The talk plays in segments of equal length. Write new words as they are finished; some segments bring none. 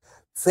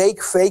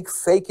Fake, fake,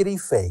 fakeity,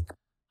 fake.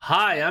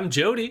 Hi, I'm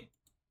Jody.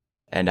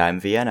 And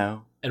I'm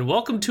Vienno. And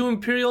welcome to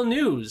Imperial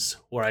News,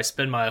 where I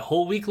spend my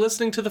whole week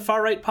listening to the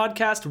far-right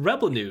podcast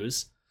Rebel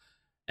News,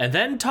 and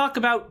then talk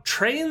about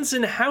trains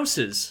and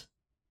houses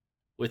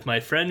with my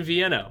friend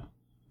Vienno.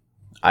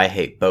 I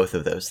hate both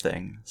of those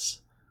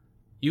things.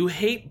 You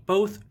hate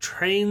both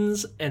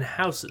trains and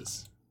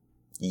houses?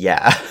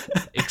 Yeah.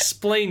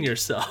 Explain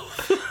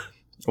yourself.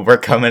 We're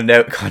coming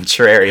out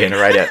contrarian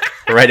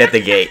right at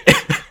the gate.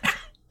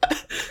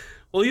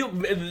 Well,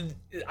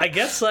 I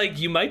guess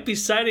you might be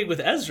siding with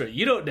Ezra.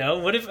 You don't know.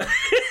 What if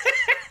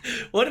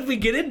what if we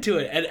get into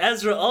it and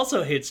Ezra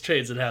also hates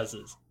trains and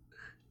houses?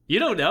 You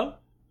don't know.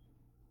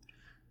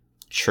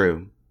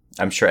 True.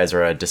 I'm sure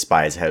Ezra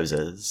despises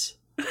houses.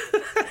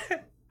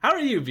 How are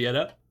you,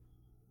 Vienno?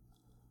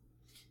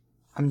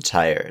 I'm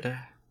tired.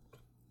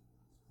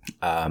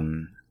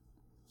 Ramadan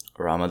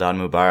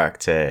Mubarak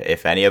to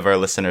if any of our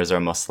listeners are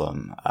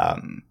Muslim.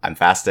 I'm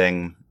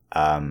fasting.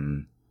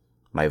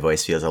 My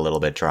voice feels a little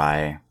bit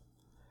dry.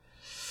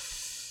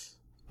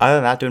 Other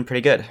than that, doing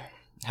pretty good.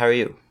 How are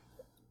you?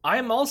 I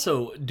am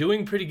also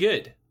doing pretty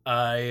good.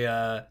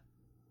 I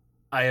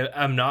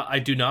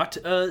do not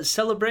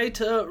celebrate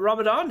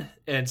Ramadan,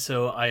 and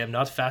so I am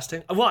not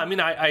fasting. Well, I mean,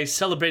 I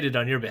celebrated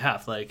on your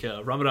behalf,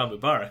 Ramadan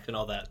Mubarak and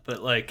all that, but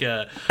I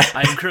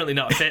am currently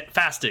not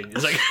fasting,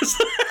 is I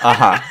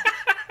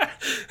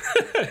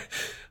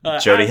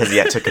guess. Jody has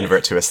yet to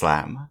convert to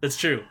Islam. That's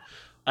true.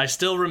 I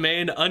still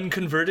remain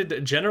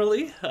unconverted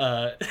generally,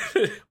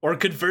 or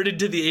converted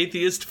to the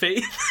atheist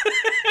faith.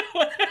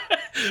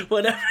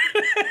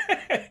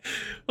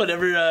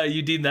 whatever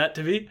you deem that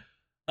to be.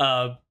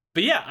 But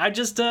yeah, I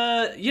just,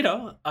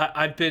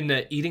 I've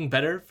been eating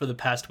better for the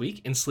past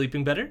week and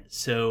sleeping better.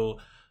 So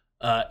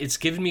it's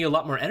given me a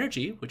lot more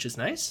energy, which is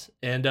nice.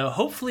 And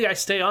hopefully I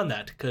stay on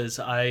that because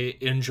I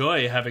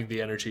enjoy having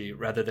the energy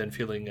rather than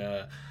feeling,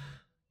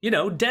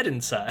 dead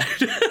inside.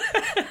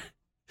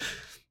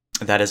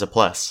 That is a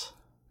plus.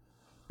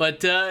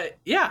 But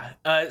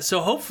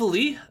so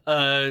hopefully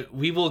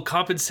we will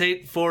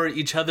compensate for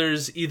each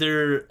other's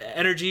either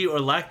energy or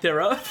lack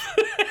thereof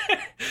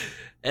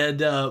and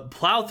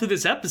plow through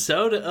this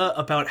episode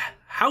about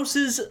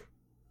houses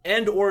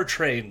and or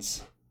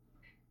trains.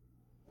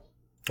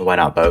 Why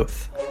not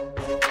both?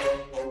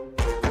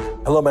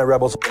 Hello, my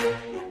rebels.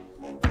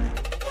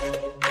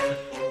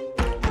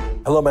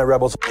 Hello, my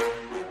rebels.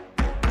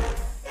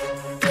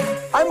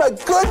 I'm a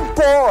good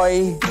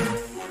boy.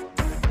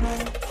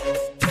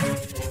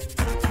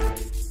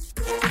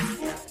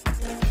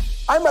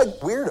 I'm a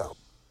weirdo.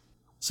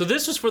 So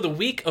this was for the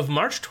week of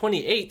March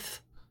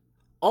 28th,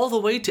 all the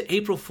way to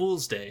April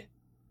Fool's Day.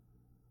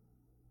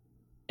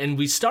 And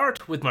we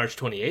start with March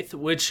 28th,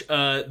 which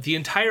the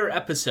entire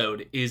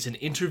episode is an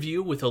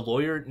interview with a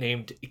lawyer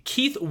named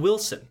Keith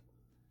Wilson.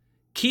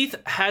 Keith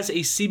has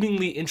a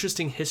seemingly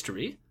interesting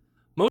history.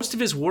 Most of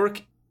his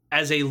work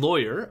as a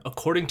lawyer,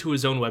 according to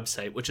his own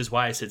website, which is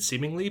why I said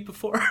seemingly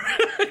before,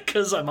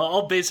 because I'm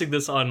all basing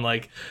this on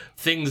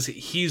things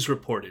he's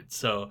reported.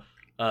 So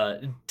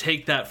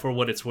take that for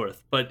what it's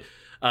worth. But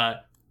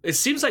it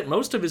seems like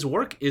most of his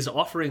work is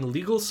offering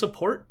legal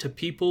support to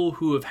people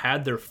who have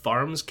had their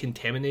farms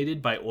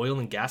contaminated by oil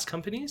and gas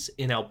companies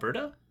in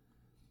Alberta.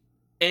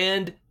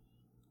 And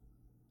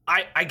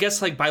I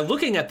guess by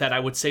looking at that, I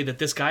would say that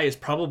this guy is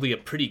probably a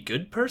pretty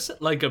good person,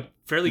 a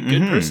fairly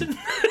good person.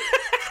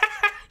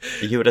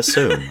 You would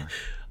assume.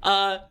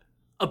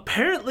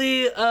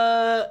 Apparently,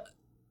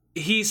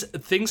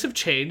 things have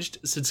changed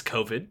since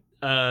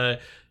COVID.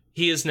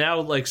 He is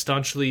now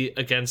staunchly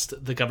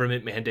against the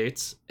government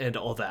mandates and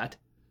all that.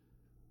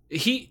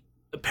 He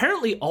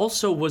apparently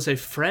also was a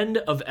friend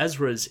of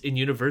Ezra's in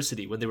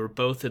university when they were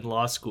both in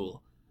law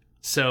school.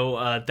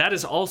 So that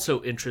is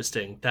also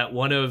interesting that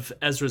one of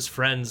Ezra's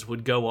friends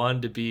would go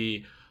on to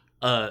be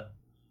a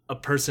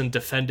person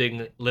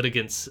defending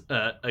litigants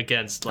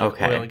against oil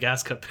and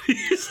gas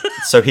companies.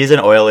 So he's an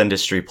oil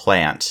industry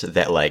plant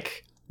that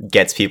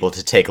gets people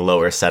to take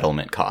lower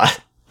settlement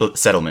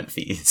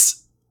fees.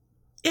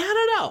 Yeah, I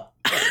don't know.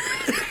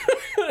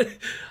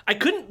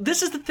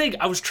 This is the thing.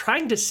 I was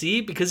trying to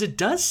see because it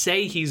does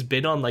say he's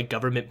been on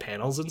government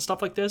panels and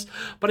stuff like this,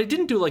 but I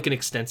didn't do an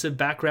extensive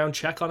background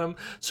check on him.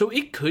 So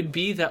it could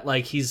be that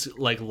he's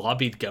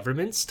lobbied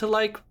governments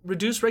to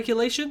reduce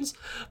regulations,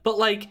 but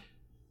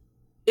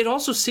it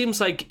also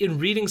seems in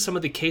reading some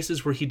of the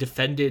cases where he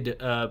defended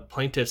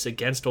plaintiffs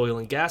against oil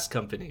and gas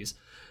companies,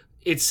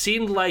 it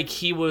seemed like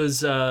he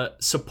was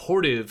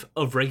supportive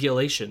of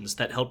regulations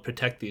that help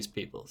protect these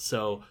people.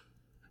 So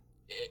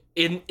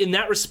in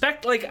that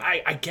respect,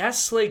 I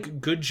guess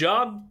good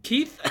job,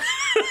 Keith.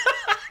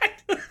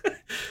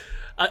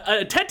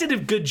 a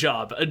tentative good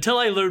job until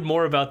I learn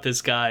more about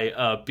this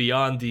guy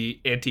beyond the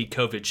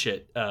anti-COVID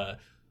shit,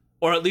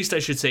 or at least I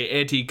should say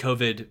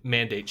anti-COVID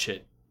mandate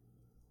shit.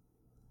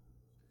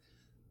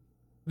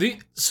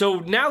 So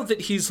now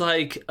that he's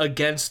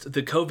against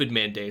the COVID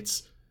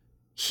mandates,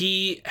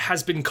 he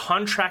has been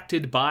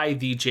contracted by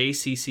the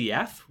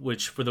JCCF,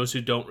 which for those who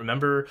don't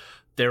remember,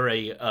 They're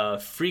a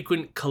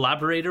frequent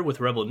collaborator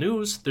with Rebel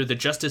News. They're the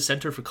Justice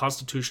Center for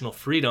Constitutional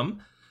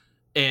Freedom.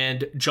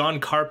 And John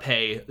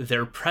Carpay,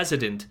 their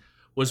president,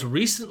 was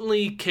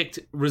recently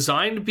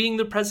resigned being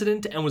the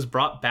president and was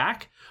brought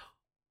back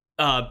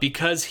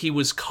because he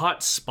was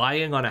caught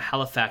spying on a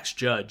Halifax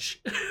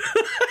judge.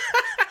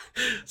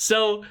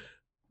 So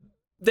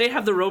they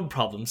have their own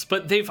problems,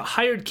 but they've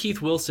hired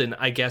Keith Wilson,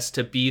 I guess,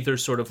 to be their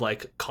sort of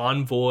like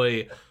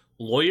convoy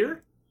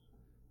lawyer.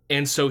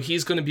 And so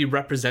he's going to be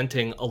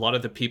representing a lot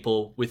of the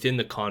people within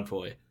the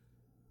convoy.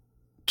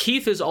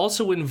 Keith is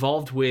also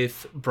involved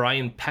with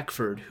Brian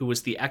Peckford, who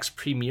was the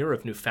ex-premier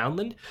of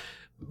Newfoundland.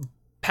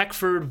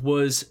 Peckford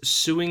was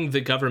suing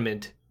the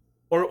government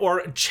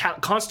or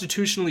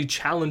constitutionally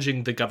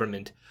challenging the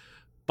government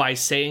by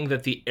saying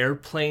that the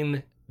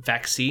airplane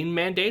vaccine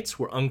mandates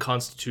were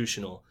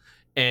unconstitutional.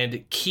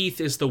 And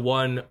Keith is the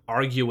one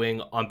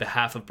arguing on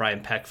behalf of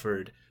Brian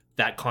Peckford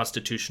that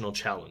constitutional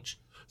challenge.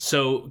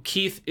 So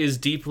Keith is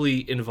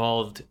deeply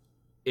involved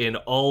in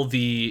all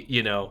the,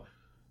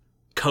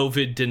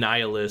 COVID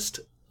denialist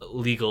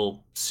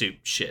legal soup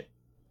shit.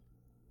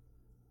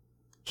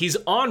 He's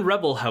on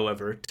Rebel,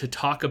 however, to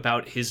talk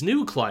about his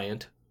new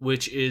client,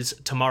 which is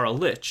Tamara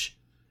Lich.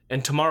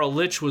 And Tamara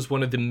Lich was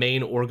one of the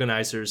main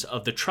organizers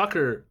of the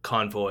trucker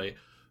convoy,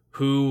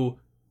 who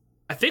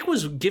I think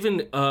was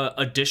given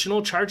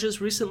additional charges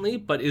recently,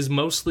 but is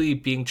mostly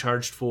being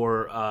charged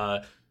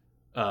for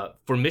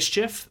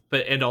mischief,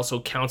 and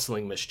also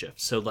counseling mischief.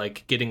 So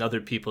like getting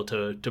other people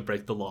to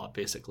break the law,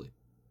 basically.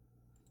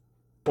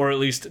 Or at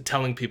least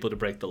telling people to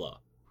break the law.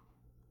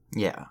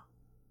 Yeah.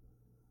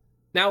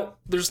 Now,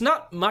 there's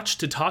not much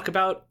to talk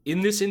about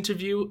in this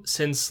interview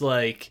since,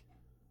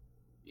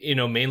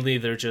 mainly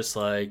they're just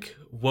like,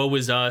 woe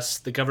is us,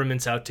 the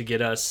government's out to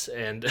get us,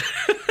 and,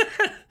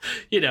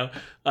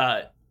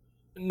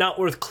 not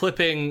worth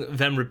clipping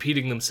them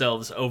repeating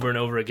themselves over and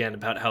over again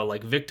about how,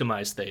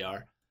 victimized they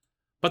are.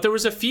 But there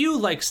was a few,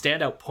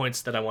 standout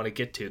points that I want to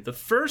get to. The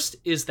first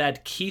is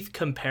that Keith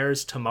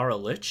compares Tamara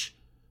Lich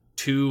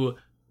to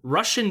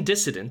Russian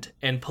dissident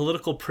and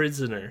political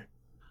prisoner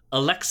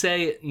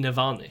Alexei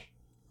Navalny.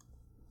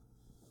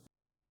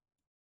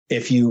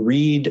 If you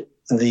read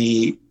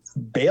the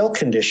bail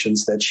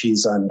conditions that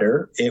she's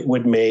under, it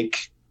would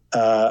make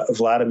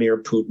Vladimir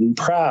Putin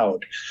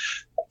proud.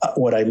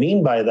 What I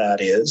mean by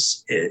that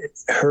is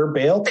her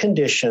bail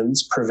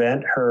conditions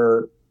prevent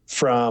her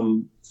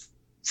from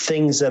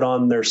things that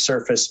on their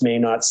surface may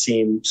not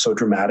seem so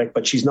dramatic,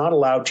 but she's not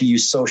allowed to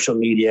use social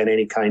media in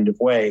any kind of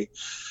way,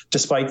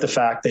 despite the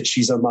fact that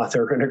she's a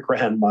mother and a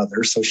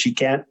grandmother. So she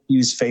can't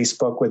use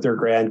Facebook with her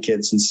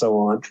grandkids and so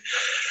on.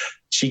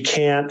 She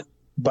can't,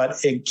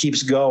 but it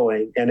keeps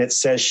going. And it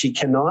says she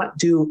cannot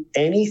do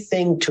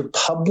anything to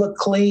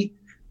publicly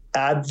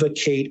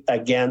advocate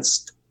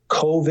against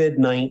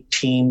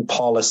COVID-19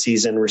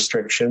 policies and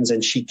restrictions.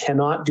 And she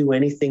cannot do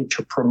anything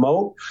to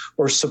promote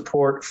or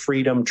support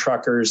freedom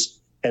truckers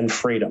and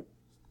freedom.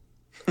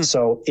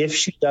 So if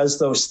she does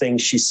those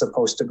things, she's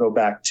supposed to go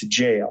back to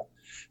jail.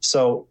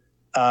 So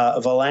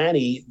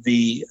Valani,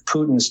 the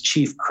Putin's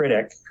chief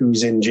critic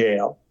who's in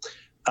jail,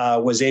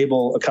 was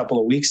able a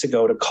couple of weeks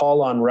ago to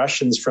call on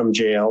Russians from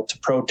jail to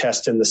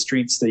protest in the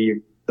streets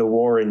the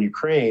war in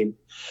Ukraine.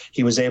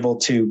 He was able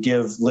to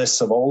give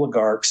lists of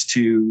oligarchs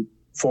to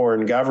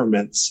foreign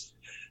governments,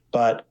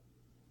 but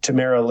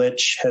Tamara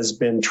Lich has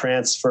been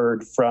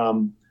transferred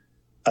from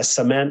a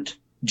cement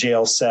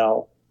jail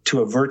cell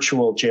to a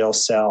virtual jail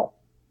cell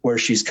where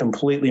she's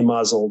completely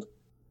muzzled.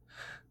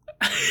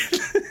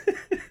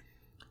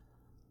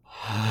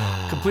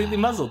 Completely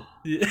muzzled.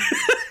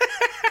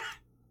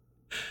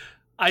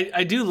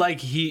 I do like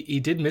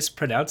he did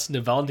mispronounce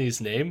Navalny's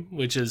name,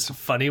 which is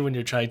funny when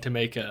you're trying to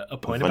make a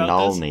point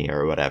about this. Navalny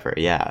or whatever,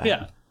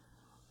 yeah.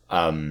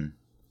 Yeah.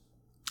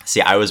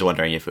 See, I was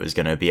wondering if it was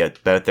going to be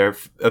about their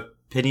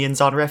opinions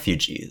on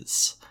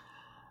refugees.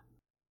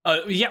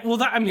 Yeah, well,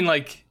 we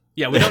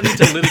don't need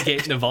to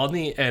litigate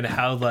Navalny and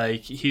how,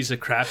 he's a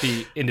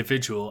crappy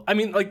individual. I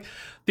mean,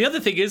 the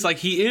other thing is,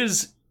 he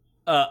is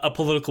a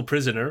political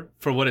prisoner,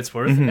 for what it's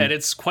worth, and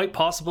it's quite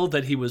possible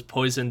that he was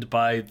poisoned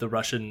by the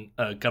Russian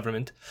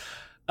government.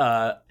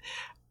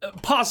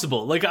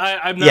 Possible.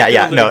 I'm not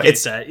going to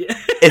litigate that.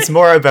 It's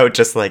more about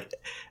just,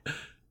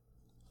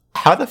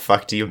 how the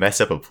fuck do you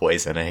mess up a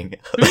poisoning?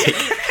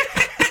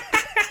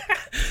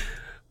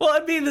 Well,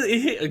 I mean,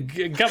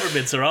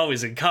 governments are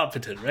always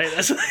incompetent, right?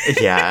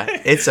 Yeah,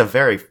 it's a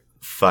very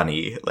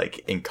funny,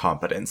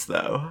 incompetence,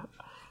 though.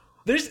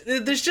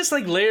 There's just,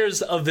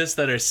 layers of this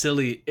that are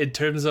silly in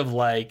terms of,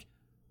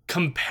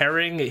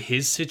 comparing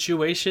his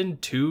situation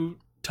to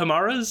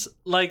Tamara's.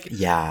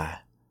 Yeah.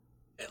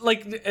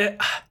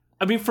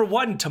 I mean, for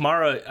one,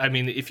 Tamara,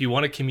 if you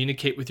want to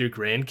communicate with your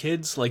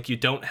grandkids, you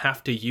don't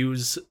have to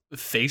use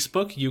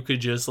Facebook. You could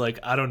just,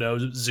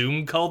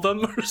 Zoom call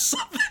them or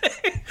something.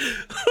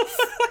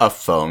 A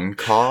phone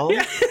call?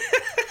 Yeah.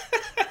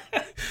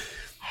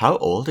 How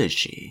old is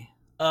she?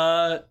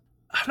 I'm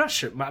not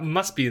sure.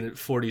 Must be in the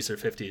 40s or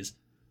 50s.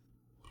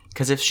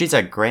 Because if she's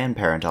a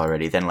grandparent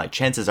already, then,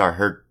 chances are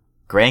her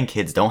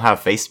grandkids don't have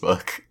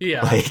Facebook.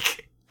 Yeah.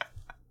 Like,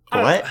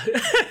 what?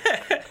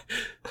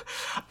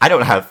 I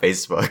don't have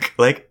Facebook.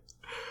 Like,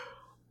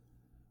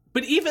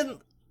 but even,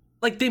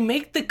 like, they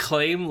make the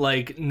claim,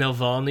 like,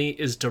 Navalny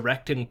is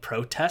directing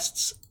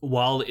protests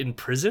while in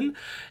prison,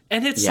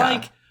 and it's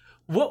like,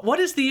 what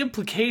is the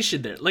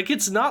implication there? Like,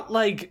 it's not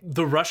like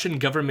the Russian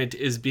government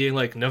is being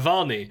like,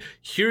 Navalny,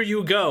 here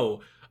you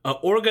go,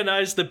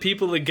 organize the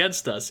people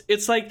against us.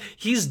 It's like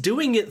he's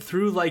doing it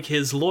through, like,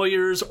 his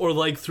lawyers or,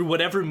 like, through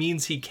whatever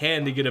means he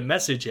can to get a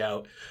message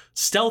out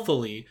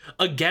stealthily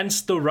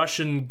against the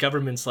Russian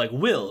government's, like,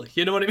 will.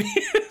 You know what I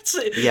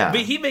mean?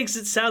 But he makes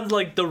it sound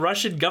like the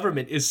Russian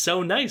government is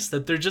so nice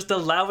that they're just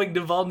allowing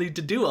Navalny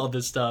to do all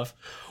this stuff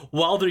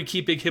while they're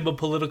keeping him a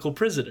political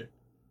prisoner.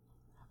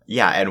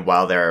 Yeah, and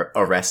while they're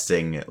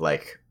arresting,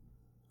 like,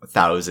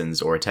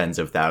 thousands or tens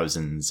of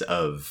thousands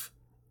of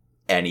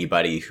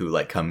anybody who,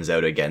 like, comes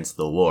out against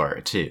the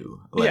war,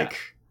 too.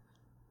 Like,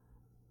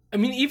 I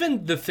mean,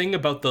 even the thing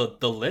about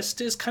the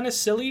list is kind of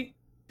silly,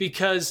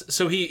 because,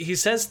 so he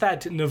says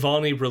that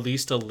Navalny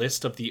released a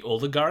list of the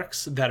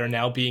oligarchs that are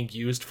now being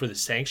used for the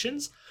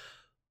sanctions,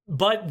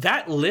 but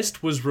that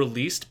list was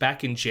released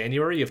back in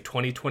January of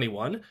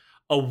 2021,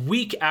 a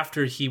week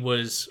after he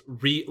was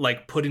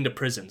put into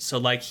prison. So,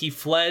 like, he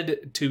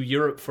fled to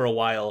Europe for a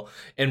while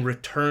and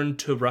returned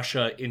to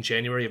Russia in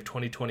January of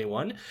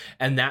 2021,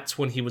 and that's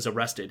when he was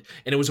arrested.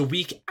 And it was a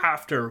week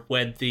after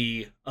when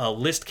the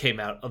list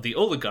came out of the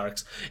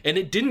oligarchs, and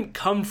it didn't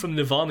come from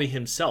Navalny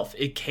himself.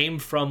 It came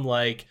from,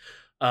 like,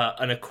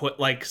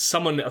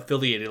 someone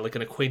affiliated, like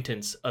an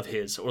acquaintance of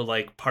his, or,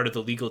 like, part of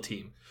the legal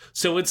team.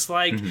 So it's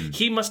like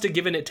he must have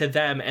given it to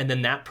them, and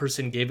then that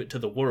person gave it to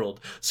the world.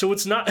 So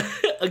it's not,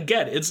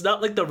 again, it's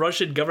not like the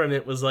Russian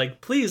government was like,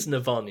 please,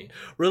 Navalny,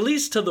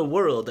 release to the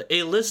world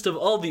a list of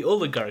all the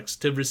oligarchs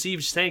to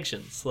receive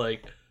sanctions.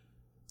 Like,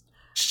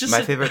 it's just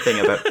my favorite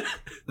thing about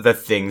the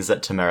things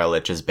that Tamara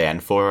Lich is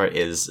banned for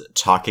is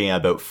talking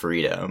about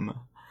freedom.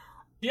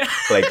 Yeah.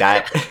 Like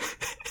that.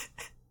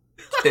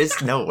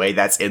 There's no way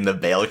that's in the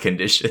bail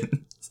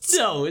condition.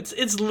 No,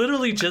 it's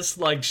literally just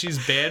like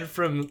she's banned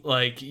from,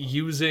 like,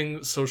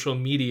 using social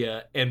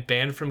media and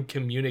banned from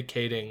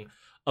communicating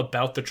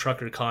about the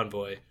trucker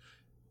convoy.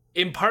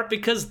 In part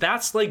because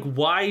that's, like,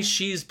 why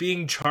she's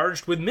being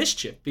charged with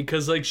mischief,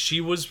 because, like, she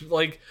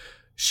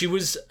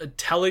was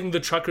telling the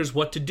truckers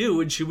what to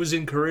do, and she was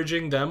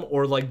encouraging them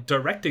or, like,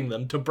 directing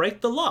them to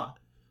break the law.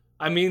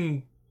 I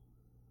mean,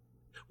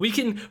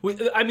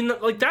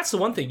 like, that's the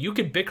one thing. You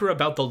could bicker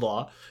about the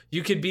law.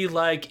 You could be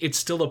like, it's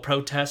still a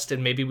protest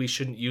and maybe we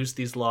shouldn't use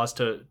these laws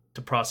to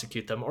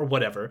prosecute them or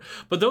whatever.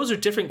 But those are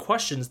different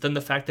questions than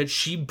the fact that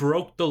she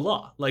broke the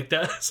law. Like,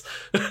 that's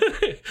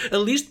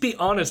at least be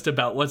honest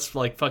about what's,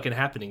 like, fucking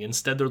happening.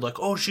 Instead, they're like,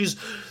 oh, she's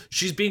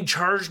being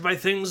charged by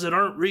things that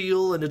aren't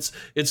real, and it's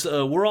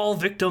we're all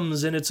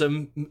victims,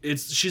 and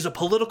she's a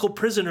political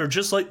prisoner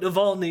just like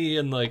Navalny,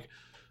 and, like,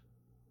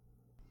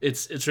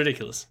 it's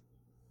ridiculous.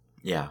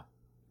 Yeah.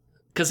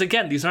 Because,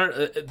 again, these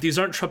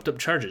aren't trumped up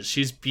charges.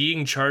 She's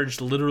being charged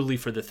literally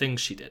for the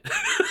things she did.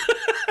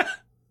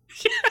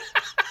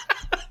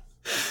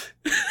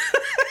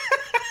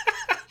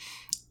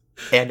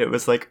 And it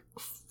was like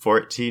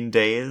 14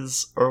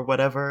 days or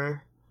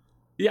whatever.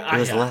 Yeah, it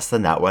was less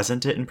than that,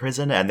 wasn't it, in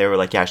prison? And they were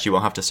like, yeah, she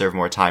won't have to serve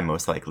more time,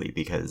 most likely,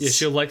 because... Yeah,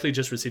 she'll likely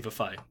just receive a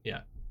fine,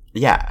 yeah.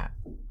 Yeah.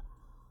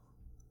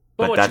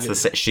 But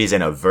that's she's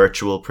in a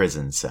virtual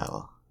prison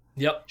cell.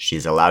 Yep.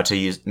 She's allowed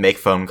to make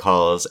phone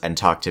calls and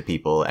talk to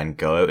people and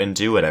go out and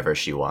do whatever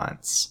she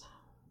wants.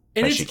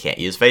 But she can't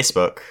use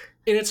Facebook.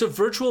 And it's a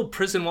virtual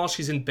prison while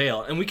she's in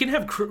bail. And we can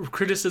have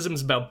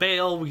criticisms about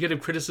bail. We can have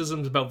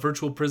criticisms about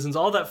virtual prisons,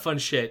 all that fun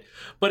shit.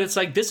 But it's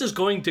like, this is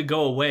going to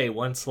go away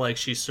once, like,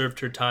 she served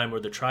her time or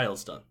the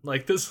trial's done.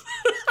 Like, this...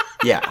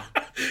 Yeah.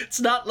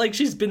 It's not like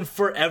she's been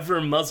forever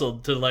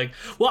muzzled to, like...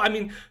 Well, I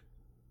mean,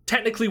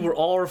 technically we're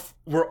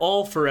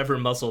all forever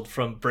muzzled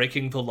from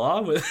breaking the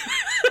law with...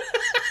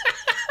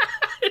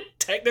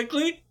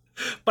 Technically,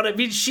 but I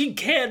mean, she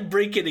can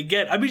break it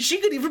again. I mean, she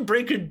could even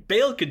break her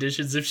bail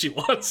conditions if she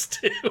wants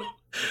to.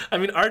 I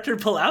mean, Artur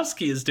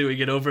Pawlowski is doing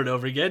it over and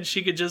over again.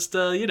 She could just,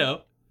 join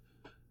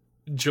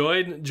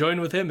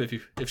with him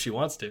if she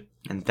wants to.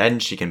 And then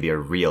she can be a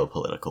real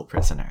political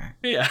prisoner.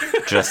 Yeah.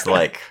 Just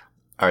like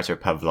Artur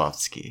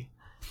Pawlowski.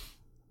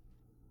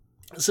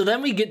 So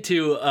then we get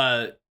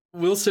to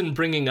Wilson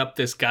bringing up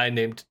this guy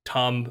named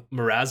Tom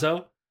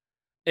Marazzo.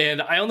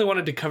 And I only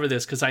wanted to cover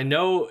this because I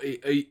know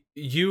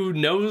you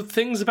know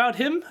things about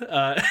him,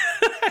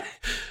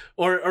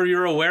 or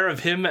you're aware of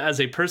him as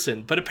a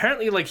person. But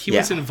apparently, like, he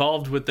was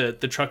involved with the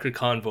trucker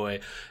convoy,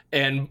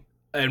 and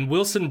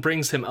Wilson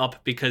brings him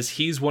up because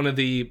he's one of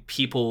the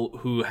people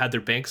who had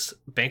their bank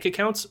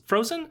accounts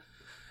frozen,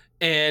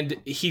 and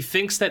he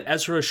thinks that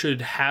Ezra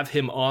should have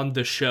him on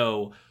the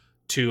show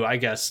to, I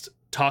guess,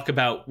 talk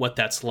about what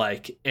that's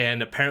like.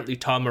 And apparently,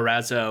 Tom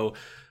Marazzo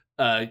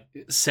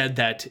said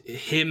that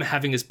him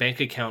having his bank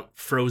account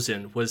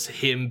frozen was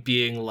him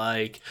being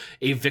like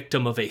a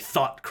victim of a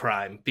thought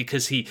crime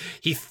because he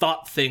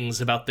thought things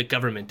about the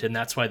government and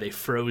that's why they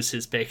froze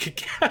his bank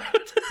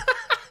account.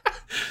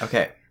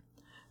 Okay.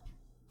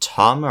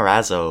 Tom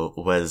Marazzo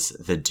was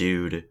the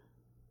dude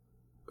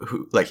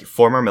who, like,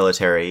 former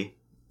military,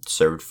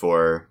 served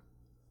for,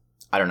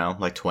 I don't know,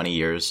 like 20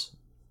 years.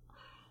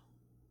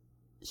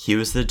 He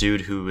was the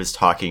dude who was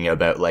talking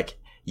about, like,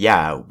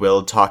 yeah,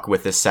 we'll talk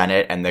with the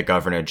Senate and the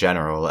Governor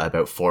General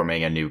about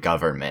forming a new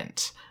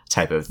government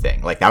type of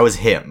thing. Like, that was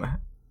him.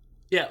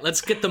 Yeah,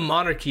 let's get the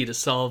monarchy to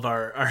solve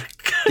our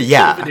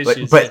yeah, COVID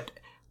issues. but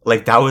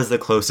like, that was the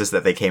closest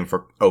that they came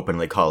for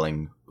openly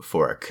calling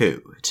for a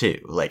coup, too.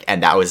 Like,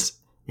 and that was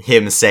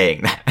him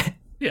saying that.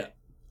 Yeah.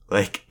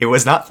 Like, it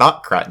was not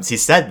thought crimes. He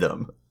said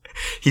them.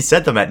 He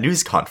said them at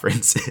news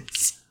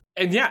conferences.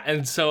 And yeah,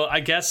 and so I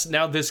guess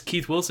now this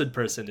Keith Wilson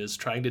person is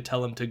trying to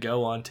tell him to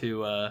go on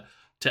to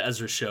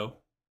Ezra's show.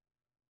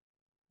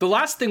 The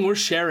last thing we're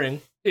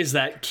sharing is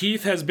that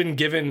Keith has been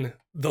given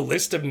the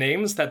list of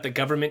names that the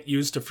government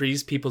used to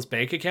freeze people's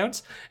bank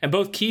accounts, and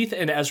both Keith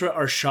and Ezra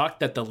are shocked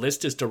that the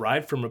list is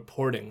derived from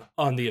reporting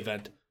on the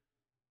event.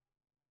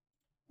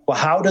 Well,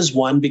 how does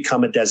one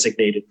become a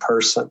designated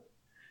person?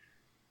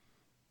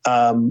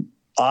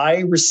 I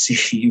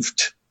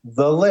received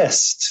the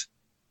list.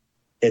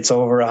 It's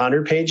over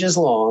 100 pages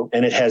long,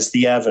 and it has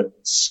the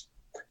evidence.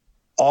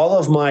 All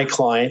of my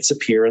clients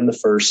appear in the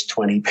first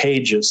 20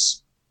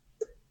 pages.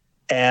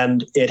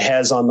 And it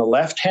has on the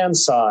left-hand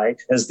side,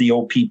 has the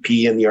OPP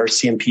and the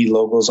RCMP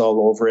logos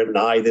all over it. And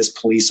I, this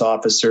police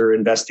officer,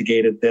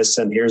 investigated this,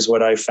 and here's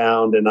what I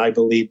found. And I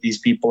believe these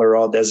people are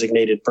all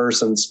designated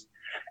persons.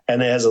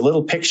 And it has a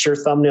little picture,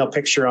 thumbnail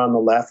picture on the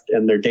left,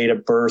 and their date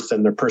of birth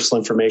and their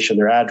personal information,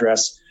 their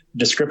address,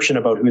 description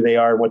about who they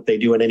are, what they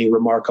do, and any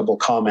remarkable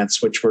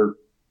comments, which were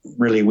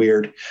really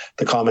weird,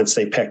 the comments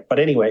they picked. But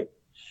anyway,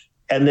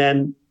 and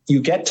then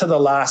you get to the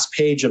last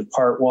page of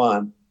part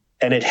 1,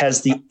 and it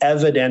has the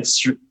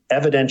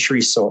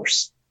evidentiary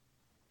source.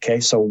 Okay,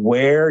 so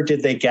where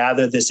did they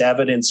gather this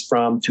evidence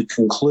from to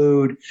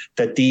conclude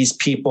that these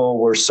people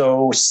were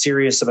so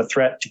serious of a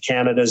threat to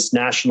Canada's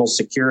national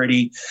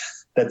security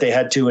that they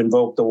had to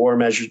invoke the war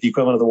measures, the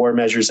equivalent of the War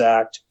Measures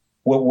Act?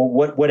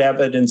 What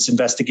evidence,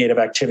 investigative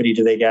activity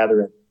do they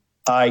gather in?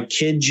 I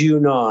kid you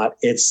not.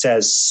 It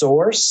says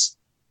source,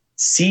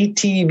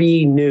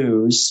 CTV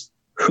News,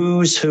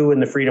 who's who in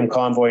the Freedom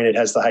Convoy, and it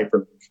has the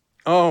hyperlink.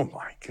 Oh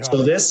my God.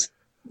 So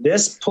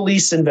this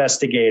police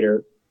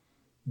investigator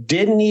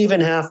didn't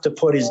even have to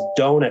put his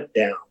donut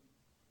down.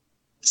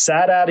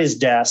 Sat at his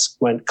desk,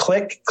 went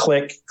click,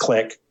 click,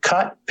 click,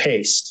 cut,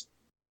 paste.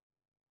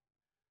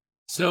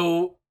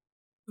 So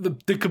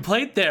the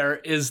complaint there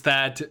is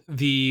that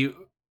the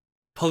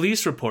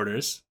police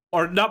reporters,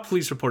 or not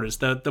police reporters,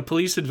 the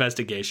police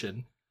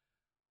investigation,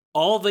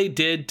 all they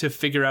did to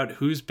figure out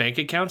whose bank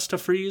accounts to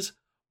freeze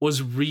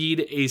was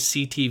read a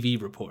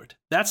CTV report.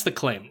 That's the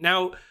claim.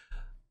 Now,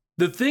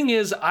 the thing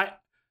is,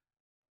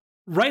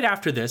 right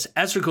after this,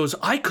 Ezra goes,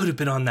 I could have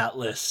been on that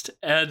list.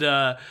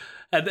 And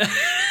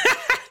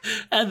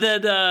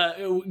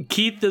then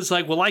Keith is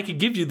like, well, I could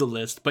give you the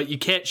list, but you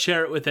can't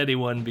share it with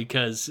anyone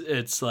because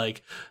it's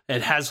like,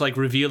 it has like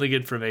revealing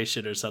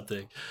information or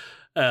something.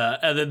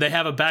 And then they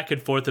have a back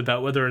and forth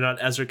about whether or not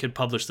Ezra can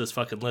publish this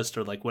fucking list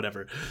or like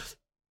whatever.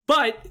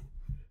 But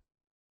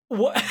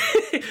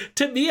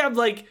to me, I'm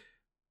like,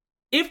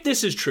 if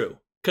this is true,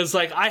 because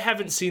like I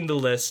haven't seen the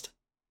list,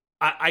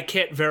 I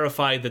can't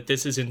verify that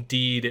this is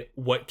indeed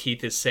what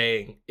Keith is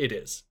saying it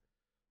is.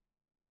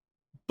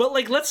 But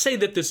like, let's say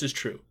that this is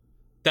true,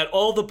 that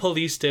all the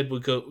police did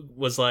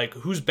was like,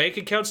 whose bank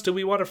accounts do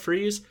we want to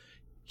freeze?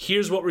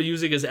 Here's what we're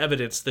using as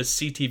evidence, this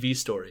CTV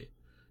story.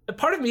 And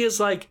part of me is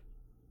like,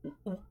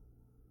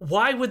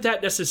 why would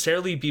that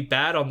necessarily be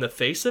bad on the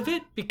face of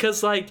it?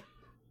 Because like,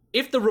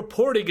 if the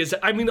reporting is,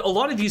 I mean, a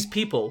lot of these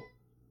people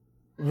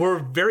were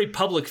very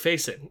public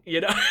facing,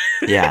 you know?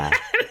 Yeah.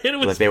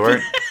 Like they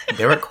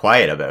weren't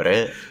quiet about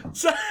it.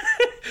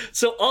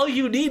 So all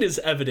you need is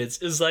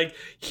evidence, is like,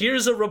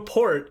 here's a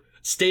report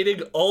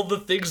stating all the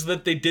things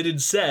that they did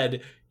and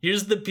said.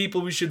 Here's the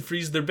people we should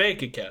freeze their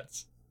bank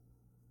accounts.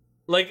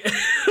 Like,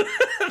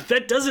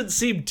 that doesn't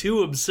seem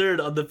too absurd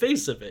on the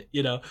face of it,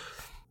 you know?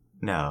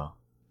 No.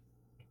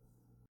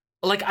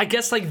 Like, I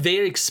guess, like, they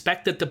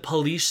expect that the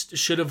police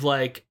should have,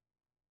 like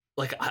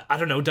I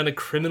don't know, done a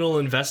criminal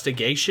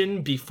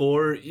investigation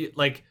before,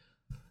 like,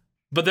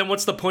 but then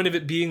what's the point of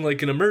it being,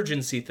 like, an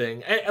emergency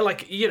thing? And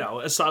like, you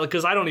know,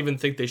 because I don't even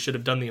think they should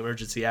have done the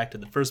Emergency Act in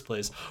the first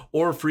place,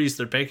 or freeze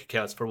their bank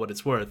accounts for what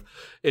it's worth.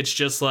 It's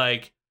just,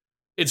 like,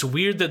 it's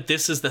weird that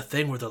this is the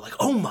thing where they're like,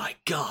 oh my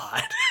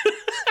God,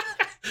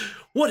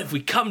 what have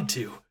we come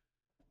to?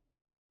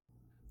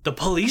 The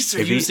police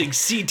are using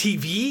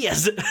CTV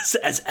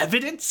as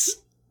evidence?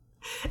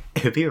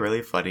 It would be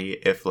really funny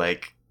if,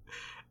 like,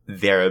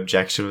 their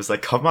objection was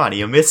like, come on,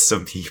 you missed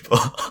some people.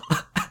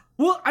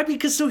 Well, I mean,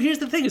 because so here's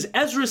the thing is,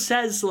 Ezra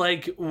says,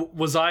 like,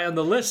 was I on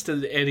the list?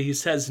 And he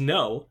says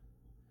no.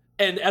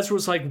 And Ezra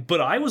was like, but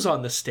I was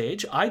on the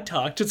stage. I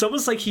talked. It's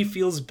almost like he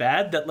feels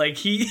bad that like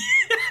he...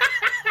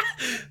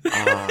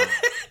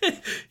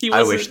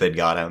 I wish they'd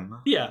got him.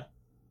 Yeah.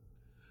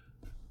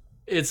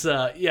 It's,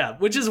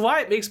 which is why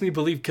it makes me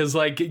believe, because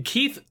like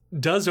Keith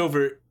does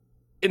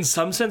in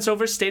some sense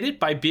overstate it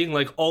by being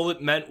like, all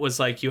it meant was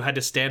like you had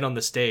to stand on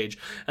the stage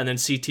and then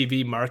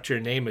CTV marked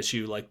your name as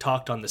you like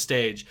talked on the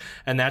stage.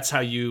 And that's how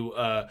you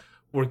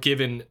were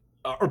given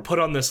or put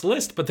on this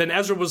list. But then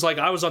Ezra was like,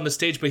 I was on the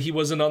stage, but he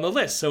wasn't on the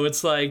list. So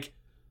it's like,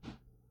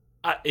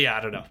 I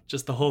don't know.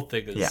 Just the whole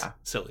thing is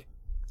silly.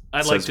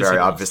 I'd so like it's to very see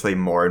obviously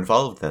more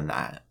involved than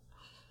that.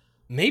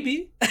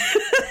 Maybe.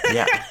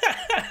 Yeah.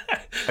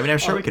 I mean, I'm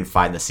sure we can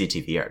find the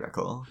CTV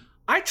article.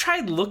 I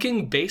tried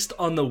looking based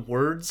on the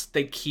words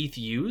that Keith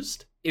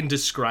used in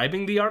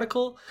describing the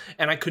article,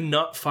 and I could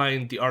not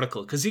find the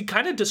article because he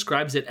kind of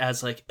describes it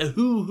as like a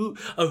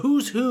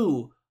who's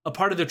who, a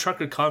part of the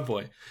trucker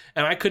convoy,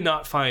 and I could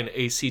not find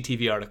a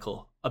CTV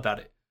article about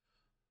it.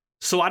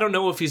 So I don't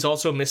know if he's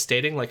also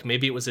misstating, like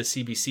maybe it was a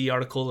CBC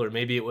article or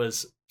maybe it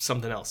was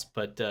something else.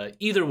 But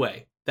either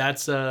way,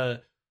 that's all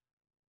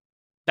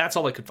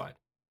I could find.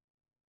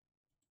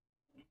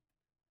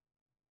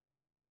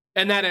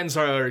 And that ends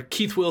our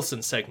Keith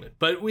Wilson segment.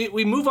 But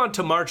we move on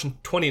to March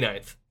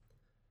 29th.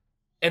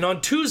 And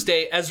on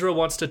Tuesday, Ezra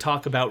wants to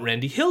talk about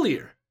Randy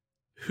Hillier,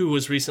 who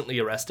was recently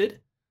arrested.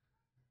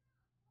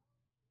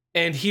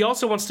 And he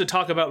also wants to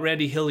talk about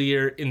Randy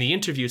Hillier in the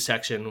interview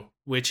section,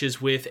 which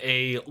is with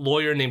a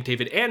lawyer named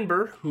David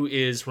Anber, who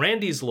is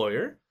Randy's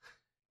lawyer.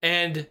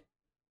 And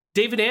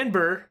David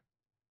Anber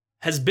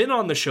has been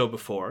on the show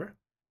before,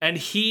 and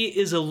he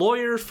is a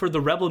lawyer for the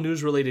Rebel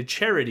News-related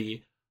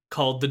charity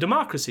called the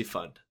Democracy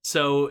Fund.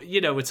 So,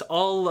 it's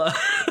all...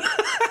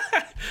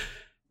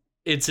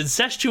 it's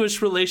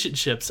incestuous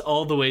relationships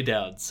all the way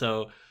down.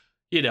 So,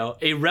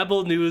 a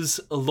Rebel News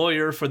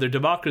lawyer for the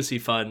Democracy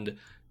Fund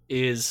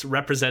is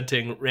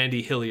representing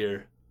Randy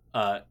Hillier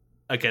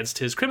against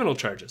his criminal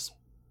charges.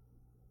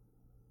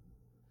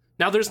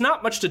 Now, there's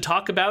not much to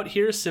talk about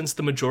here since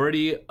the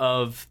majority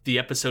of the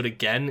episode,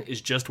 again,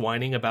 is just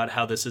whining about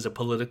how this is a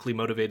politically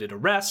motivated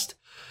arrest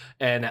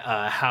and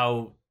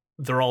how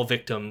they're all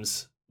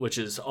victims, which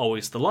is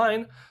always the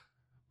line.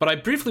 But I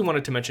briefly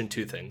wanted to mention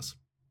two things.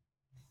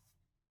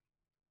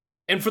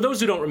 And for those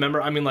who don't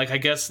remember, I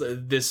guess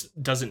this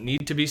doesn't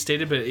need to be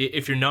stated, but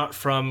if you're not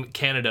from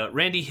Canada,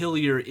 Randy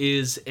Hillier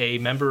is a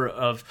member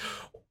of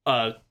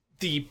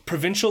the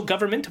provincial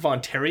government of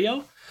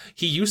Ontario.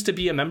 He used to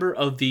be a member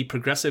of the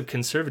Progressive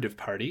Conservative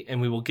Party,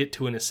 and we will get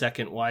to in a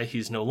second why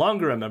he's no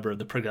longer a member of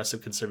the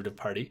Progressive Conservative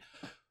Party.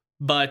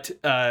 But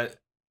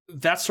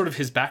that's sort of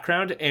his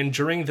background, and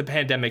during the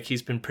pandemic,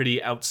 he's been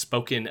pretty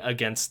outspoken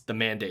against the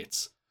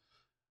mandates.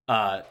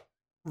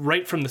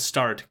 Right from the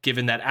start,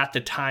 given that at the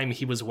time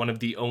he was one of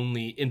the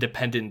only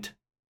independent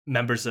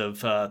members of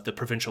the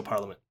provincial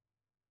parliament.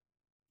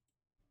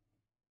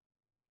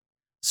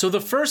 So the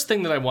first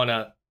thing that I want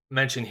to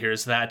mention here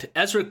is that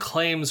Ezra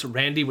claims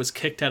Randy was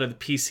kicked out of the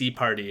PC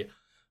party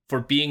for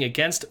being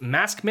against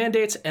mask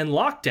mandates and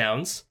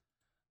lockdowns.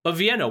 But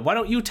Vienna, why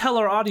don't you tell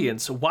our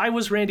audience, why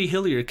was Randy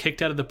Hillier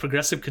kicked out of the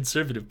Progressive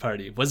Conservative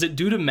Party? Was it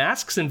due to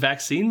masks and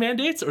vaccine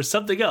mandates or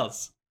something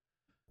else?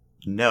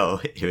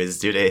 No, it was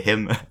due to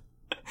him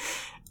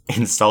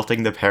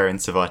insulting the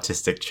parents of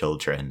autistic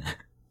children.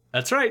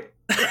 That's right.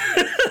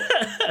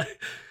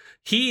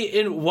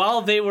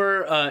 While they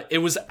were, it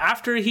was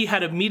after he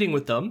had a meeting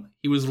with them,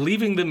 he was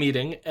leaving the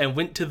meeting and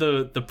went to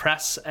the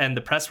press, and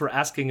the press were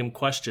asking him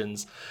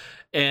questions.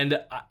 And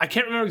I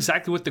can't remember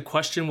exactly what the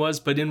question was,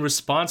 but in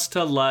response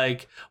to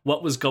like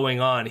what was going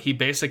on, he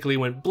basically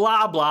went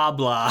blah, blah,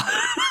 blah.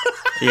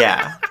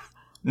 Yeah.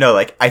 No,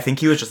 I think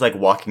he was just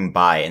walking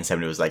by and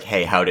somebody was like,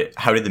 hey, how did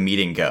the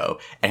meeting go?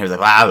 And he was like,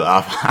 blah,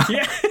 blah, blah.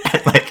 Yeah.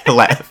 And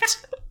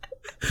left.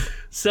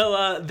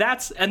 So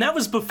that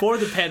was before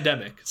the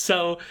pandemic.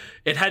 So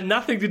it had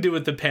nothing to do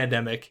with the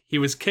pandemic. He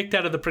was kicked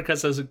out of the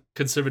Progressive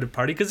Conservative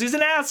Party because he's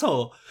an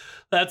asshole.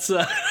 That's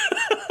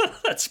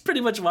that's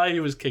pretty much why he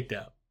was kicked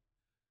out.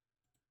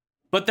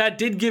 But that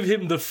did give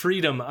him the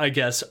freedom, I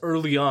guess,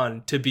 early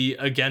on to be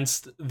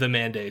against the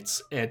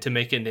mandates and to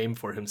make a name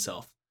for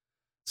himself.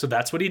 So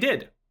that's what he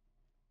did.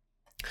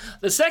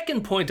 The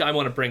second point I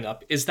want to bring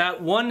up is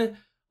that one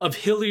of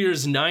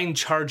Hillier's 9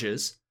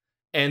 charges,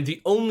 and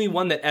the only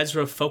one that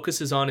Ezra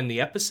focuses on in the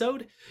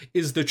episode,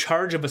 is the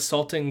charge of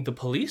assaulting the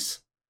police.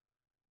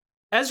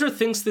 Ezra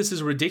thinks this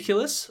is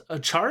ridiculous, a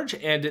charge,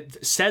 and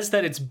it says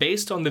that it's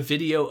based on the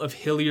video of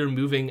Hillier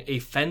moving a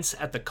fence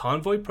at the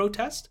convoy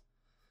protest.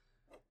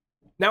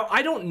 Now,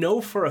 I don't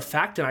know for a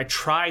fact, and I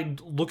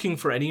tried looking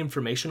for any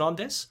information on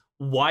this,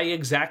 why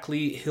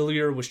exactly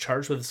Hillier was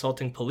charged with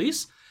assaulting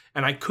police,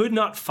 and I could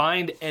not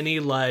find any,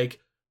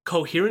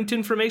 coherent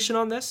information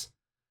on this,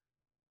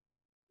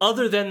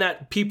 other than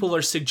that people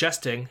are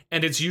suggesting,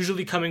 and it's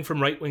usually coming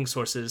from right-wing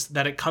sources,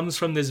 that it comes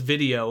from this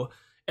video,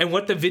 and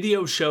what the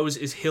video shows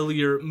is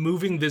Hillier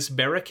moving this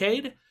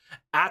barricade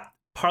at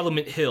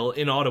Parliament Hill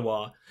in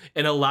Ottawa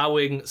and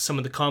allowing some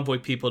of the convoy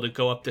people to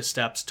go up the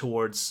steps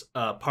towards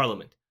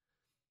Parliament.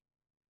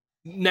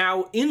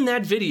 Now, in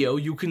that video,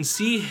 you can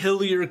see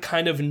Hillier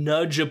kind of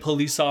nudge a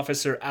police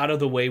officer out of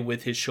the way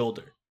with his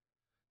shoulder.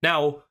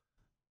 Now,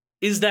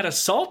 is that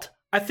assault?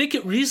 I think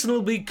it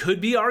reasonably could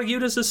be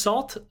argued as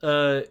assault,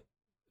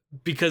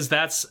 because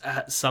that's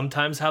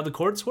sometimes how the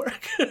courts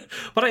work.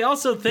 But I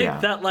also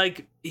think that,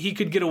 like, he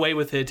could get away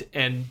with it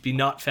and be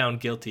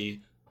found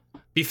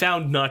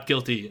not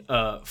guilty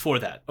for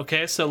that.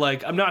 Okay, so,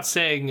 like, I'm not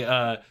saying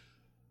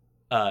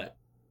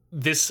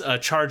this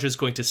charge is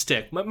going to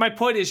stick. My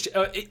point is,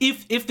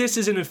 if this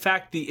is in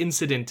fact the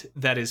incident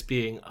that is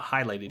being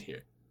highlighted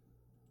here.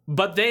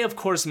 But they, of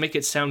course, make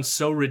it sound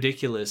so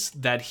ridiculous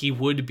that he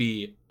would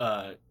be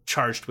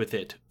charged with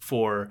it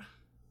for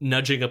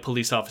nudging a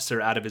police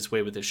officer out of his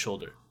way with his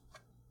shoulder.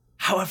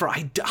 However,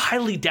 I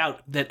highly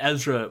doubt that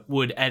Ezra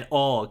would at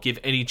all give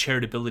any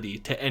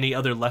charitability to any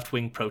other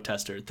left-wing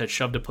protester that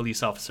shoved a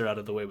police officer out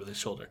of the way with his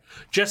shoulder.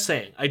 Just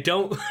saying, I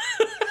don't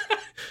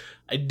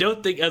I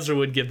don't think Ezra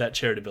would give that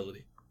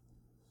charitability.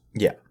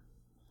 Yeah.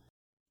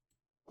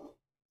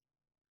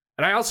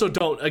 And I also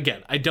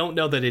I don't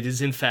know that it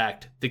is in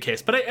fact the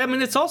case. But I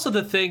mean, it's also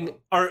the thing,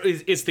 or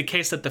it's the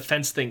case that the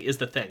fence thing is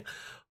the thing.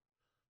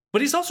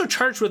 But he's also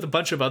charged with a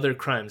bunch of other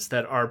crimes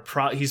that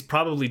he's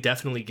probably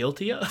definitely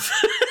guilty of.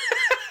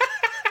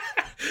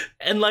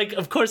 And, like,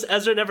 of course,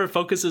 Ezra never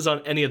focuses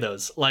on any of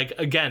those. Like,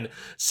 again,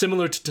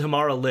 similar to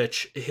Tamara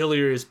Litch,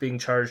 Hillier is being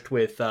charged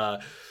with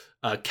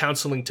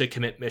counseling to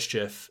commit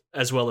mischief,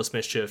 as well as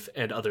mischief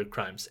and other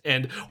crimes,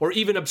 or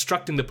even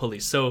obstructing the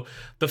police. So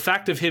the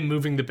fact of him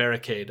moving the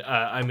barricade,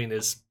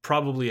 is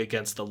probably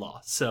against the law.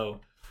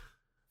 So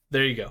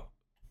there you go.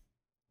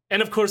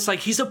 And of course,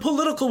 like, he's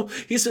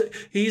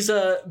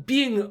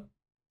being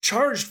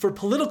charged for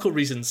political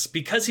reasons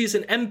because he's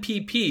an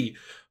MPP.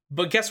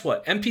 But guess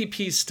what?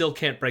 MPPs still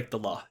can't break the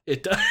law.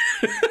 It does.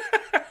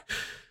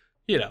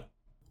 You know.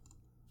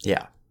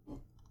 Yeah.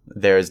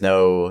 There is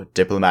no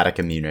diplomatic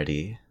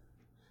immunity.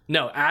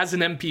 No, as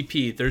an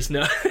MPP, there's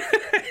no...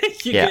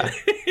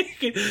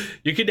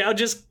 You can now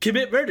just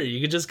commit murder.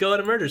 You can just go on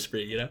a murder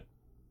spree, you know?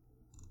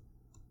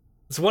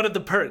 It's one of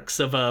the perks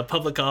of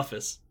public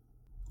office.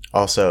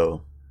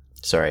 Also,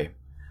 sorry.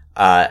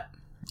 I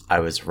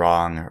was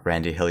wrong.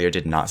 Randy Hillier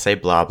did not say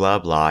blah, blah,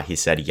 blah. He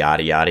said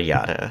yada, yada,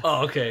 yada.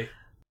 Oh, okay.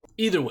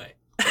 Either way.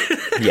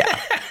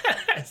 Yeah.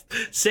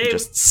 Same.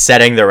 Just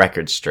setting the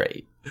record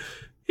straight.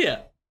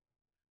 Yeah.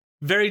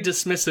 Very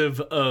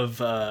dismissive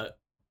of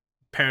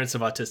parents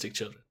of autistic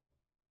children.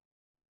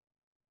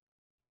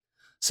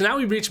 So now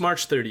we reach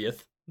March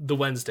 30th, the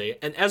Wednesday,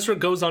 and Ezra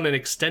goes on an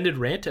extended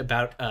rant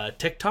about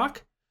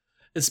TikTok,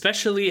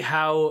 especially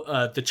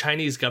how the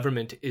Chinese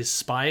government is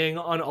spying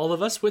on all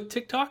of us with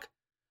TikTok.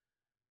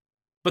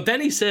 But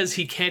then he says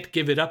he can't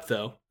give it up,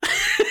 though.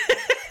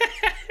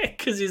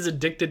 Because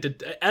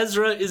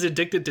Ezra is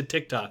addicted to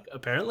TikTok,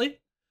 apparently.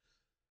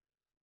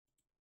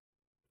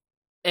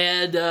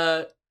 And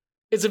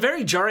it's a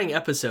very jarring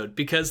episode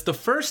because the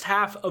first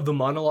half of the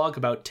monologue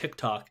about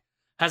TikTok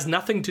has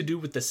nothing to do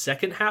with the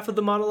second half of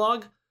the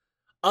monologue,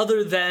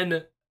 other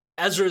than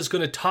Ezra is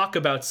going to talk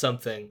about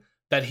something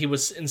that he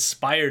was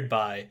inspired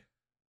by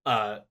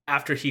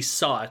after he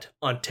saw it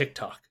on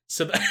TikTok.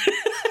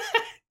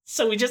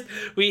 So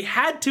we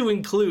had to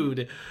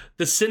include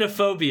the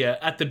xenophobia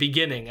at the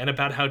beginning and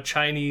about how the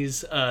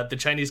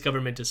Chinese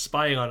government is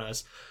spying on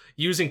us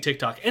using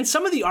TikTok. And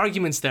some of the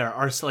arguments there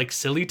are, like,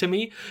 silly to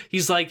me.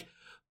 He's like,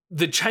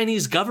 the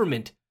Chinese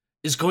government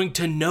is going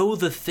to know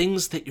the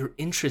things that you're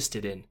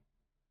interested in.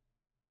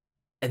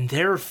 And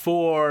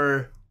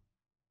therefore,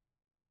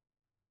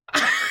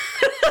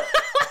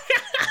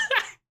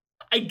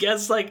 I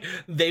guess, like,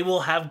 they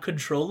will have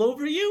control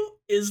over you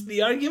is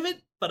the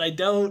argument, but I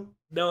don't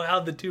know how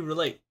the two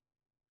relate.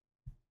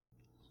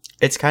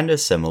 It's kind of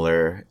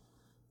similar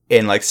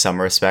in, like, some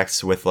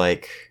respects with,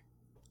 like,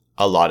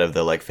 a lot of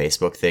the, like,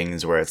 Facebook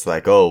things where it's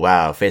like, oh,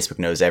 wow, Facebook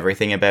knows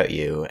everything about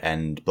you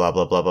and blah,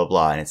 blah, blah, blah,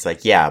 blah. And it's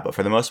like, yeah, but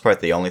for the most part,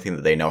 the only thing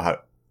that they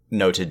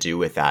know to do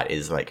with that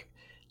is, like,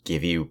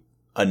 give you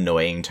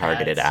annoying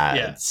targeted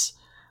ads.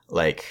 Yeah.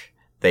 Like,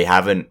 they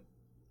haven't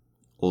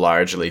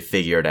largely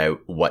figured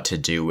out what to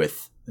do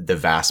with the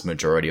vast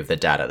majority of the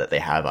data that they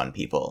have on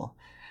people.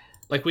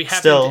 Like, we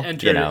haven't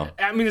entered...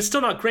 I mean, it's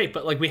still not great,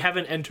 but, like, we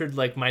haven't entered,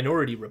 like,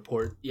 Minority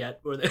Report yet.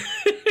 Or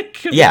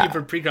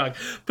for precog.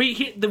 But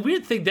the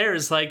weird thing there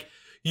is, like,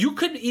 you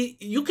could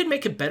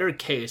make a better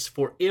case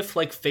for if,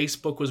 like,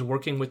 Facebook was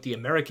working with the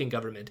American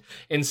government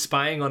and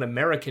spying on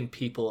American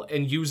people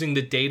and using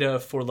the data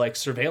for, like,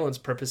 surveillance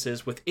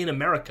purposes within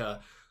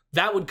America.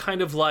 That would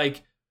kind of,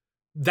 like...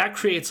 That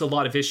creates a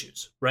lot of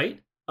issues,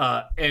 right?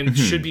 And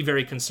should be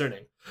very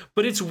concerning.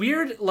 But it's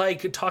weird,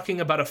 like, talking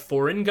about a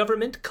foreign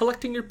government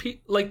collecting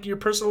your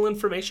personal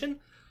information.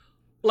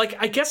 Like,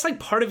 I guess, like,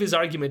 part of his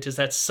argument is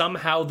that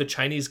somehow the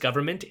Chinese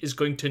government is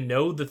going to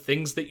know the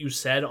things that you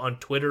said on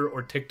Twitter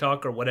or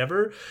TikTok or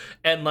whatever.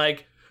 And,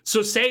 like,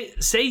 so say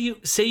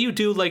you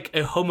do, like,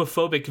 a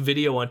homophobic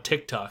video on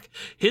TikTok.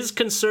 His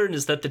concern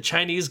is that the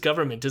Chinese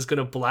government is going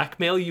to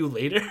blackmail you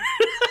later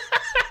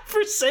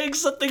for saying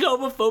something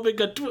homophobic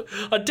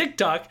on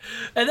TikTok.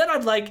 And then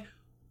I'm like,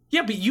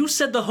 Yeah, but you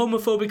said the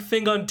homophobic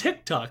thing on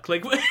TikTok.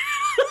 Like,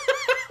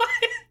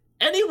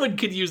 anyone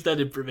could use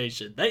that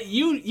information. That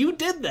you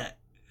did that.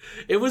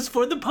 It was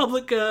for the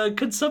public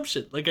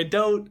consumption. Like, I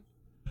don't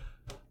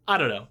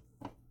know.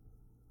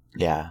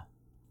 Yeah.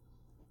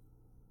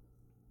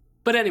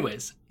 But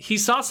anyways, he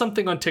saw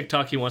something on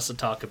TikTok he wants to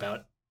talk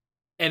about,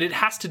 and it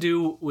has to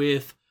do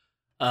with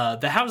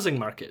the housing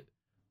market.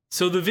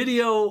 So the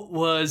video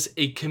was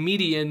a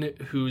comedian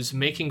who's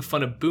making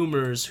fun of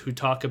boomers who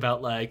talk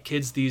about, like,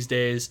 kids these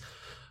days,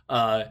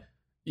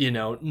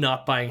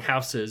 not buying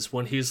houses,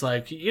 when he's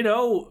like,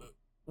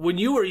 when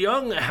you were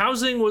young,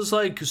 housing was,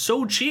 like,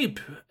 so cheap,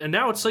 and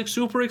now it's, like,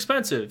 super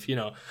expensive.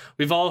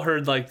 We've all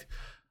heard, like,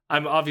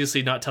 I'm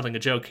obviously not telling a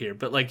joke here,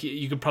 but, like,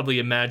 you could probably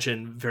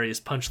imagine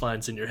various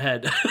punchlines in your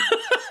head.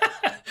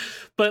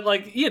 But,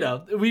 like,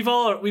 we've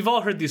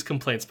all heard these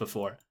complaints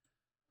before.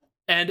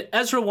 And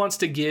Ezra wants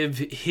to give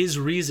his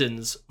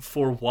reasons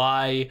for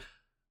why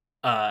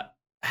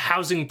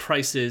housing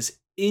prices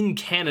in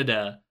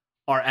Canada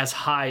are as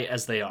high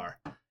as they are.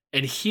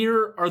 And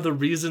here are the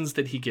reasons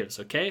that he gives,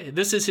 okay?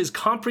 This is his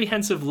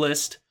comprehensive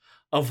list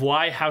of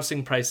why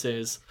housing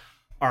prices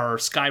are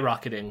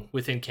skyrocketing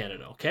within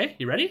Canada, okay?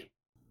 You ready?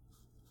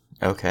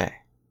 Okay.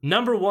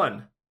 Number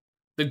 1,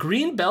 the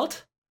Green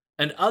Belt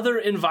and other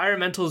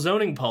environmental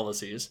zoning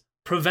policies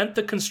prevent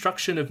the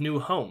construction of new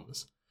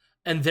homes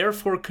and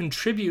therefore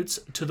contributes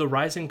to the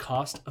rising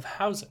cost of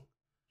housing.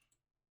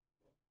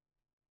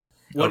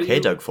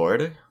 Doug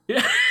Ford.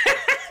 Yeah.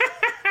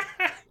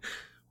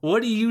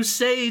 What do you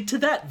say to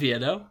that,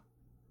 Viano?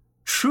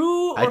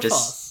 True or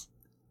false?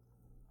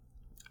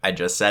 I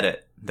just said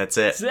it. That's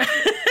it.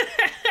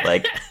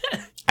 Like,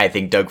 I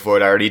think Doug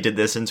Ford already did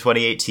this in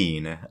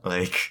 2018.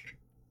 Like,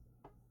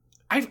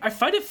 I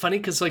find it funny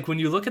because, like, when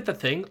you look at the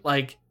thing,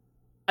 like,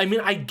 I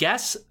mean, I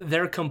guess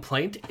their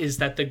complaint is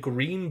that the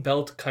green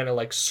belt kind of,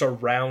 like,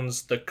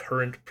 surrounds the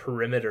current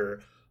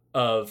perimeter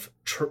of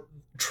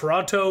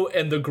Toronto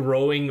and the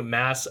growing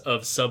mass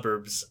of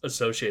suburbs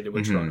associated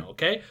with Toronto,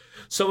 okay?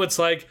 So it's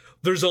like,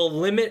 there's a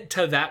limit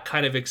to that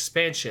kind of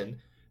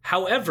expansion.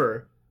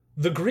 However,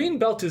 the green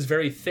belt is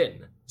very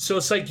thin. So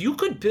it's like, you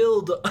could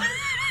build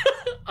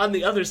on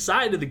the other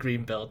side of the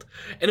green belt,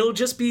 and it'll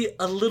just be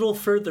a little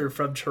further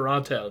from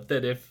Toronto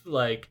than if,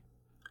 like,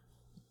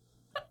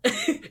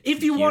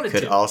 if you wanted to.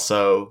 You could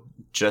also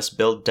just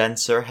build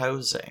denser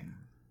housing.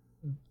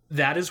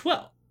 That as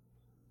well.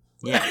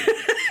 Yeah.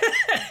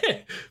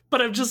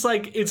 But I'm just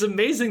like, it's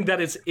amazing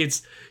that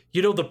it's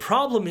the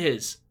problem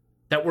is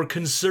that we're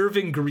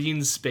conserving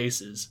green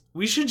spaces.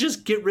 We should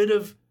just get rid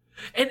of,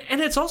 and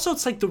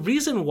it's like the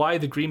reason why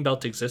the green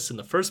belt exists in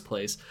the first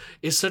place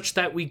is such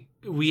that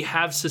we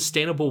have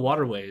sustainable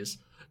waterways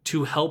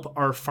to help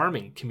our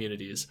farming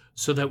communities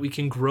so that we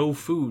can grow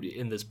food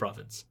in this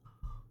province.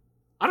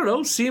 I don't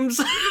know,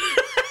 seems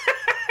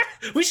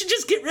we should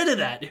just get rid of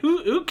that.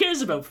 Who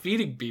cares about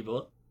feeding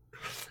people?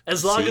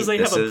 As long as they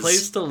have a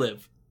place to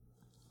live.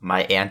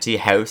 My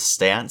anti-house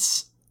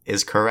stance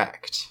is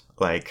correct.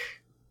 Like,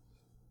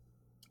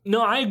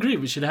 no, I agree.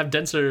 We should have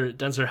denser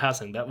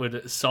housing. That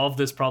would solve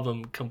this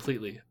problem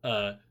completely.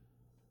 Or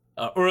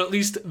at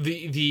least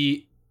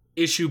the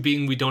issue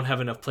being we don't have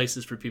enough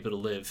places for people to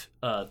live.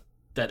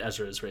 That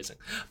Ezra is raising.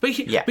 But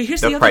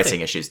here's the other pricing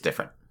thing. issue is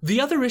different.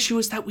 The other issue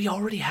is that we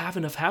already have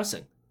enough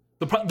housing.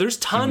 There's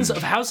tons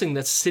of housing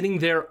that's sitting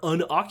there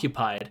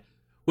unoccupied,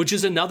 which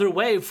is another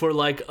way for,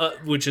 like,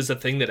 which is a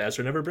thing that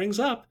Ezra never brings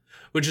up,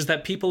 which is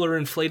that people are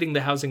inflating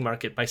the housing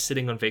market by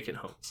sitting on vacant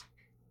homes.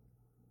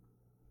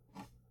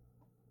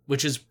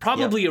 Which is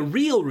probably a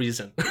real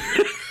reason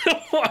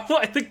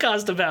why the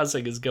cost of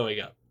housing is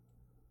going up.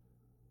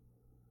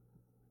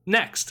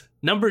 Next,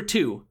 number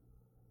 2.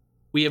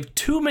 We have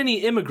too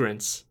many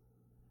immigrants,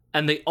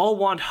 and they all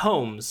want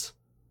homes,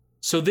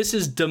 so this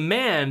is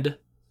demand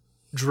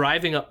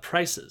driving up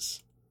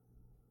prices.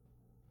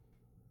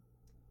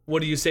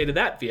 What do you say to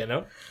that,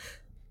 Viano?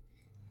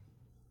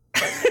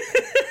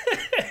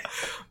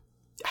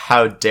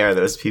 How dare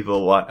those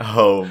people want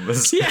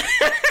homes? Yeah.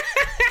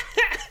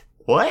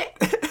 What?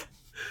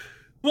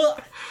 Well,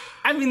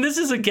 I mean, this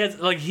is against,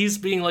 like, he's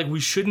being like, we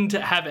shouldn't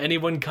have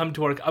anyone come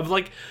to our... I'm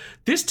like,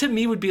 this to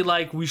me would be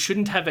like, we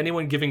shouldn't have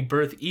anyone giving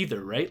birth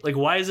either, right? Like,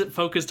 why is it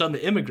focused on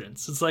the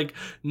immigrants? It's like,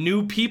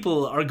 new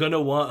people are going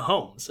to want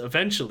homes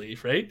eventually,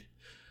 right?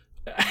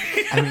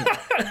 I mean,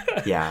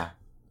 yeah.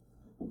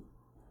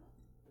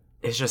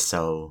 It's just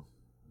so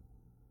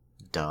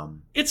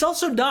dumb. It's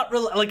also not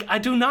like, I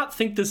do not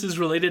think this is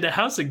related to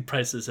housing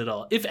prices at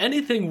all. If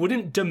anything,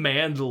 wouldn't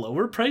demand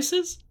lower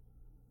prices?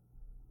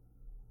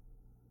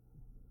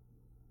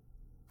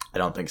 I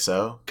don't think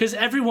so. Because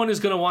everyone is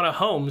going to want a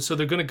home, so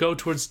they're going to go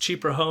towards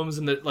cheaper homes,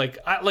 and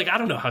I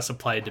don't know how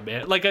supply and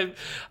demand. Like,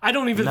 I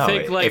don't even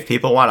think, like, if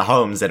people want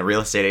homes, then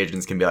real estate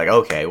agents can be like,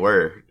 okay,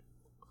 we're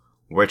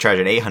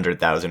charging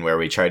 $800,000 where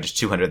we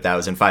charged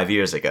 $200,000 5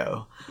 years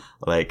ago.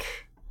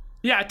 Like,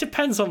 yeah, it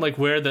depends on, like,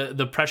 where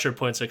the pressure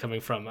points are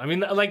coming from. I mean,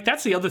 like,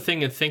 that's the other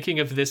thing in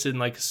thinking of this in,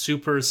 like,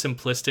 super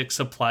simplistic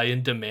supply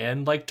and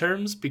demand, like,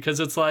 terms,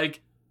 because it's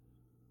like,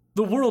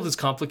 the world is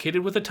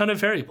complicated with a ton of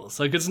variables.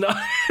 Like, it's not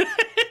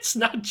it's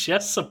not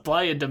just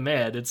supply and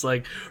demand. It's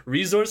like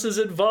resources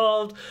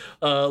involved,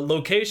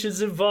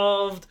 locations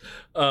involved,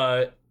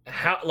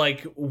 how,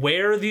 like,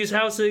 where these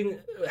housing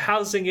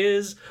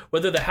is,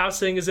 whether the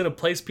housing is in a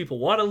place people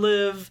want to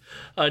live,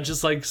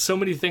 just like so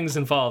many things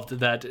involved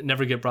that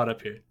never get brought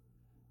up here.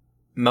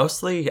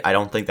 Mostly, I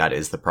don't think that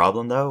is the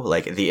problem, though.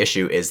 Like, the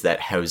issue is that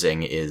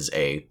housing is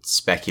a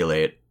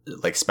speculative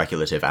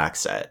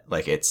asset.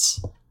 Like,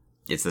 it's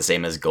the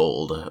same as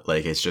gold.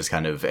 Like, it's just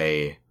kind of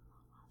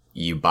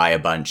you buy a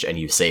bunch and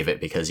you save it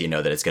because you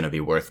know that it's going to be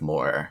worth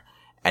more,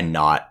 and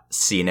not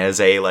seen as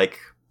a, like,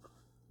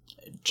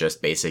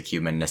 just basic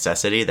human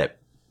necessity that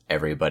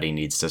everybody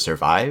needs to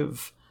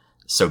survive.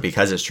 So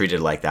because it's treated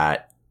like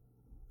that,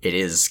 it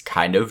is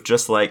kind of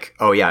just like,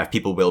 oh yeah, if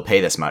people will pay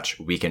this much,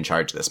 we can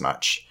charge this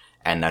much.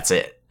 And that's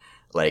it.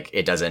 Like,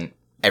 it doesn't,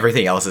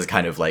 everything else is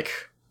kind of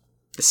like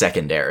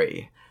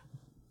secondary.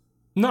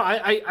 No,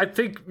 I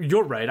think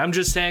you're right. I'm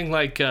just saying,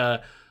 like,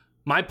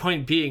 my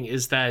point being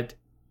is that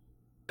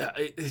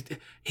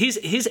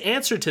his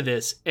answer to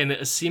this,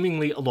 and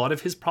seemingly a lot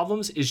of his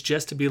problems, is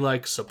just to be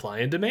like supply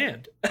and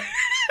demand.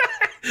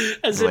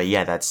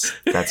 Yeah, that's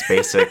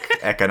basic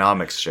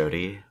economics,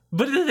 Jody.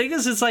 But the thing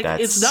is, it's like,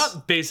 it's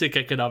not basic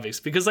economics,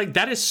 because, like,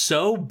 that is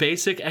so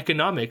basic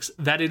economics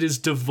that it is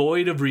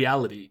devoid of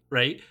reality,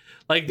 right?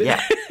 Like,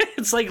 yeah.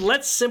 It's like,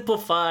 let's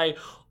simplify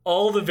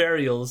all the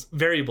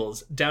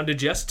variables down to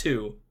just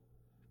two,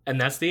 and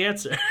that's the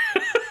answer.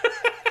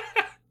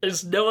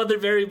 There's no other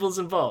variables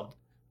involved.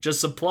 Just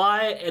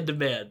supply and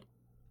demand.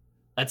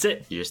 That's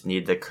it. You just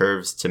need the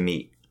curves to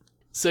meet.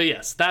 So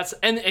yes,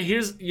 and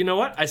here's, you know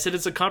what? I said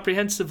it's a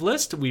comprehensive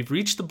list. We've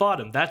reached the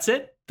bottom. That's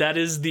it. That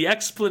is the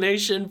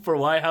explanation for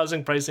why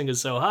housing pricing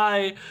is so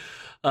high.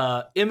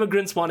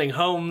 Immigrants wanting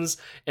homes,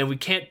 and we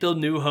can't build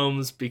new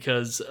homes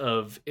because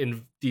of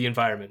the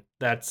environment.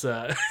 That's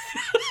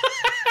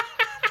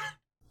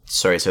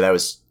Sorry, so that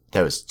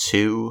was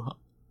two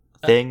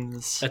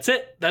things? That's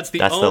it. That's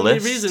the only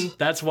reason.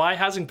 That's why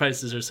housing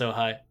prices are so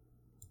high.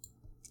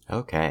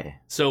 Okay.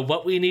 So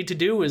what we need to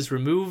do is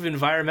remove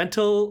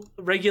environmental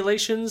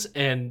regulations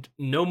and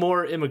no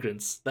more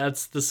immigrants.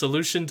 That's the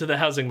solution to the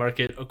housing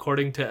market,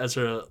 according to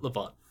Ezra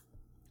Levant.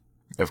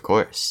 Of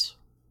course.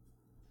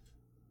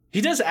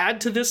 He does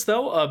add to this,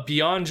 though,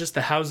 beyond just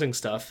the housing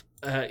stuff.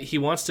 He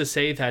wants to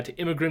say that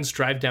immigrants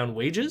drive down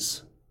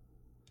wages.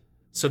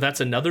 So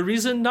that's another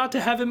reason not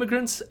to have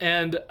immigrants.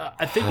 And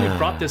I think we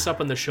brought this up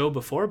on the show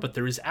before, but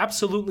there is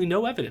absolutely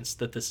no evidence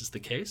that this is the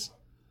case.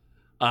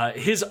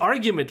 His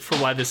argument for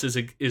why this is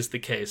the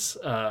case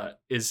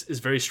is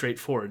very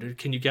straightforward.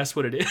 Can you guess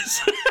what it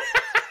is?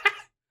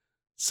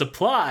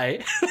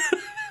 Supply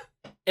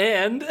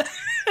and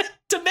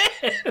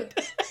demand.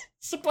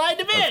 Supply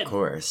and demand. Of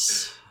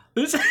course.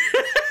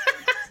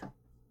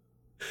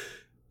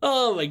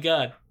 Oh my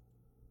god.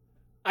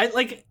 I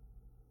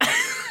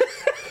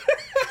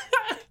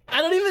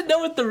don't even know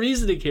what the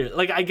reasoning here.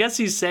 Like, I guess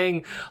he's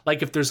saying,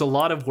 like, if there's a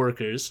lot of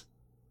workers,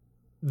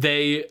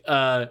 there's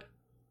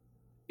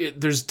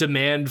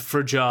demand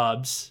for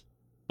jobs,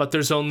 but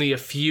there's only a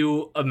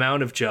few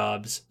amount of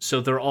jobs,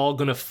 so they're all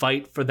going to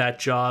fight for that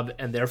job,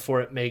 and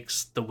therefore it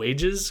makes the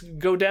wages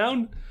go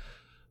down.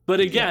 But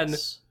again,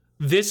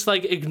 This,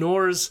 like,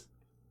 ignores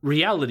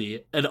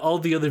reality and all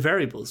the other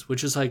variables,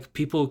 which is, like,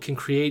 people can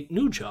create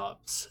new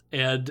jobs,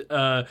 and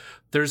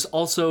there's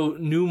also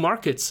new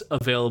markets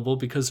available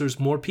because there's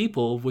more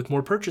people with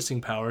more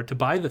purchasing power to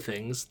buy the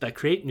things that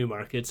create new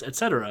markets,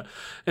 etc.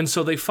 And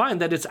so they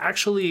find that it's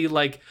actually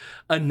like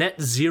a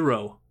net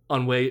zero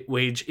on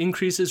wage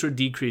increases or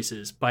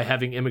decreases by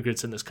having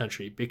immigrants in this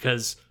country,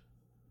 because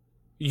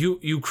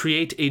you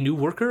create a new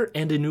worker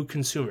and a new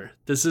consumer.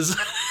 This is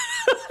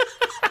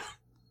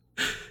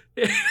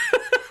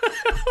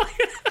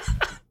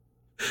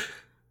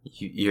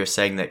You're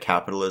saying that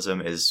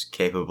capitalism is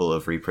capable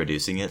of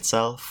reproducing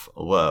itself?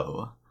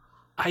 Whoa.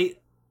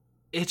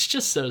 It's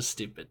just so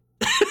stupid.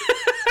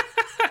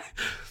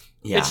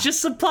 Yeah. It's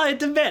just supply and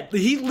demand.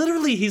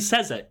 He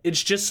says it.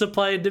 It's just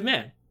supply and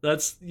demand.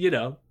 That's,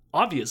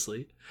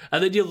 obviously.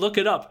 And then you look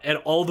it up, and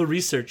all the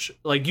research,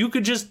 like, you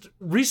could just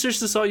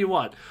research this all you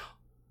want.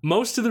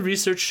 Most of the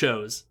research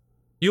shows,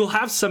 you'll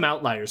have some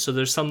outliers. So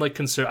there's some, like,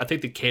 I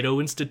think the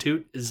Cato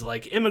Institute is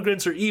like,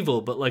 immigrants are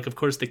evil, but, like, of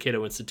course the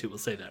Cato Institute will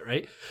say that,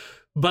 right?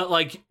 But,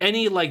 like,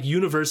 any, like,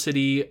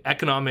 university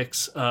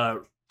economics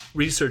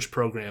research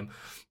program,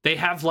 they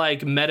have,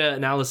 like,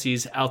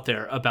 meta-analyses out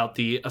there about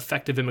the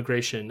effect of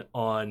immigration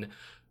on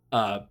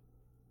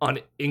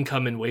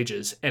income and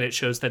wages, and it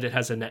shows that it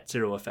has a net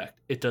zero effect.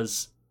 It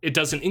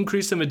doesn't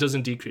increase them, it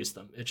doesn't decrease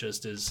them. It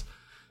just is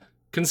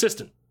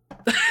consistent.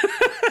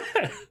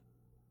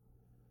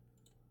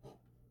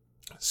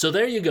 So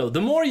there you go.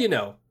 The more you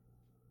know.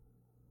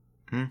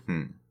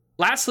 Mm-hmm.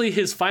 Lastly,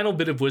 his final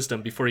bit of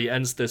wisdom before he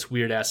ends this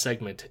weird-ass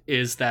segment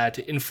is that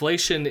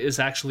inflation is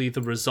actually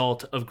the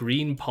result of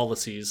green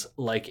policies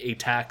like a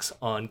tax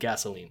on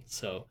gasoline.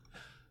 So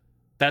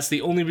That's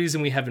the only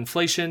reason we have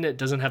inflation. It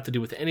doesn't have to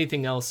do with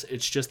anything else.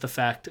 It's just the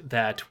fact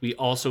that we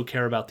also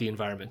care about the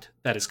environment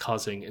that is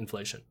causing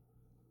inflation.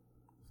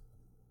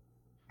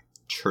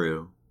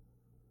 True.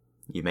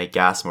 You make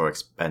gas more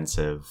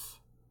expensive.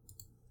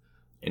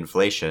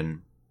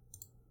 Inflation.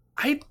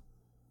 I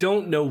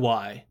don't know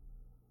why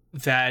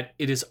that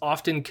it is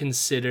often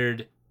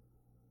considered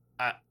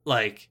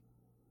like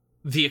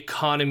the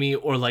economy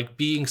or like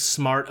being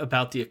smart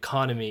about the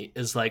economy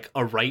is like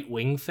a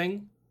right-wing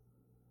thing.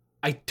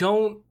 I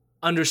don't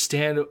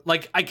understand.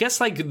 Like, I guess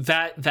like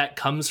that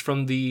comes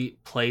from the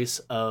place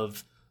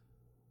of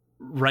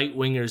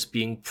right-wingers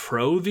being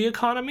pro the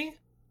economy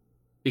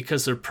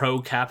because they're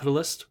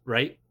pro-capitalist,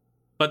 right?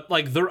 But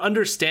like their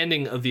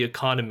understanding of the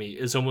economy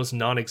is almost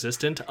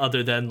non-existent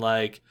other than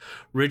like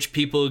rich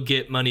people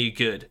get money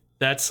good.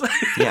 That's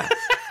Yeah.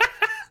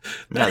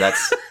 No,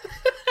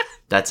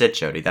 that's it,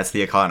 Jody. That's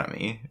the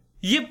economy.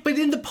 Yeah, but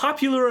in the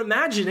popular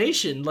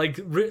imagination, like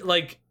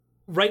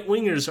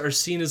right-wingers are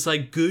seen as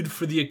like good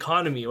for the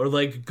economy or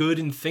like good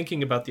in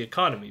thinking about the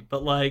economy.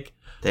 But like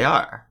They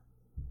are.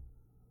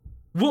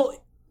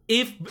 Well,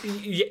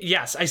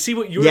 yes, I see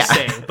what you're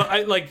saying, but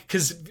I like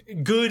because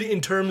good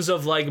in terms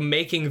of like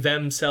making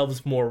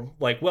themselves more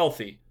like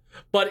wealthy,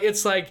 but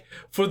it's like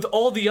for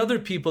all the other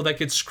people that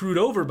get screwed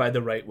over by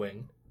the right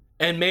wing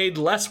and made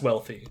less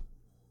wealthy,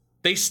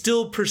 they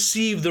still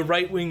perceive the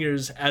right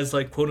wingers as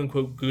like quote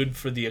unquote good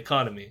for the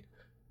economy,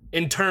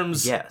 in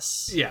terms.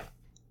 Yes. Yeah.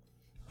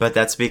 But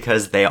that's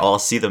because they all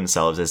see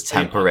themselves as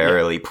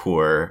temporarily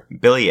poor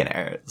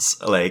billionaires.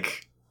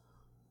 Like.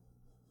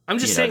 I'm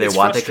just saying they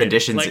want the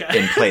conditions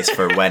in place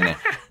for when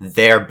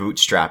their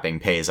bootstrapping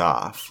pays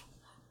off.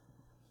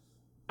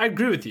 I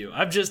agree with you.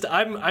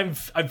 I'm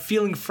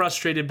feeling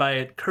frustrated by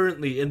it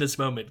currently in this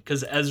moment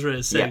because Ezra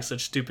is saying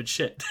such stupid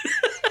shit.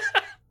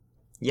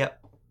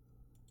 Yep.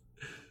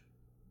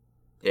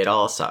 It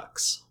all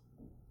sucks.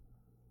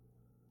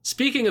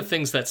 Speaking of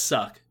things that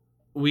suck,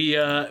 we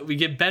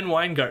get Ben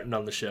Weingarten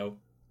on the show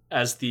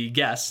as the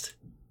guest,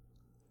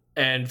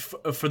 and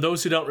for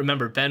those who don't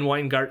remember, Ben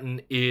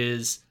Weingarten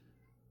is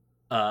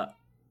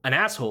an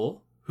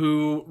asshole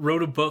who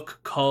wrote a book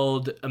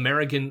called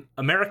American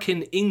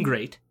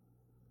Ingrate,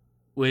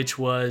 which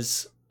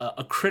was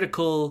a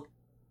critical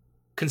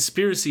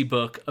conspiracy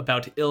book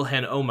about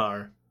Ilhan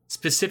Omar,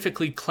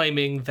 specifically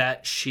claiming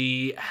that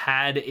she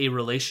had a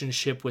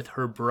relationship with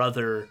her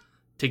brother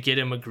to get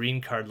him a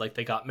green card, like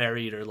they got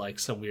married or like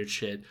some weird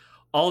shit.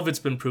 All of it's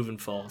been proven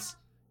false.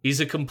 He's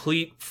a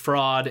complete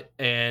fraud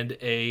and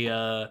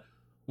a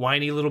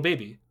whiny little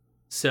baby.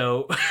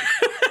 So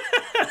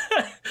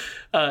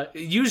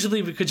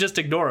usually we could just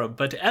ignore him,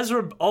 but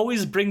Ezra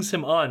always brings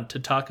him on to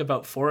talk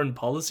about foreign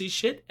policy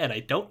shit, and I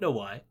don't know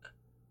why.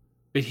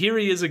 But here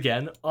he is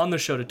again on the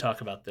show to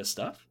talk about this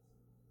stuff.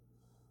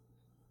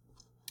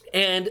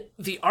 And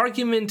the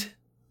argument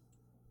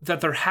that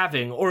they're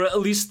having, or at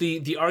least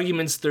the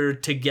arguments they're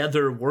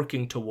together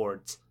working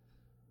towards,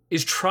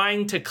 is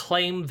trying to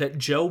claim that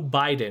Joe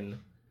Biden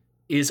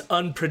is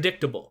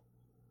unpredictable.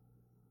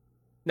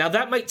 Now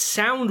that might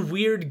sound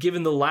weird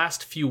given the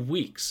last few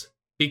weeks,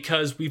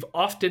 because we've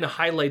often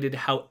highlighted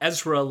how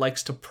Ezra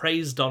likes to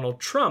praise Donald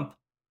Trump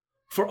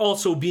for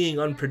also being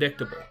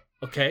unpredictable,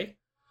 okay?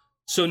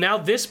 So now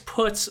this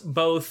puts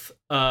both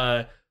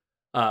Ben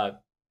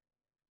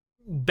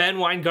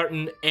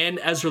Weingarten and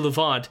Ezra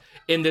Levant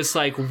in this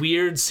like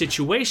weird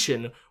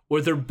situation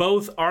where they're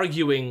both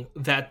arguing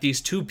that these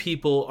two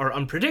people are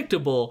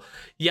unpredictable,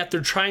 yet they're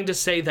trying to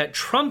say that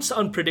Trump's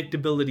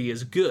unpredictability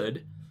is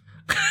good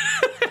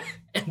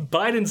and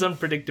Biden's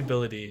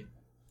unpredictability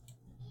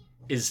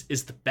is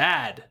the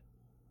bad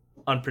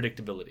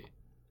unpredictability.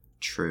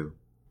 True.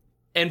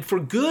 And for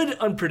good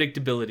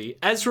unpredictability,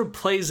 Ezra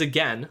plays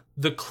again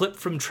the clip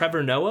from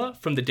Trevor Noah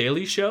from The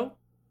Daily Show,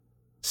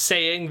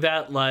 saying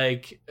that,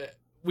 like,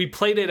 we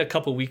played it a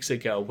couple weeks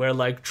ago, where,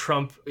 like,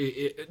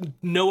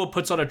 Noah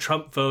puts on a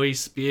Trump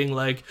voice being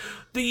like,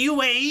 the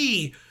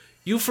UAE,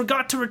 you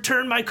forgot to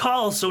return my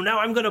call, so now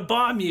I'm gonna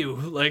bomb you.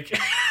 Like,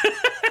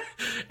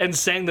 and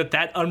saying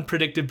that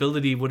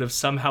unpredictability would have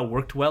somehow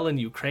worked well in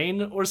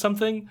Ukraine or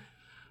something.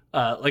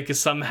 Like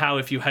somehow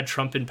if you had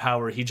Trump in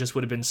power, he just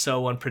would have been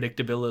so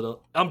unpredictable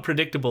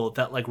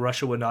that like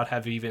Russia would not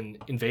have even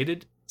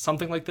invaded,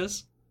 something like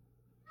this.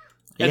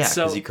 Yeah,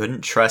 because you couldn't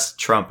trust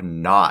Trump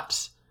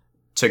not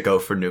to go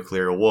for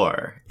nuclear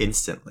war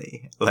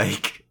instantly.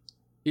 Like,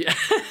 yeah.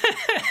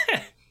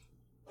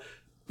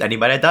 Then he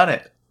might have done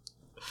it.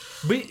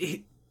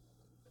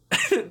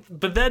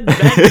 But then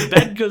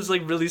Ben goes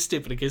like really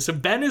stupid. Okay, so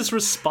Ben is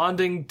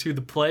responding to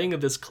the playing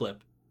of this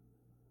clip,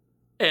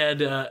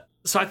 and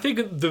so I think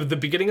the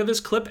beginning of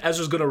this clip,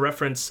 Ezra's going to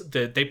reference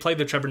they played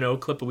the Trevor Noah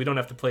clip, but we don't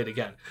have to play it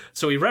again.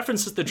 So he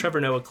references the Trevor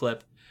Noah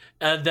clip,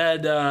 and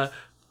then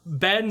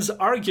Ben's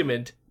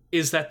argument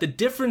is that the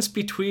difference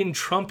between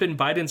Trump and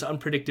Biden's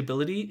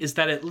unpredictability is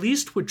that at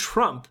least with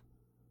Trump,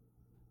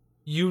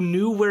 you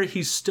knew where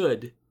he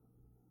stood,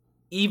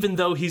 even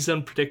though he's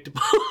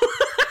unpredictable.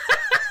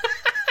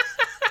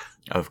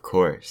 Of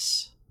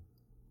course.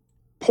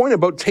 Point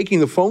about taking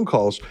the phone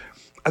calls.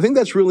 I think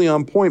that's really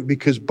on point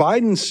because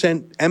Biden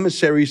sent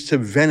emissaries to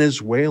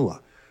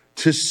Venezuela,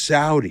 to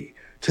Saudi,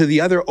 to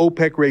the other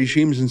OPEC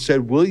regimes and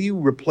said, will you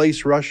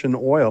replace Russian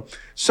oil?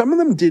 Some of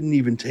them didn't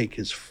even take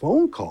his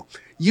phone call.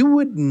 You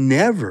would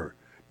never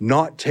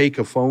not take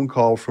a phone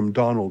call from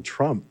Donald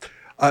Trump.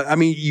 I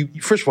mean,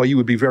 first of all, you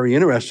would be very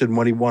interested in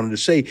what he wanted to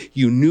say.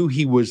 You knew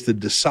he was the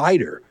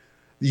decider.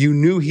 You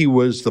knew he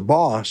was the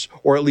boss,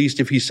 or at least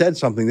if he said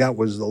something, that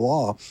was the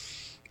law.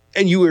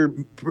 And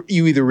you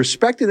either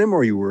respected him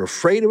or you were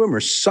afraid of him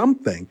or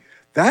something.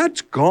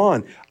 That's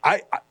gone.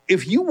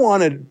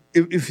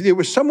 If there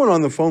was someone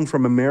on the phone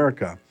from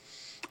America,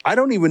 I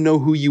don't even know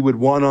who you would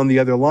want on the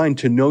other line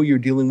to know you're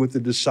dealing with the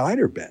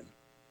decider, Ben.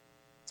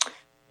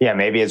 Yeah,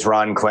 maybe it's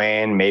Ron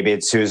Klain, maybe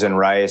it's Susan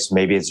Rice,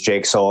 maybe it's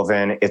Jake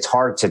Sullivan. It's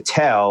hard to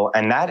tell,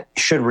 and that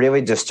should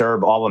really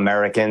disturb all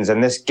Americans.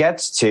 And this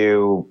gets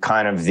to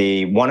kind of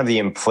one of the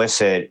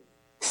implicit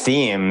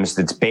themes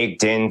that's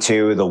baked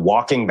into the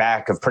walking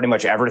back of pretty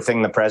much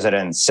everything the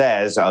president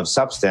says of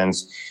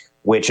substance,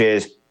 which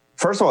is,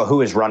 first of all,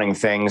 who is running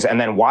things? And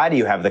then why do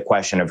you have the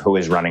question of who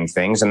is running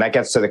things? And that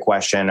gets to the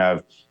question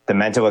of the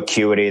mental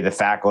acuity, the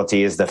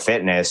faculties, the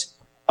fitness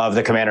of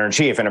the commander in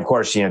chief. And of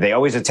course, they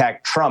always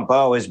attack Trump.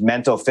 Oh, his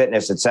mental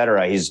fitness, et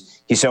cetera.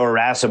 He's so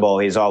irascible.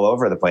 He's all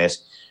over the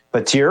place.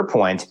 But to your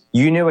point,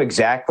 you knew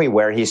exactly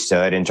where he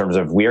stood in terms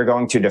of we are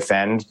going to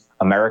defend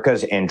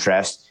America's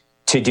interest.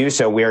 To do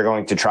so, we are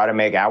going to try to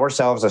make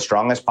ourselves as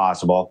strong as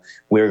possible.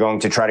 We are going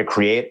to try to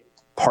create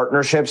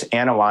partnerships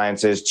and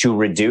alliances to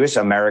reduce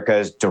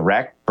America's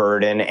direct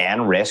burden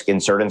and risk in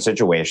certain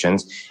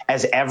situations,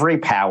 as every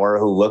power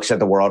who looks at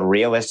the world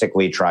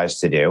realistically tries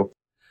to do.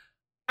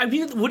 I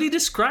mean, what he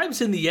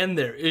describes in the end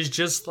there is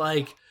just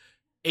like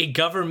a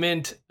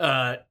government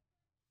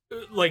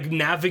like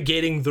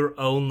navigating their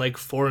own like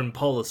foreign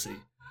policy.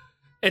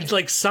 And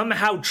like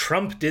somehow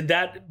Trump did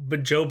that,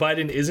 but Joe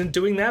Biden isn't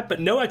doing that, but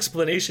no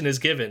explanation is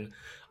given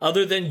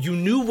other than you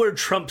knew where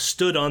Trump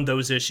stood on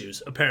those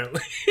issues,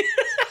 apparently.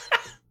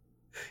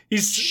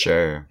 He's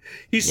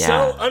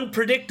so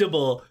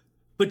unpredictable,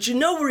 but you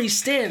know where he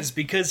stands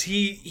because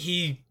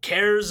he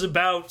cares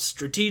about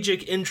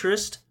strategic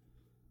interest.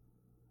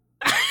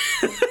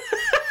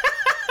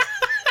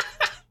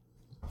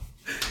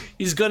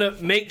 He's gonna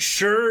make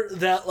sure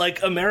that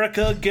like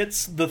America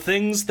gets the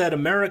things that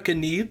America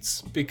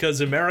needs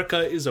because America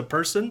is a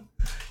person.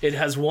 It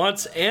has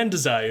wants and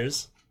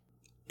desires.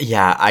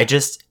 Yeah,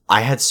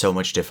 I had so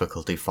much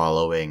difficulty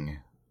following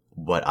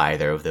what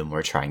either of them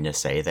were trying to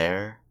say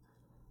there.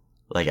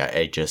 Like,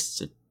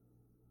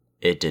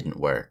 it didn't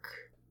work.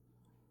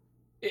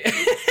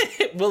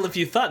 Well, if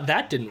you thought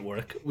that didn't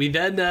work, we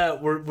then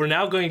we're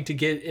now going to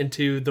get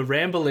into the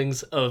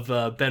ramblings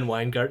of Ben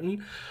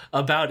Weingarten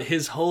about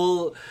his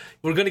whole.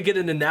 We're going to get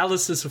an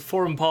analysis of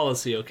foreign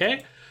policy,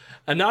 okay?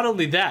 And not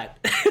only that,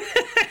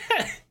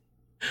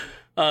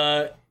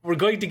 we're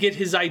going to get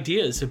his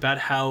ideas about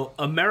how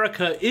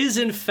America is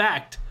in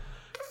fact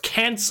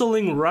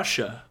canceling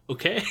Russia,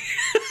 okay?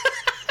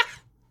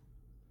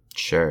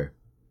 Sure.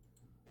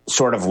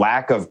 Sort of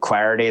lack of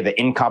clarity, the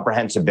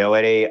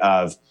incomprehensibility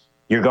of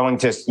you're going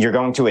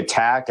to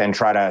attack and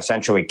try to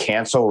essentially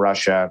cancel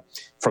Russia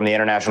from the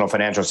international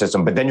financial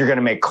system, but then you're going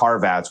to make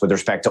carve-outs with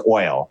respect to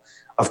oil.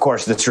 Of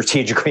course, the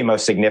strategically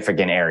most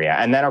significant area.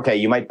 And then, okay,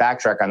 you might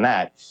backtrack on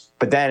that,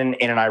 but then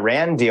in an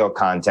Iran deal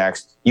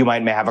context, you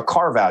might have a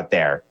carve-out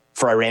there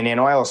for Iranian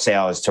oil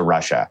sales to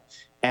Russia.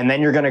 And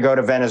then you're going to go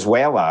to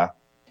Venezuela,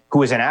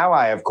 who is an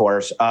ally, of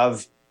course,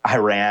 of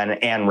Iran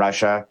and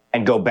Russia,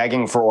 and go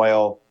begging for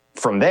oil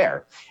from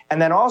there.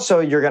 And then also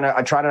you're going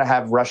to try to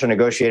have Russia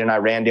negotiate an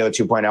Iran deal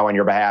 2.0 on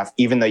your behalf,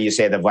 even though you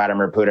say that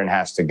Vladimir Putin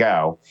has to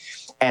go.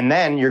 And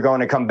then you're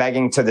going to come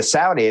begging to the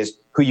Saudis,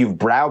 who you've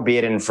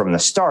browbeaten from the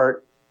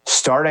start,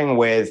 starting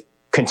with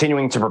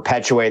continuing to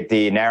perpetuate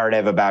the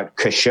narrative about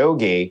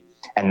Khashoggi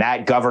and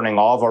that governing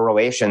all of our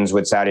relations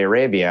with Saudi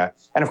Arabia.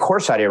 And of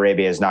course, Saudi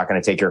Arabia is not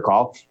going to take your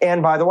call.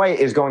 And by the way,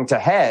 is going to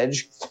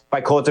hedge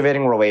by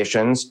cultivating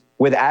relations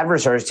with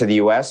adversaries to the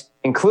U.S.,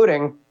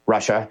 including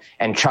Russia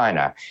and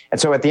China. And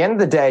so at the end of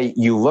the day,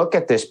 you look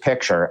at this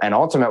picture and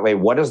ultimately,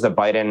 what does the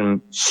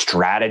Biden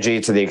strategy,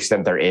 to the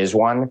extent there is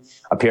one,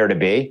 appear to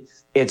be?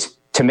 It's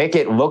to make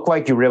it look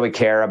like you really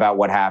care about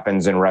what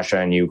happens in Russia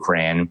and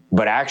Ukraine,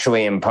 but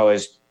actually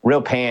impose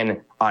real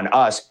pain on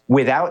us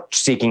without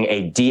seeking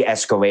a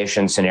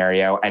de-escalation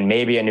scenario and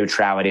maybe a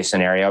neutrality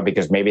scenario,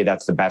 because maybe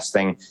that's the best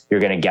thing you're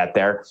going to get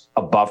there.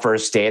 A buffer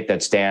state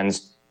that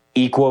stands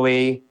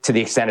equally, to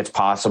the extent it's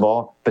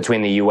possible,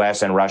 between the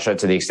U.S. and Russia,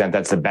 to the extent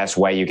that's the best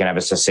way you can have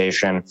a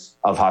cessation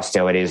of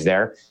hostilities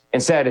there.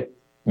 Instead,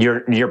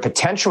 you're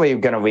potentially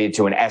going to lead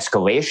to an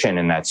escalation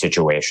in that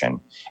situation.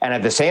 And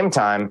at the same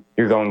time,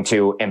 you're going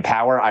to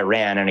empower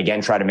Iran and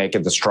again, try to make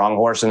it the strong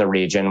horse in the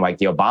region like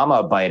the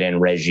Obama-Biden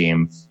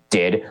regime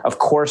did, of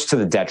course, to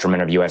the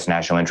detriment of U.S.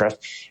 national interest.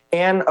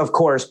 And of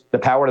course, the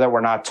power that we're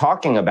not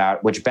talking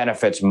about, which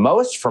benefits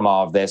most from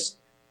all of this,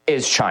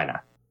 is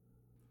China.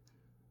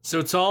 So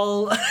it's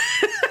all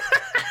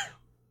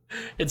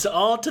it's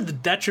all to the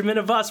detriment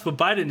of us what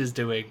Biden is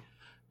doing,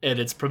 and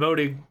it's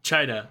promoting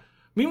China.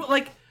 mean,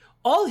 like,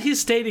 all he's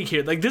stating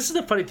here, like, this is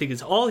the funny thing,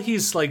 is all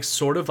he's, like,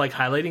 sort of, like,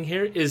 highlighting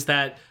here is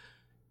that,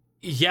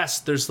 yes,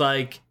 there's,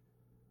 like,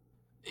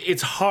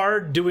 it's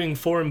hard doing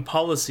foreign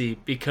policy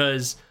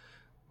because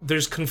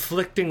there's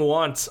conflicting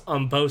wants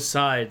on both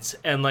sides.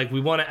 And, like,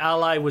 we want to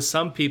ally with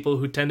some people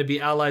who tend to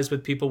be allies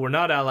with people we're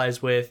not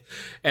allies with.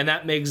 And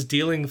that makes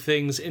dealing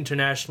things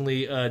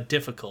internationally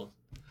difficult.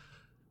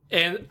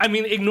 And, I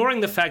mean,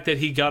 ignoring the fact that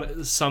he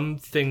got some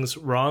things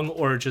wrong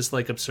or just,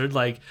 like, absurd,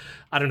 like,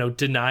 I don't know,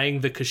 denying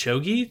the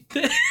Khashoggi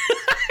thing.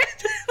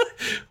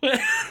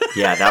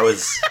 Yeah, that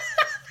was...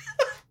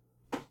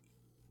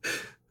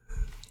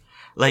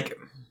 like,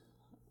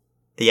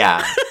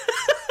 yeah.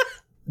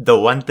 The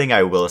one thing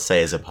I will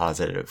say is a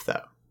positive,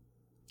 though.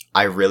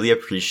 I really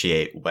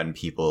appreciate when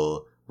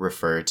people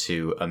refer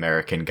to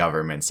American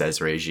governments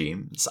as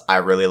regimes. I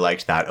really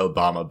liked that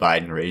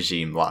Obama-Biden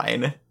regime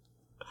line.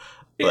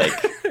 Like,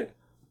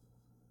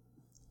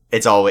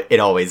 it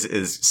always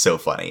is so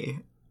funny.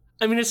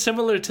 I mean, it's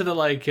similar to the,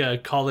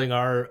 like, calling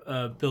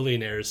our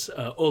billionaires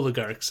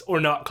oligarchs, or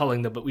not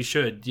calling them, but we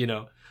should, you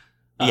know.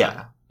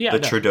 The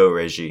Trudeau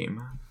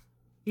regime.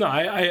 No,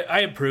 I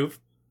approve.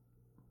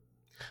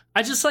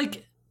 I just,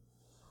 like,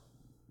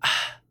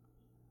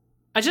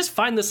 I just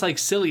find this, like,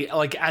 silly,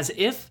 like, as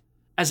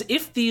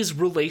if these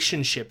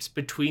relationships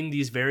between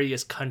these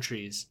various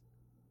countries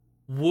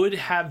would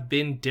have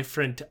been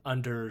different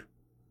under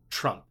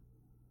Trump.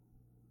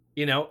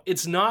 You know,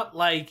 it's not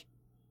like,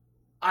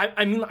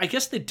 I mean, I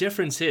guess the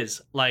difference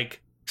is,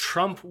 like,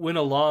 Trump went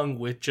along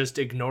with just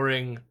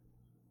ignoring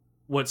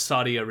what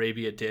Saudi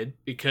Arabia did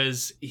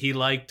because he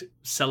liked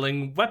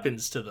selling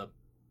weapons to them.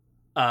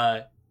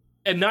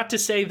 And not to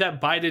say that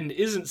Biden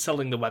isn't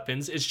selling the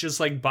weapons, it's just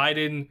like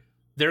Biden,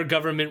 their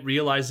government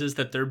realizes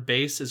that their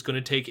base is going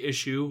to take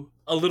issue,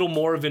 a little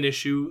more of an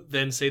issue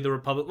than, say, the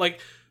Republic. Like,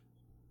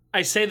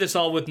 I say this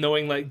all with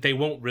knowing, like, they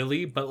won't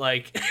really, but,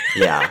 like...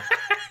 Yeah.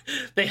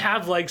 They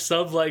have, like,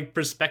 some, like,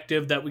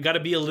 perspective that we got to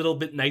be a little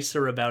bit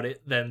nicer about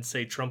it than,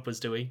 say, Trump was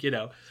doing, you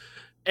know?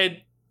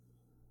 And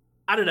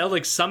I don't know,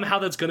 like, somehow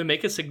that's going to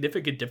make a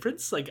significant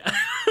difference? Like,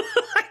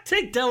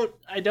 I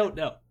don't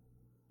know.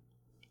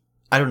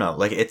 I don't know,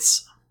 like,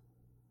 it's...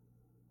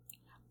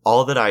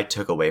 All that I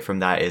took away from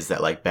that is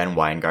that, like, Ben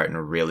Weingarten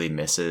really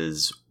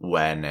misses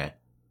when,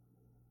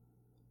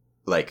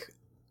 like,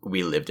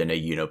 we lived in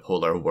a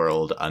unipolar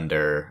world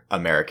under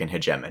American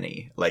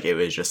hegemony. Like, it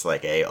was just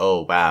like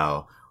oh,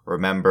 wow,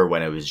 remember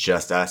when it was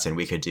just us and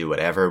we could do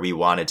whatever we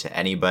wanted to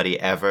anybody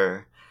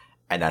ever?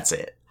 And that's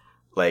it.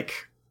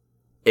 Like,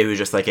 it was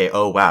just like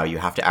oh, wow, you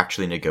have to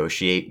actually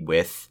negotiate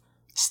with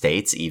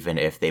states even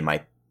if they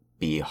might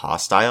be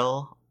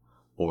hostile,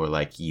 or,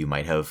 like, you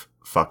might have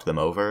fucked them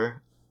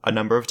over a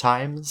number of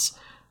times.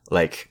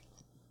 Like,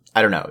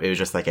 I don't know. It was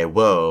just like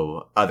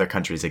whoa, other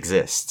countries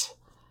exist.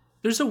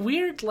 There's a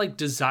weird, like,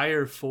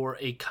 desire for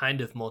a kind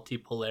of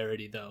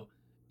multipolarity, though,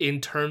 in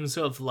terms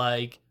of,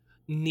 like,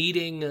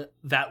 needing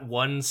that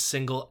one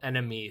single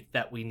enemy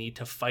that we need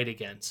to fight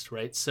against,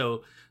 right?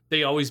 So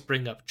they always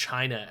bring up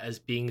China as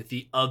being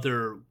the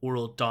other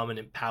world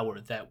dominant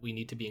power that we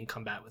need to be in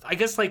combat with. I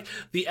guess, like,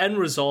 the end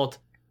result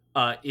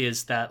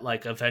is that,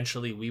 like,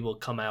 eventually we will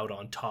come out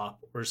on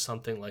top or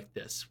something like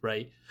this,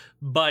 right?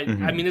 But,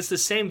 I mean, it's the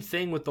same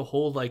thing with the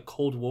whole, like,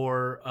 Cold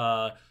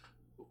War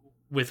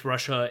with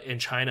Russia and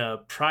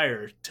China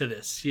prior to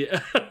this, yeah.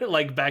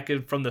 Like, back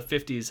from the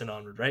 50s and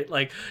onward, right?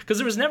 Like, because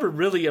there was never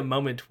really a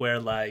moment where,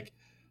 like,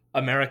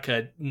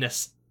 America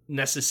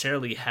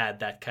necessarily had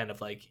that kind of,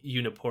 like,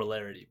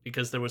 unipolarity,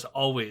 because there was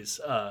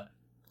always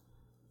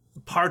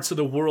parts of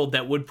the world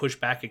that would push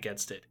back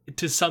against it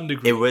to some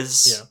degree. It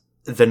was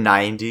the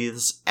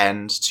 90s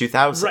and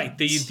 2000s. Right,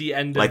 the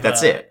end of... Like,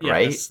 that's it,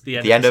 right?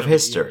 The end of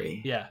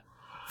history. Yeah.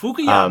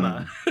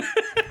 Fukuyama.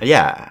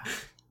 Yeah.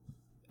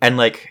 And,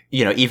 like,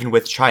 you know, even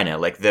with China,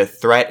 like, the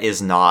threat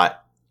is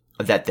not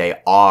that they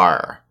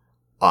are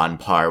on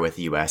par with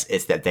the US,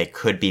 it's that they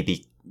could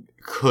be,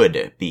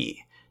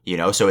 you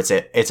know? So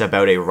it's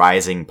about a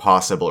rising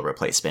possible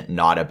replacement,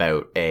 not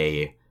about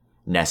a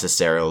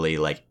necessarily,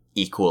 like,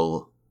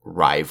 equal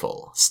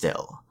rival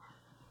still.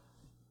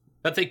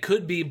 That they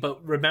could be,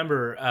 but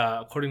remember,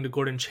 according to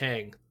Gordon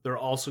Chang, they're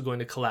also going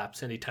to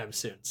collapse anytime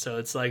soon. So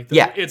it's like,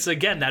 it's,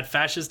 again, that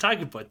fascist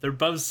talking point. They're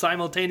both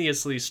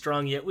simultaneously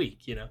strong yet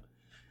weak, you know?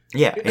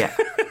 Yeah.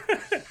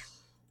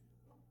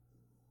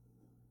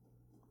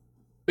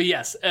 But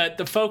yes,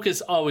 the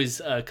focus always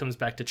comes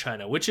back to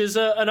China, which is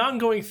an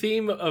ongoing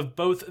theme of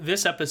both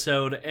this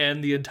episode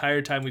and the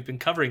entire time we've been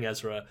covering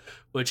Ezra,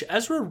 which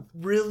Ezra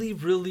really,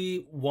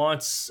 really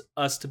wants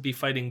us to be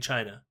fighting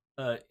China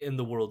in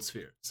the world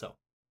sphere. So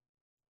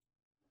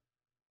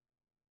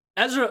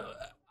Ezra,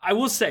 I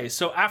will say,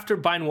 so after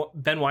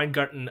Ben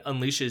Weingarten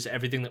unleashes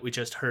everything that we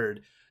just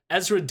heard,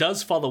 Ezra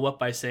does follow up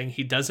by saying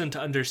he doesn't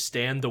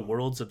understand the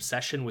world's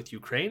obsession with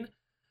Ukraine.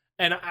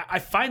 And I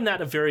find that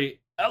a very,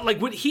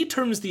 like, what he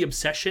terms the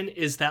obsession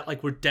is that,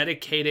 like, we're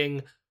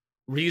dedicating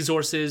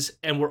resources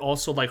and we're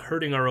also, like,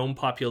 hurting our own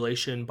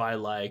population by,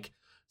 like,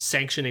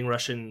 sanctioning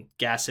Russian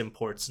gas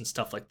imports and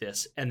stuff like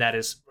this, and that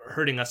is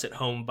hurting us at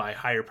home by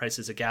higher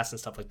prices of gas and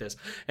stuff like this.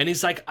 And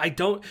he's like,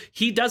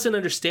 he doesn't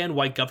understand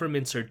why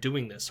governments are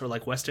doing this, or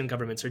like Western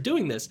governments are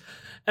doing this.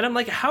 And I'm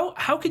like,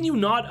 how can you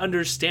not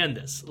understand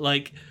this?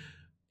 Like,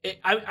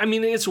 I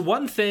mean, it's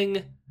one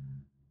thing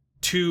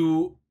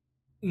to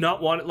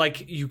not want,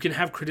 like, you can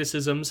have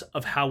criticisms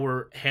of how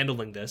we're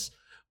handling this,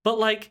 but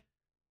like,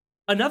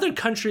 another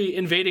country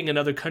invading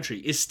another country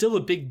is still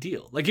a big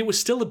deal. Like, it was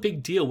still a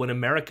big deal when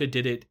America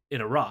did it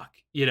in Iraq,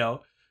 you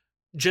know,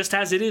 just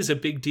as it is a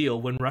big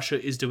deal when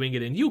Russia is doing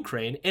it in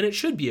Ukraine, and it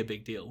should be a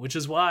big deal, which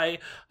is why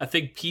I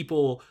think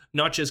people,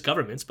 not just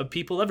governments, but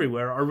people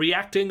everywhere, are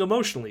reacting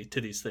emotionally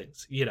to these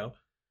things, you know.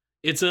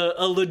 It's a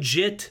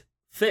legit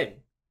thing.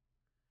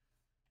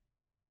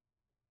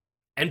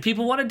 And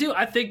people want to do,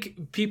 I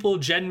think people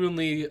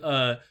genuinely,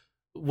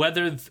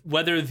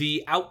 whether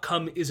the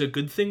outcome is a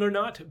good thing or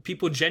not,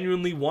 people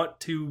genuinely want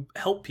to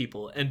help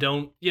people and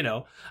don't, you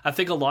know, I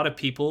think a lot of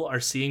people are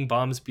seeing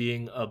bombs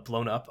being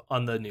blown up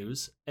on the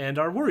news and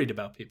are worried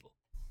about people.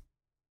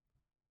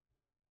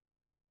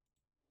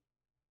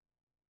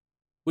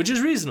 Which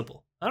is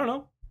reasonable. I don't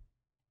know.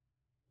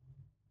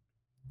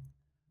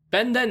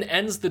 Ben then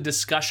ends the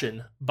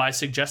discussion by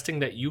suggesting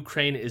that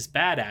Ukraine is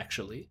bad,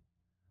 actually,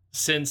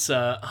 since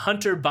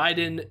Hunter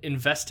Biden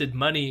invested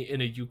money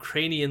in a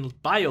Ukrainian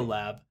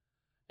biolab,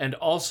 and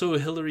also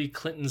Hillary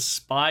Clinton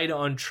spied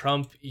on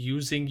Trump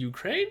using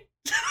Ukraine.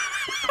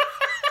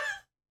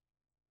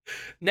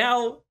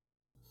 Now,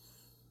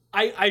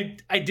 I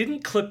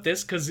didn't clip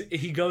this because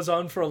he goes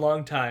on for a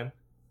long time,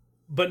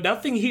 but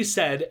nothing he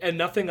said and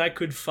nothing I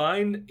could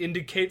find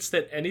indicates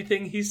that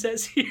anything he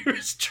says here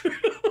is true.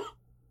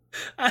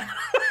 I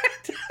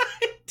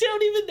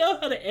don't even know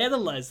how to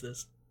analyze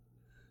this.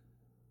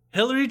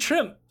 Hillary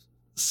Trump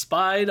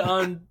spied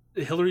on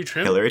Hillary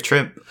Trump. Hillary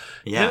Trump.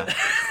 Yeah.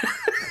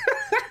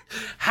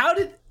 How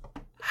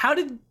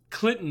did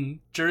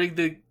Clinton during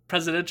the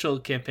presidential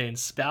campaign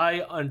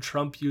spy on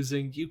Trump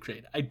using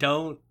Ukraine? I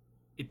don't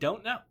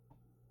know.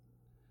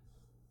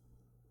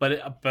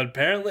 But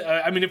apparently,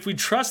 I mean, if we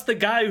trust the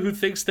guy who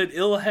thinks that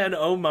Ilhan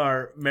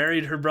Omar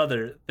married her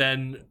brother,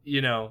 then,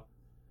 you know,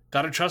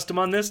 gotta trust him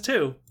on this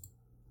too.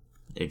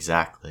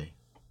 Exactly.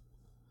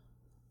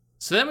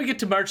 So then we get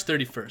to March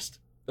 31st.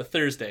 The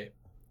Thursday,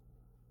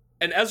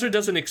 and Ezra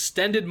does an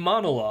extended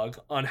monologue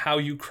on how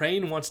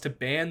Ukraine wants to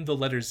ban the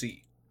letter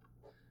Z.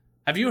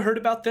 Have you heard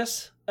about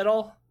this at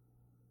all?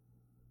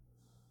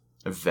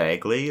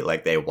 Vaguely,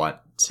 like they want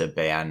to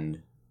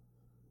ban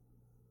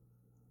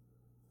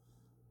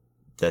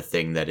the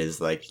thing that is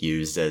like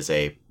used as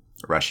a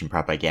Russian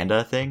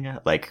propaganda thing,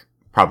 like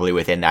probably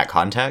within that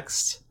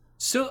context.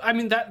 So, I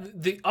mean,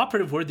 that the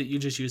operative word that you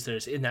just used there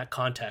is in that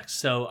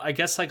context. So I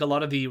guess like a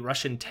lot of the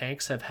Russian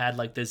tanks have had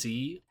like the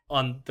Z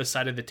on the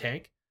side of the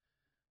tank.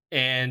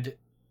 And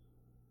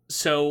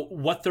so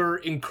what they're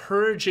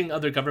encouraging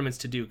other governments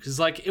to do, because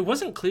like it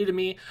wasn't clear to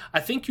me, I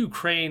think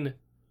Ukraine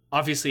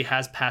obviously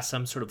has passed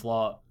some sort of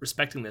law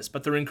respecting this,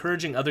 but they're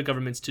encouraging other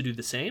governments to do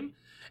the same.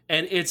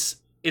 And it's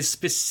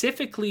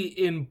specifically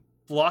in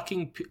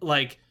blocking,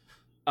 like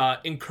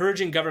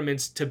encouraging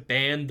governments to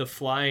ban the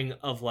flying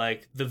of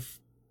like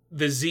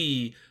the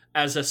Z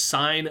as a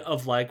sign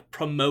of like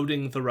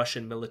promoting the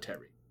Russian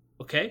military.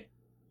 Okay?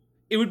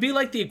 It would be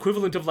like the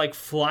equivalent of like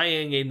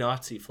flying a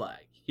Nazi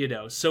flag, you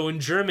know? So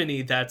in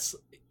Germany, that's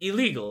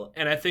illegal.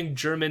 And I think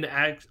German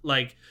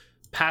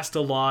passed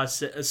a law,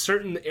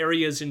 certain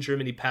areas in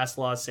Germany passed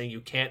laws saying you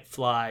can't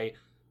fly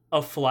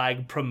a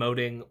flag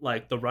promoting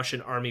like the Russian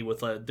army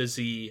with the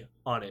Z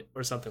on it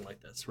or something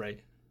like this,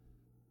 right?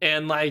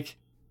 And like,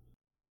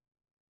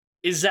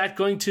 is that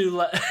going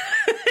to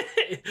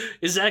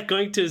is that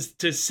going to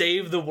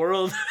save the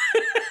world?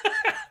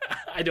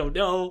 I don't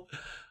know.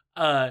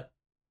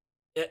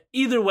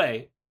 Either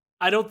way,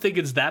 I don't think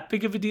it's that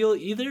big of a deal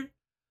either.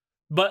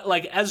 But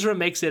like Ezra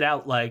makes it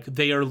out like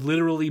they are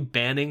literally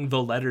banning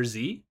the letter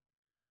Z.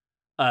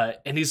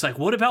 And he's like,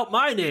 what about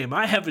my name?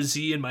 I have a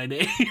Z in my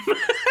name.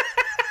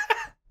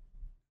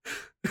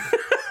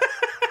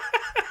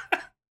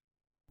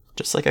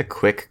 Just like a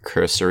quick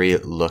cursory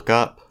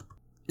lookup.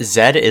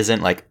 Z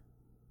isn't like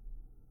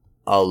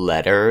a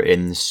letter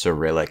in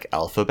Cyrillic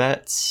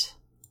alphabets.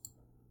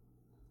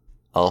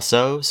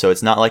 Also, so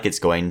it's not like it's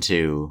going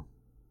to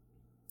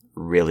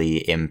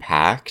really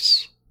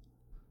impact.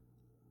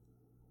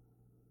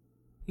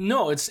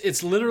 No,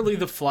 it's literally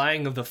the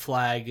flying of the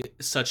flag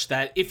such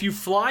that if you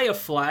fly a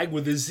flag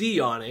with a Z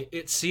on it,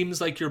 it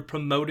seems like you're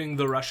promoting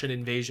the Russian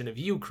invasion of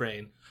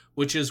Ukraine,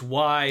 which is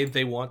why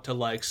they want to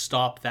like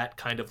stop that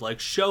kind of like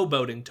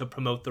showboating to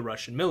promote the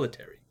Russian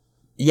military.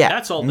 Yeah,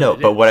 that's all. No,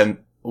 but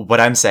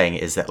what I'm saying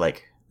is that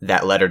like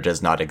that letter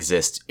does not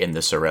exist in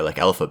the Cyrillic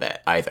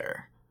alphabet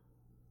either.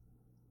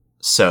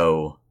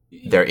 So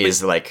there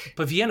is like,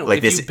 but Vienna,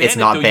 like this, it's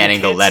not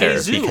banning the letter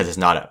because it's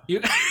not a.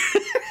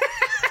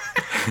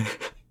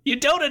 You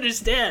don't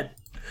understand.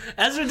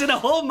 Ezra did a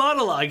whole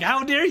monologue.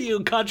 How dare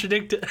you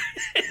contradict it?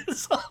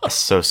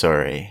 So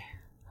sorry.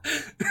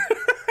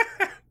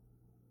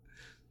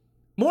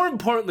 More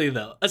importantly,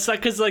 though, it's like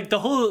because like the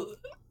whole,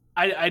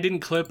 I didn't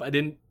clip.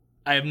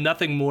 I have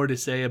nothing more to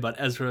say about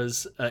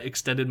Ezra's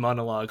extended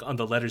monologue on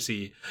the letter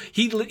Z.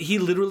 He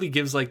literally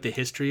gives like the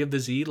history of the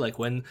Z, like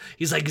when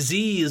he's like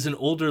Z is an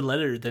older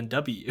letter than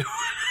W.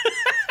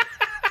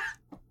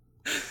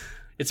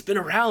 It's been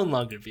around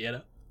longer,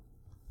 Vienna.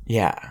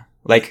 Yeah,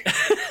 like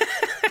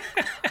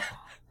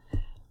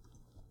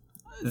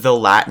the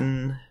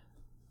Latin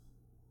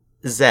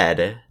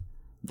Z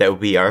that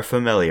we are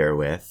familiar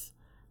with,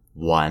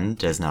 1,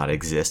 does not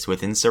exist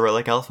within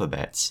Cyrillic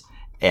alphabets,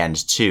 and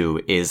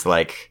 2, is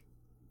like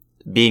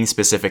being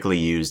specifically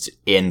used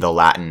in the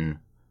Latin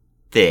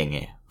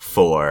thing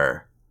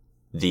for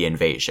the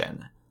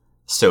invasion.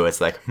 So it's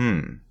like,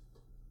 I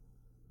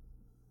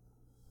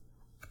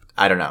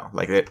don't know.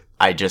 Like,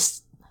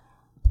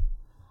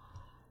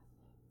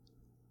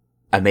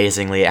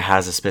 amazingly, it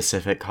has a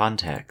specific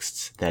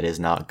context that is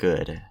not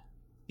good.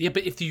 Yeah,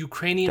 but if the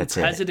Ukrainian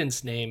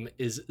president's name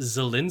is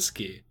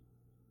Zelensky,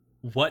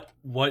 what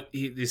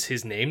is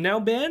his name now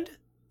banned?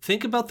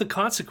 Think about the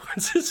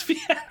consequences,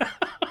 Vienna.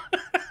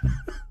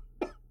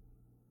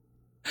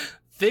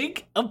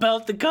 Think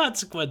about the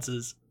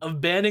consequences of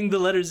banning the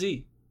letter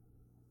Z.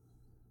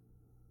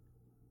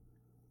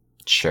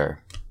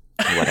 Sure.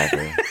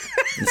 Whatever.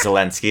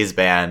 Zelensky's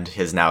banned.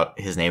 His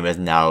name is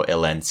now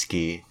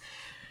Elensky.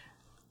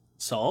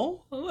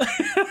 Saul?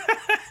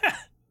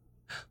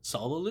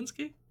 Saul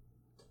Alinsky?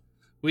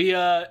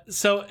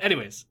 So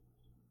anyways,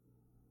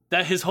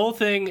 that his whole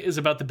thing is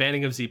about the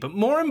banning of Z, but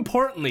more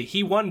importantly,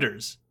 he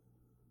wonders,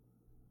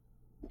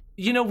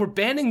 we're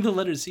banning the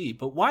letter Z,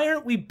 but why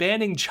aren't we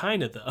banning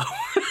China though?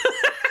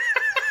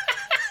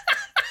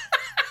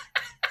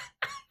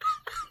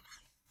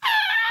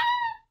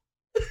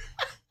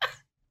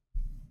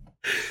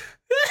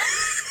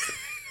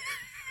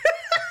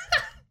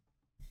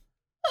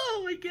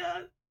 Oh my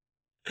god.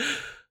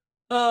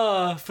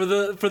 For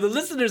the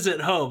listeners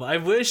at home, I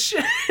wish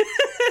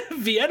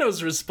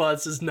Vienna's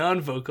response is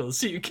non-vocal,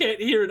 so you can't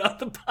hear it on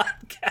the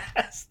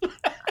podcast.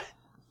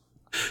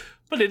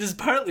 But it is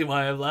partly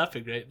why I'm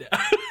laughing right now.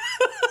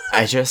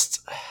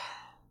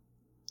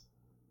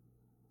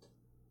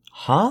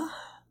 Huh?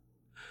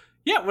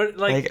 Yeah, we're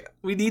like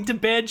we need to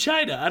ban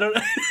China. I don't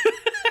know.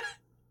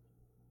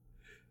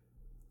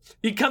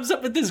 He comes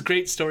up with this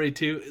great story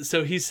too.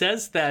 So he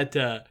says that,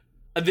 and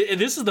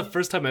this is the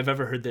first time I've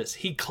ever heard this.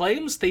 He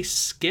claims they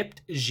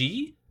skipped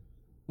Xi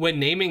when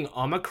naming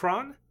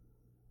Omicron.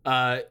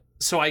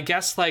 So I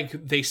guess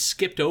like they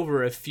skipped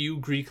over a few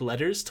Greek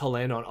letters to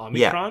land on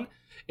Omicron,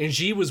 and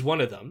Xi was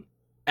one of them.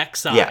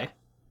 XI. Yeah.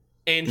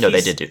 And no, they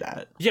did do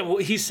that. Yeah, well,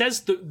 he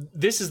says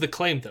this is the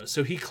claim though.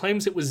 So he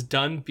claims it was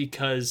done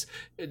because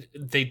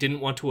they didn't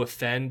want to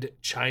offend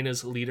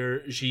China's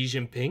leader Xi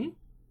Jinping.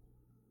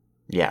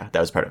 Yeah, that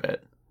was part of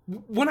it.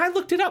 When I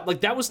looked it up,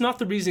 like that was not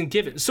the reason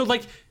given. So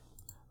like,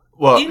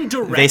 well,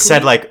 indirectly, they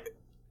said like.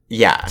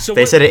 Yeah, so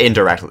they said it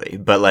indirectly,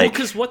 but like...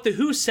 because what the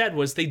WHO said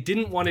was they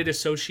didn't want it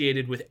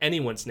associated with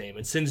anyone's name.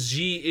 And since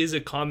Xi is a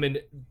common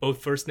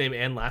both first name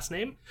and last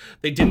name,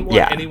 they didn't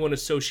want anyone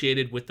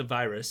associated with the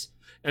virus.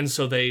 And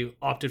so they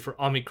opted for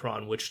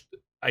Omicron, which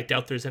I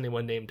doubt there's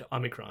anyone named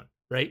Omicron,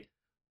 right?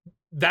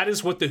 That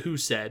is what the WHO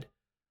said.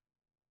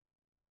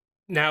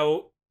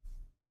 Now,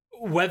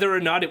 whether or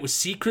not it was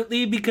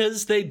secretly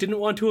because they didn't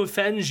want to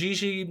offend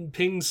Xi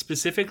Jinping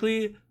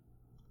specifically,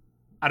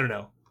 I don't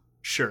know.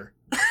 Sure.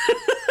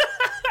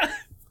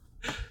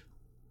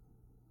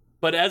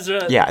 But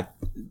Ezra... Yeah,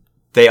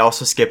 they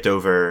also skipped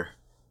over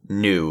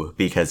new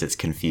because it's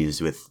confused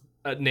with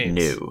names.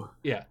 New.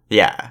 Yeah.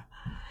 Yeah.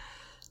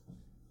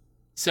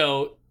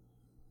 So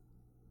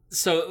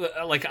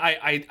like,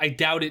 I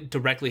doubt it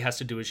directly has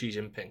to do with Xi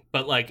Jinping,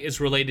 but like, it's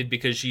related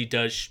because Xi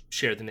does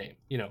share the name,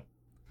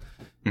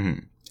 Mm-hmm.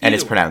 And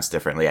it's pronounced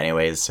differently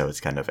anyways, so it's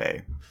kind of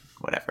a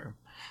whatever.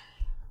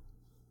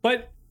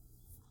 But...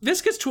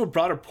 this gets to a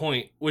broader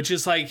point, which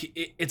is like,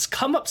 it's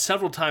come up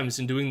several times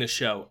in doing this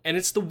show, and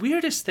it's the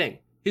weirdest thing.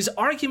 His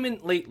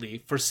argument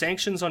lately for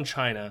sanctions on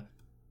China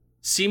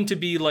seemed to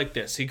be like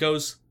this. He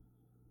goes,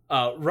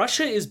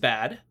 Russia is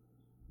bad,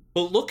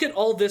 but look at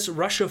all this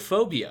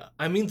Russophobia.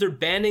 I mean, they're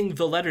banning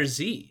the letter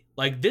Z.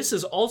 Like, this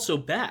is also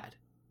bad.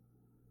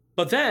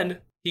 But then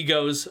he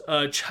goes,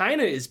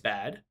 China is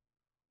bad.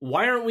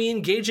 Why aren't we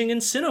engaging in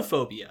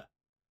Sinophobia?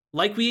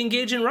 Like we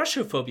engage in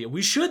Russophobia.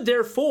 We should,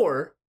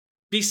 therefore...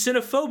 be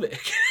xenophobic.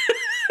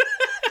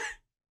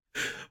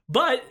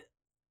 But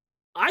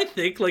I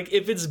think, like,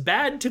 if it's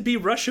bad to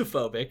be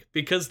Russophobic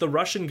because the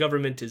Russian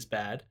government is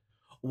bad,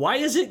 why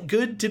is it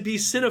good to be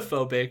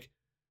xenophobic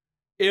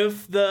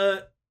if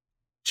the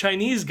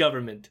Chinese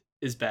government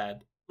is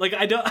bad? Like,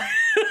 I don't...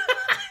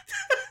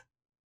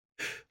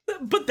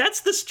 But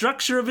that's the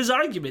structure of his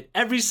argument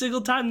every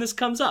single time this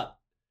comes up.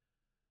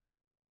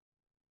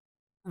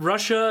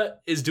 Russia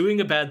is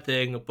doing a bad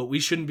thing, but we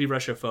shouldn't be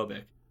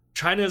Russophobic.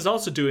 China is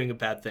also doing a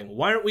bad thing.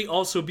 Why aren't we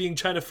also being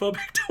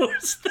Chinaphobic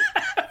towards them?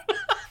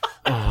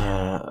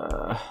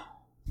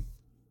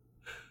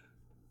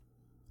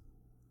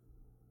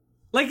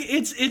 Like,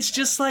 it's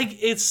just like,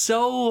 it's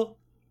so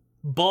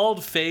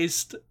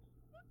bald-faced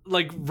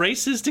like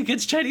racist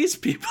against Chinese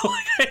people.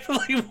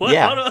 Like, what?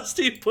 Yeah. How else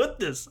do you put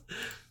this?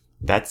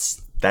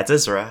 That's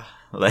Isra.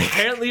 Like,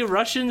 Apparently,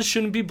 Russians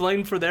shouldn't be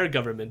blamed for their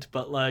government,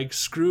 but like,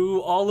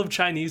 screw all of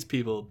Chinese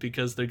people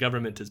because their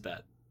government is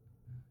bad.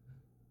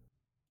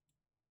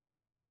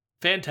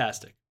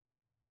 Fantastic.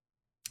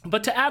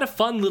 But to add a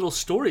fun little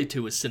story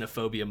to his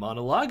Cinephobia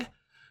monologue,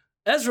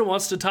 Ezra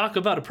wants to talk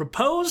about a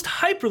proposed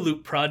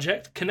Hyperloop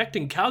project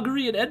connecting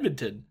Calgary and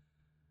Edmonton.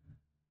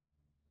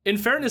 In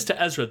fairness to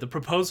Ezra, the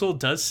proposal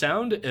does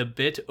sound a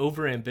bit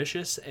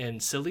overambitious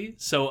and silly,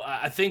 so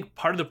I think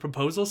part of the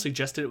proposal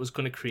suggested it was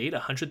going to create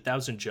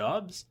 100,000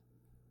 jobs,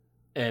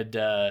 and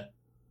that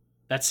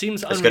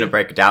seems it's going to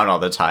break down all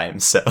the time,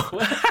 so...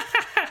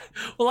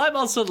 Well, I'm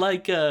also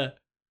like,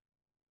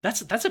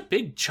 that's a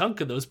big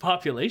chunk of those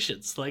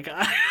populations. Like,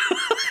 I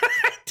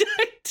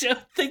don't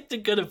think they're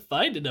gonna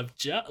find enough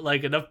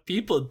enough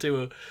people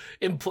to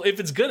employ. If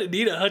it's gonna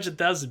need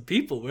 100,000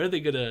 people, where are they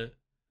gonna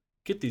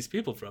get these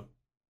people from?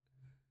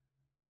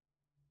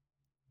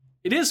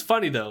 It is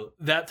funny though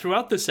that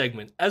throughout the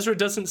segment, Ezra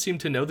doesn't seem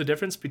to know the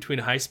difference between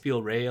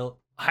high-speed rail,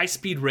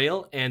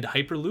 and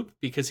Hyperloop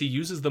because he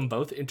uses them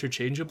both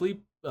interchangeably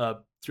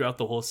throughout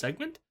the whole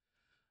segment.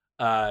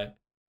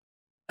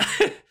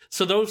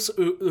 So those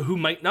who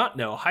might not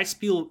know,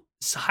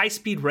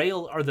 high-speed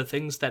rail are the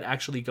things that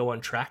actually go on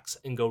tracks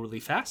and go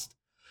really fast.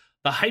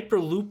 The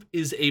Hyperloop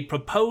is a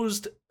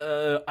proposed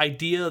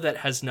idea that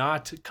has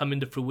not come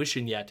into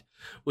fruition yet,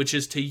 which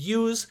is to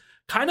use,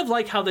 kind of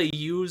like how they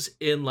use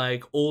in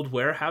like old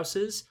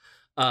warehouses,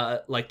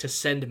 like to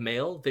send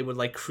mail, they would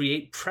like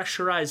create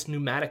pressurized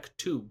pneumatic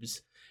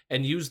tubes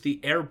and use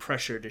the air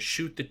pressure to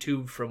shoot the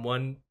tube from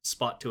one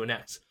spot to the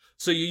next.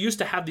 So you used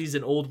to have these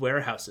in old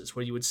warehouses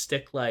where you would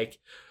stick like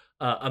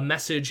a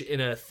message in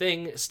a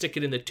thing, stick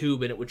it in the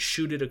tube, and it would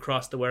shoot it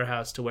across the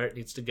warehouse to where it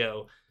needs to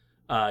go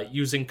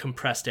using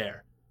compressed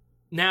air.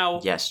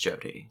 Now, yes,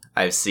 Jody,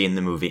 I've seen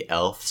the movie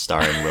Elf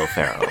starring Will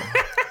Ferrell.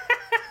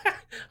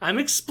 I'm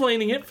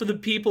explaining it for the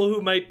people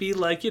who might be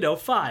like,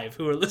 5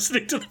 who are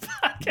listening to the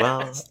podcast.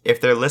 Well,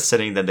 if they're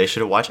listening, then they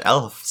should watch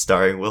Elf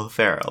starring Will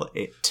Ferrell.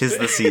 'Tis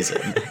the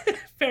season.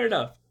 Fair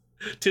enough.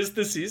 'Tis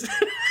the season.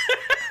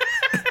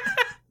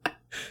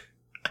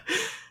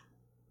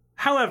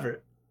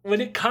 However,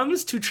 when it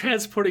comes to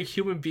transporting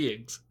human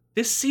beings,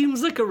 this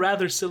seems like a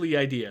rather silly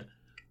idea.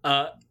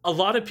 A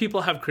lot of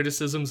people have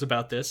criticisms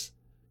about this,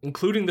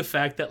 including the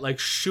fact that like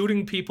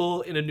shooting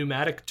people in a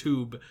pneumatic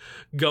tube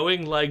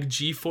going like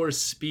G-force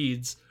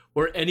speeds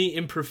where any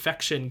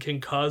imperfection can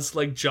cause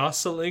like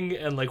jostling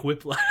and like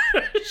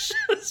whiplash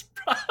is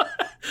probably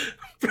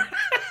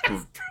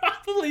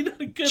not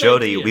a good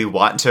Jody, idea. we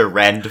want to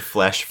rend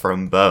flesh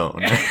from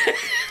bone.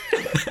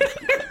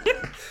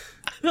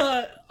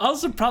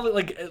 Also, probably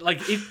like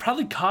it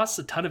probably costs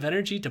a ton of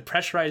energy to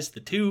pressurize the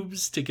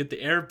tubes to get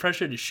the air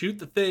pressure to shoot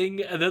the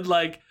thing, and then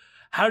like,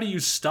 how do you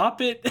stop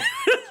it? Like,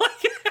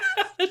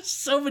 there's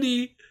so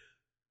many.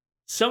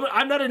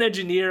 I'm not an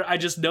engineer. I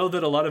just know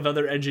that a lot of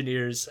other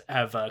engineers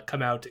have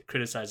come out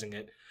criticizing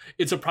it.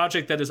 It's a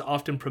project that is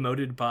often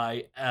promoted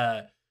by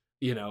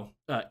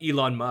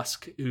Elon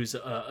Musk, who's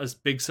a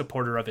big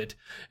supporter of it.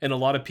 And a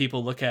lot of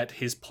people look at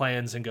his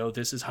plans and go,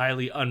 this is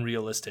highly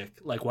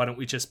unrealistic. Like, why don't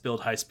we just build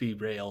high-speed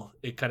rail?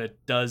 It kind of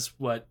does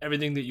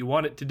everything that you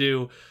want it to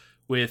do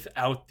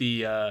without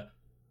the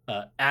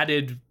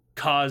added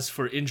cause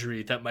for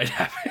injury that might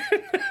happen.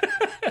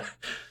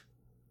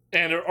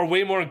 And are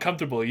way more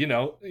uncomfortable,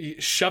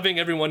 shoving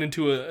everyone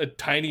into a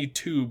tiny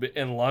tube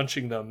and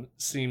launching them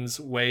seems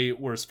way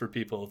worse for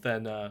people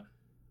than,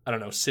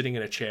 sitting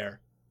in a chair.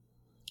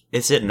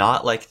 Is it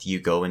not like you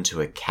go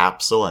into a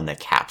capsule and the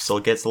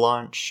capsule gets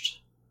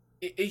launched?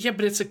 Yeah,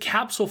 but it's a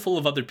capsule full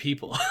of other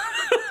people.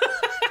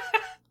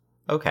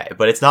 Okay,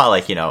 but it's not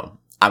like,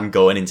 I'm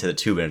going into the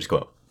tube and I'm just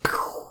going...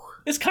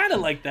 It's kind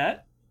of like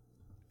that.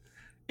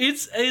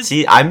 It's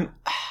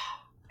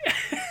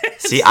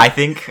See, I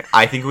think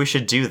we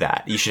should do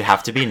that. You should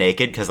have to be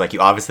naked because, like,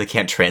 you obviously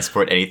can't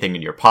transport anything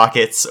in your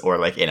pockets or,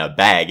 like, in a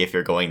bag if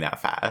you're going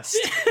that fast.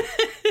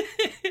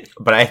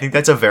 But I think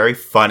that's a very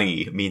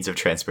funny means of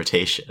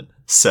transportation.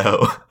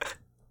 So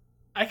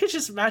I could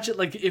just imagine,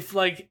 like, if,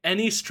 like,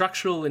 any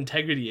structural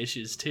integrity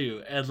issues,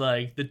 too, and,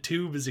 like, the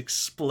tube is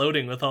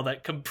exploding with all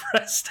that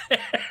compressed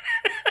air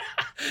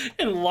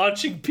and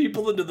launching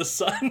people into the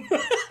sun.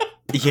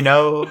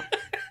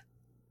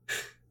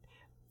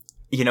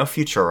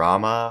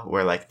 Futurama,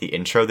 where, like, the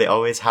intro, they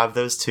always have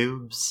those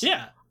tubes?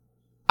 Yeah.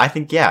 I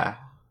think, yeah,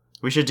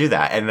 we should do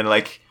that. And then,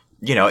 like,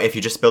 if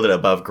you just build it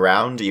above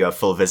ground, you have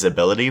full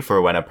visibility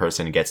for when a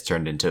person gets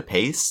turned into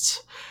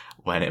paste,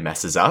 when it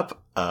messes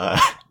up.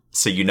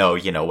 So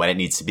when it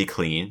needs to be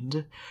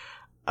cleaned.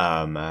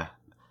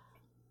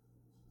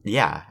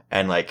 Yeah,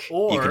 and, like,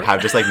 you can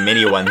have just, like,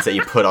 mini ones that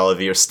you put all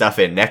of your stuff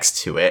in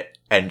next to it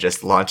and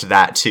just launch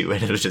that, too,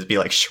 and it'll just be,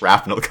 like,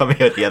 shrapnel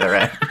coming out the other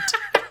end.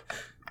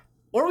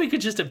 Or we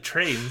could just have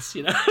trains,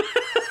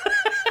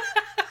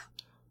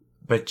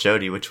 But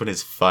Jody, which one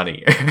is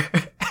funnier?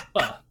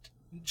 Well,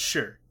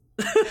 sure.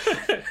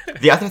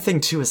 The other thing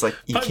too is like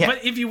you can't.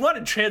 But if you want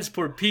to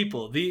transport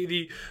people,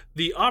 the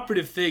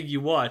operative thing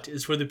you want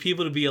is for the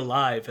people to be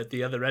alive at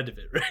the other end of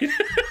it, right?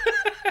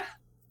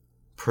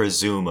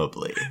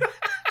 Presumably,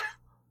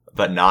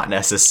 but not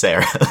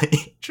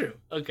necessarily. True.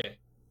 Okay.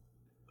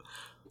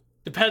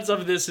 Depends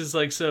on if this is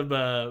like some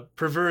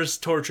perverse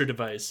torture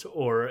device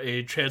or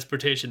a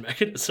transportation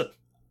mechanism.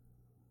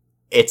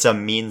 It's a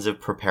means of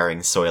preparing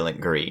Soylent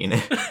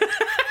Green.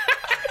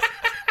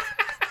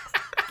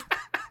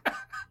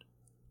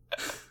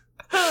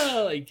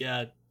 Oh my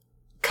god.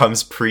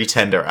 Comes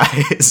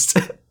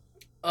pre-tenderized.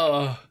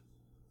 Oh.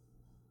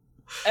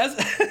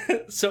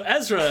 So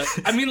Ezra,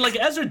 I mean, like,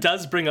 Ezra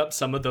does bring up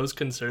some of those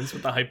concerns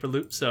with the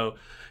Hyperloop, so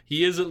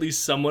he is at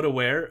least somewhat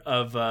aware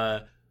of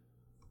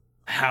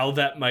how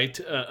that might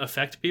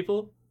affect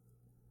people.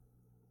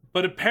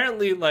 But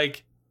apparently,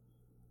 like,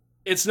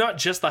 it's not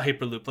just the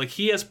Hyperloop. Like,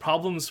 he has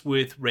problems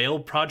with rail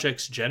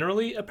projects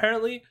generally,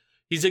 apparently.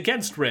 He's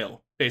against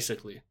rail,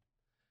 basically.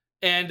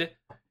 And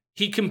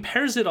he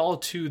compares it all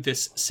to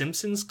this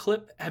Simpsons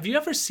clip. Have you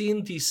ever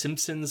seen the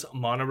Simpsons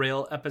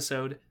monorail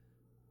episode?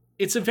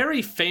 It's a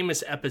very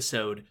famous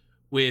episode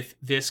with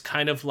this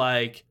kind of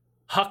like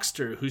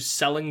huckster who's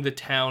selling the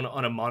town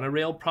on a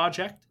monorail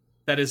project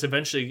that is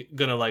eventually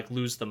gonna like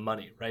lose the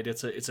money, right?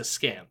 It's a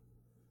scam.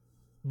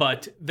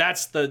 But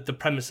that's the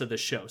premise of the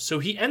show. So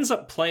he ends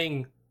up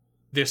playing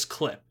this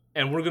clip,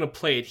 and we're gonna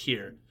play it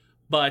here.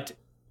 But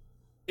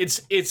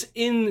it's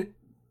in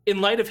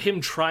light of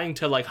him trying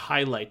to like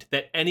highlight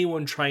that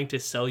anyone trying to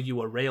sell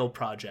you a rail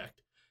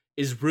project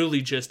is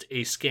really just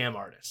a scam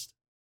artist.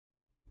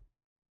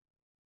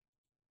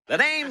 The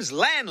name's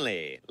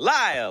Lanley,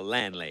 Lyle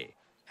Lanley.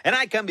 And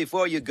I come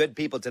before you good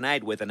people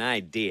tonight with an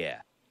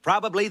idea.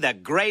 Probably the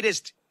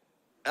greatest...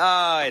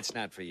 Oh, it's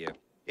not for you.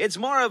 It's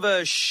more of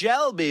a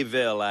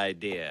Shelbyville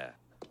idea.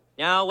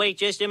 Now, wait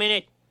just a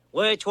minute.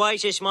 We're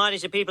twice as smart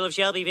as the people of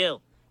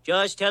Shelbyville.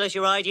 Just tell us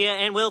your idea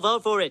and we'll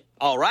vote for it.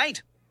 All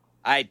right.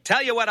 I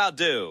tell you what I'll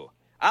do.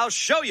 I'll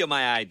show you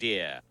my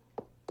idea.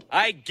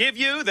 I give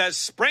you the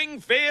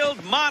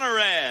Springfield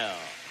Monorail.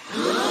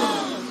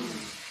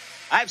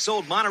 I've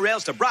sold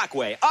monorails to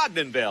Brockway,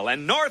 Ogdenville,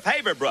 and North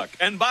Haverbrook,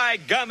 and by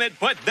gum, it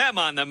put them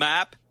on the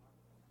map.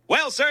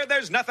 Well, sir,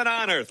 there's nothing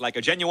on earth like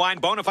a genuine,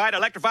 bona fide,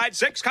 electrified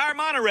 6-car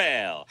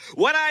monorail.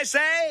 What'd I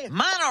say?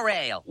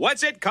 Monorail.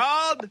 What's it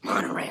called?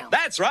 Monorail.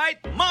 That's right,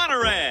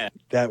 monorail.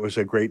 That was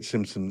a great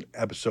Simpson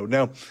episode.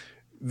 Now,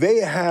 they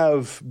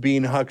have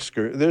been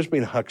there's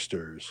been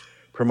hucksters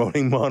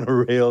promoting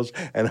monorails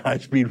and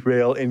high-speed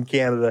rail in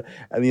Canada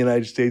and the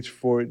United States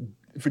for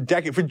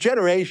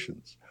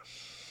generations.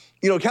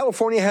 You know,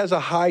 California has a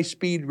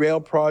high-speed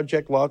rail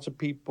project. Lots of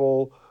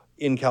people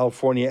in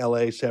California,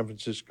 LA, San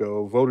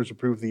Francisco, voters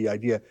approved the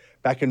idea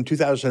back in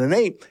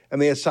 2008, and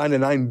they assigned a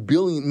 $9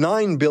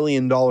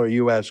 billion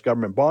U.S.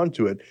 government bond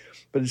to it,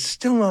 but it's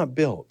still not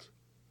built.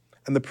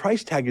 And the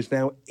price tag is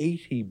now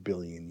 $80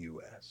 billion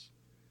U.S.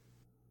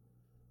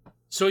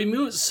 So he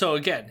moves. So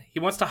again, he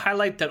wants to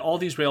highlight that all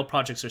these rail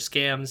projects are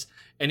scams,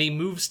 and he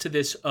moves to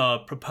this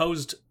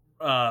proposed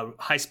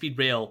high-speed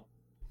rail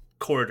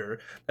corridor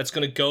that's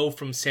going to go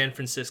from San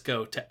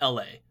Francisco to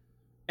LA.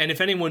 And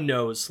if anyone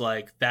knows,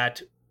 like,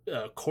 that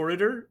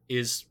corridor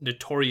is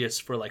notorious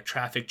for like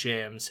traffic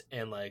jams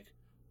and like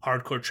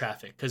hardcore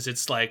traffic, because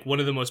it's like one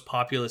of the most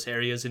populous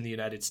areas in the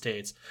United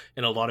States,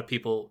 and a lot of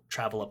people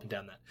travel up and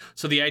down that.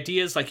 So the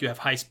idea is like you have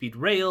high-speed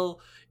rail,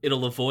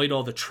 it'll avoid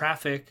all the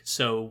traffic.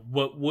 So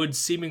what would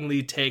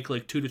seemingly take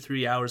like 2 to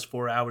 3 hours,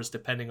 4 hours,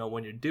 depending on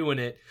when you're doing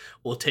it,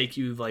 will take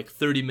you like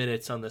 30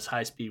 minutes on this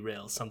high-speed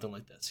rail, something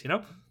like this, you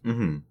know?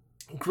 Mm-hmm.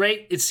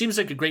 Great. It seems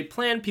like a great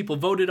plan. People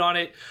voted on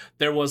it.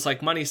 There was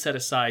like money set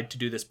aside to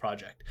do this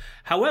project.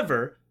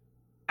 However,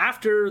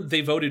 after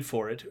they voted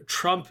for it,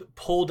 Trump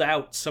pulled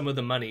out some of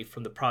the money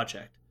from the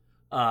project,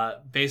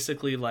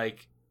 basically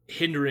like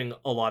hindering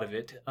a lot of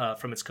it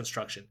from its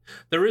construction.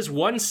 There is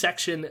one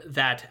section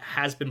that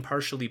has been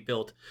partially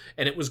built,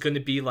 and it was going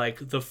to be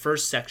like the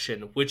first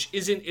section, which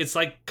isn't, it's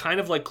like kind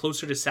of like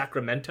closer to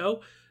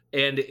Sacramento,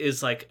 and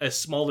is like a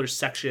smaller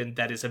section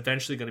that is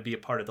eventually going to be a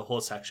part of the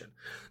whole section.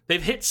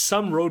 They've hit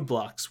some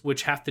roadblocks,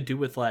 which have to do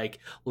with like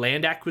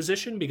land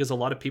acquisition, because a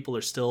lot of people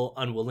are still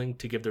unwilling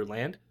to give their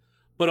land.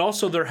 But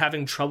also they're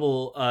having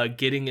trouble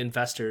getting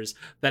investors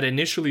that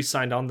initially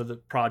signed on to the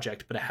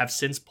project but have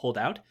since pulled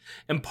out.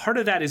 And part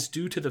of that is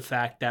due to the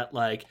fact that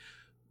like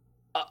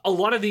a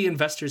lot of the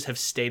investors have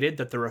stated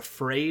that they're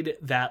afraid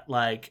that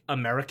like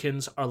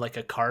Americans are like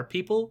a car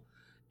people.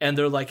 And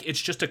they're like,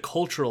 it's just a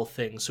cultural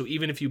thing. So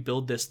even if you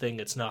build this thing,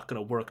 it's not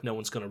going to work. No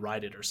one's going to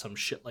ride it or some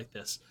shit like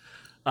this.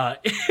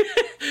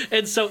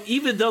 And so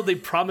even though they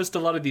promised a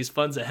lot of these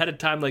funds ahead of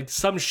time, like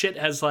some shit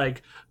has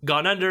like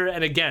gone under.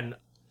 And again,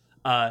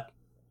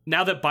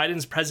 now that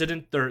Biden's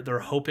president, they're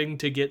hoping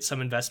to get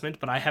some investment,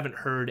 but I haven't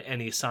heard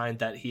any sign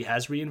that he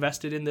has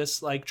reinvested in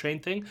this like train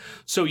thing.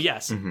 So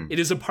yes, It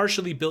is a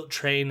partially built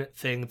train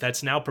thing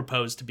that's now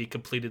proposed to be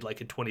completed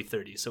like in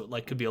 2030. So it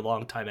like could be a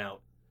long time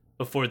out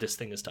before this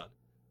thing is done.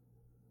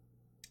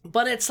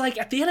 But it's like,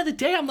 at the end of the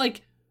day, I'm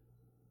like,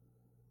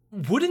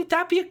 wouldn't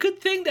that be a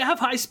good thing to have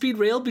high-speed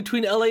rail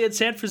between LA and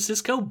San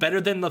Francisco, better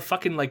than the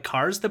fucking like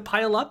cars that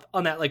pile up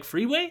on that like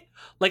freeway?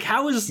 Like,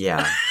 how is...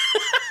 Yeah.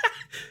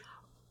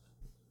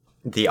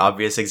 The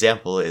obvious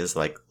example is,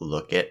 like,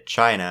 look at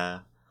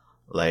China.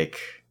 Like,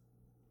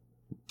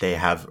 they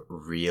have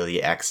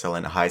really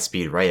excellent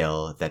high-speed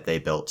rail that they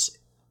built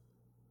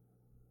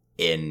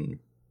in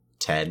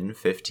 10,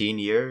 15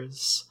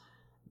 years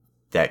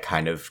that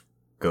kind of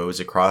goes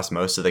across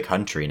most of the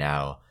country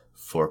now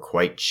for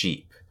quite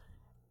cheap.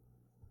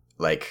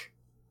 Like,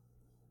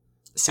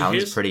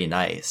 sounds pretty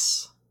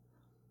nice.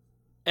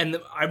 And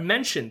I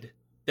mentioned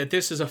that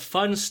this is a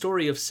fun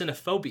story of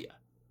xenophobia.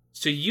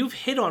 So you've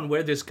hit on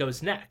where this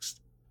goes next,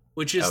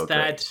 which is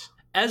that great.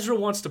 Ezra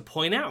wants to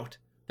point out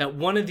that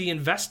one of the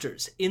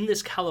investors in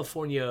this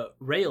California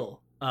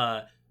rail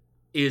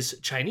is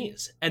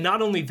Chinese. And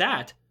not only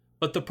that,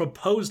 but the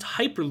proposed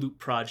Hyperloop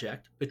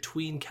project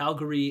between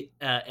Calgary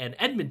and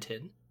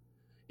Edmonton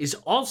is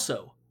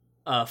also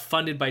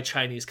funded by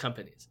Chinese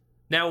companies.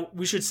 Now,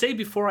 we should say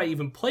before I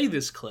even play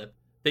this clip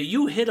that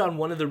you hit on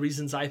one of the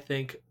reasons I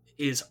think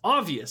is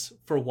obvious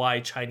for why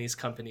Chinese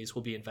companies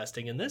will be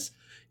investing in this,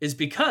 is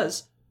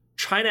because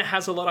China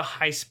has a lot of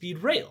high-speed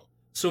rail.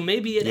 So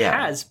maybe it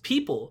has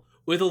people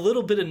with a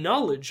little bit of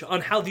knowledge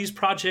on how these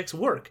projects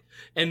work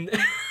and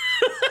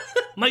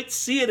might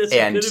see it as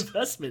a good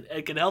investment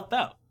and can help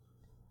out.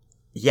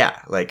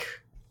 Yeah, like,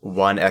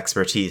 one,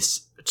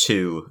 expertise,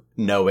 two,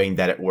 knowing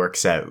that it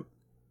works out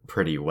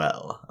pretty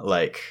well.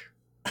 Like,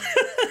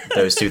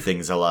 those two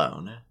things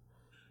alone.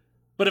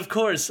 But of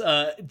course,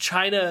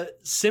 China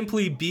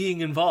simply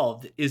being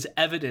involved is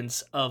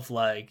evidence of,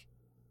 like,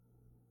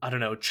 I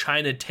don't know,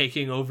 China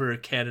taking over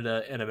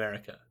Canada and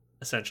America,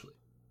 essentially.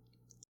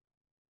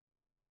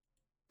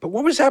 But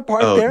what was that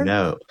part there?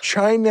 No.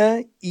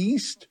 China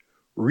East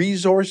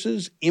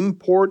Resources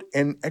Import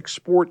and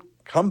Export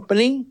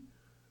Company?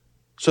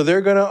 So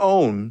they're going to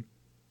own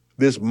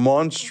this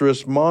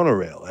monstrous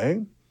monorail,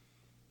 eh?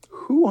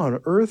 Who on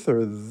earth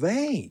are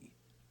they?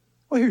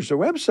 Well, here's their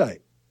website.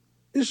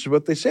 This is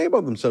what they say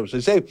about themselves.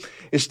 They say,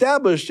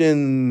 established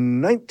in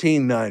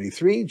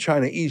 1993,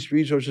 China East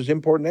Resources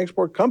Import and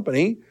Export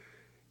Company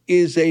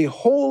is a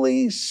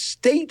wholly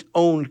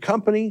state-owned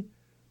company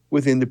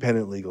with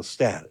independent legal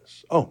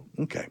status. Oh,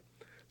 okay.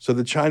 So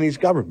the Chinese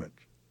government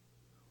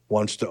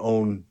wants to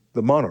own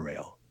the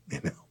monorail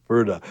in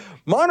Alberta.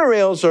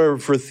 Monorails are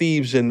for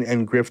thieves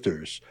and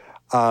grifters,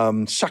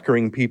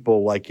 suckering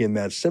people like in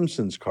that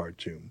Simpsons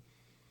cartoon.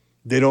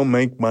 They don't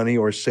make money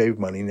or save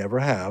money, never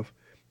have.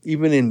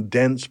 Even in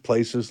dense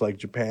places like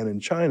Japan and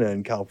China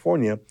and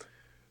California,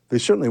 they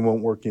certainly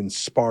won't work in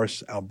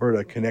sparse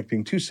Alberta,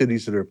 connecting two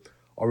cities that are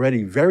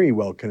already very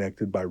well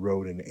connected by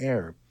road and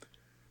air.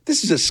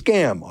 This is a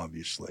scam,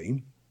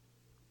 obviously.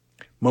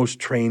 Most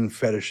train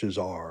fetishes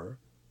are.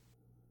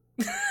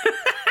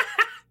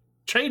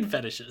 Train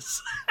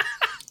fetishes.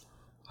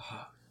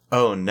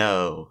 Oh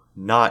no,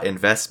 not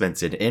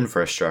investments in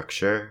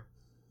infrastructure.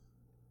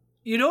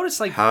 You notice,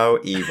 like... How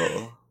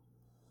evil.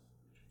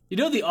 You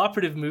know, the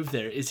operative move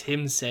there is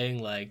him saying,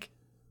 like,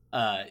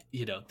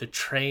 the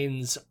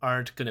trains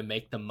aren't going to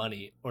make them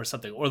money or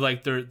something, or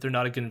like they're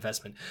not a good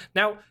investment.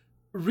 Now,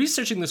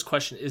 researching this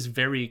question is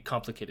very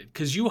complicated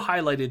because you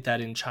highlighted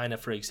that in China,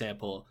 for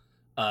example,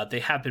 they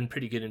have been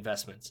pretty good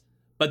investments,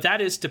 but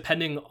that is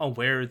depending on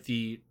where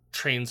the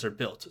trains are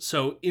built.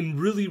 So in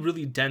really,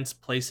 really dense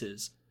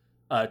places,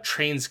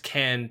 trains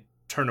can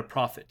turn a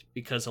profit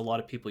because a lot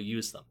of people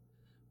use them.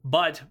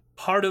 But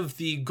part of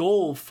the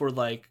goal for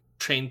like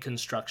train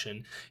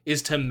construction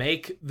is to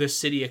make the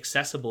city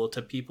accessible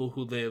to people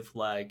who live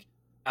like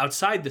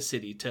outside the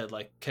city to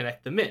like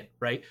connect them in,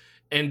 right?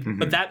 And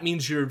but that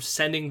means you're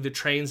sending the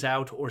trains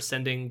out or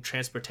sending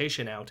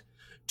transportation out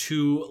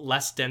to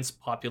less dense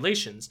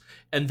populations,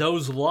 and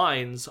those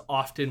lines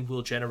often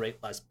will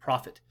generate less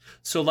profit.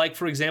 So like,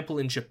 for example,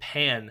 in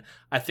Japan,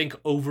 I think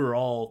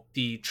overall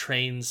the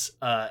trains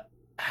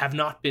have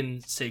not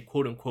been, say,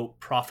 quote unquote,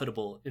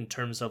 profitable in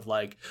terms of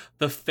like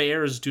the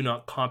fares do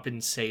not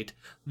compensate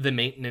the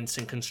maintenance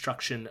and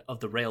construction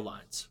of the rail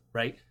lines,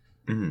 right?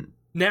 Mm-hmm.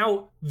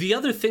 Now, the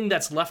other thing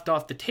that's left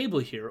off the table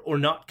here or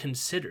not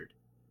considered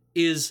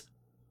is,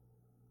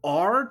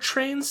 are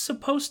trains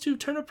supposed to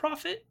turn a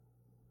profit?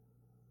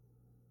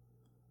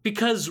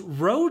 Because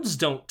roads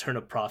don't turn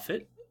a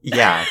profit.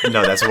 Yeah,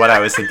 no, that's what I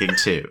was thinking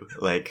too.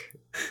 Like,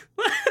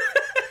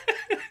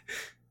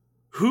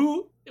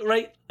 who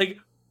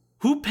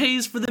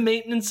pays for the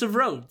maintenance of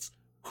roads?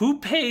 Who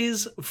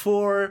pays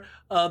for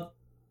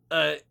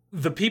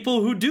the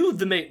people who do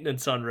the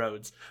maintenance on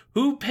roads?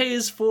 Who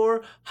pays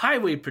for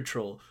highway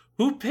patrol?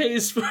 Who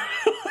pays for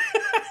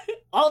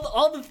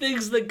all the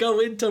things that go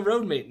into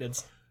road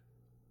maintenance?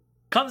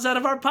 Comes out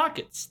of our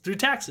pockets through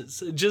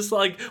taxes. Just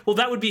like, well,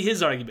 that would be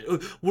his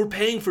argument. We're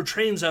paying for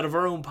trains out of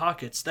our own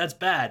pockets. That's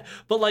bad.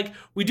 But like,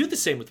 we do the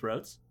same with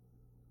roads.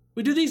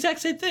 We do the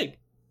exact same thing.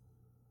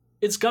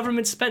 It's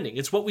government spending.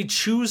 It's what we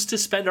choose to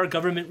spend our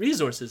government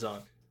resources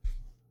on.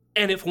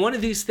 And if one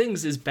of these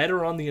things is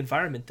better on the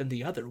environment than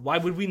the other, why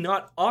would we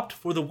not opt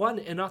for the one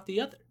and not the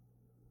other?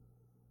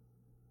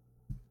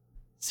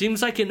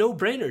 Seems like a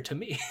no-brainer to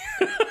me.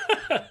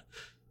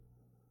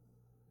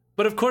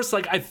 But of course,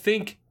 like, I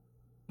think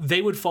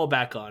they would fall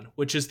back on,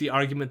 which is the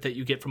argument that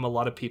you get from a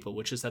lot of people,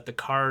 which is that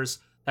cars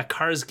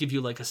give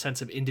you like a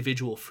sense of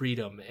individual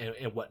freedom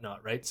and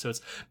whatnot, right? So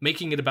it's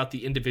making it about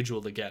the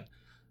individual again,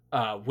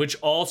 which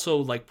also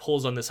like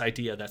pulls on this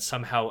idea that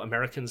somehow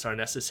Americans are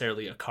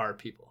necessarily a car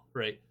people,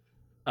 right?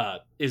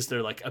 Is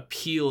there like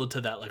appeal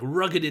to that like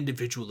rugged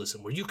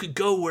individualism where you could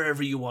go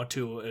wherever you want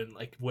to and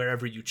like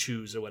wherever you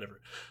choose or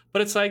whatever?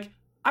 But it's like,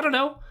 I don't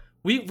know.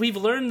 We've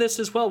learned this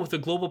as well with the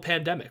global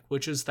pandemic,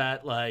 which is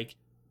that like,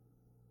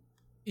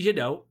 you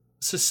know,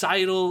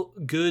 societal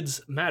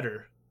goods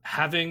matter.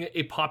 Having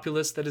a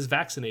populace that is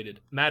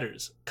vaccinated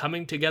matters.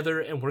 Coming together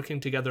and working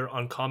together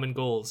on common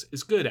goals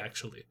is good,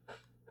 actually.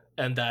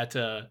 And that,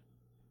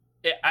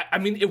 I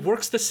mean, it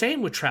works the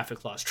same with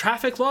traffic laws.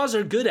 Traffic laws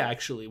are good,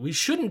 actually. We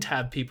shouldn't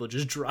have people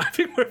just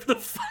driving wherever the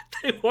fuck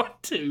they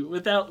want to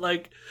without,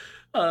 like,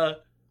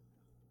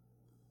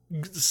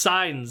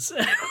 signs.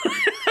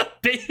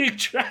 Big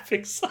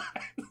traffic signs.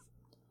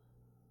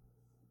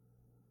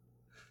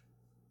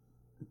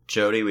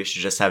 Jody, we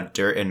should just have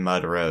dirt and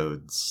mud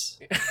roads.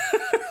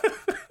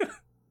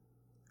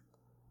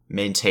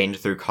 Maintained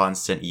through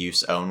constant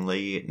use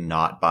only,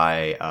 not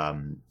by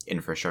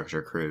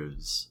infrastructure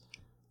crews.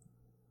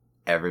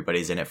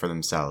 Everybody's in it for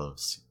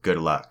themselves. Good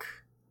luck.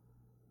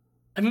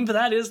 I mean, but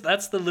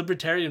that's the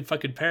libertarian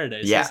fucking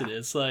paradise, isn't it?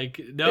 It's like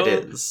it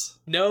is.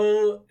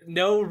 No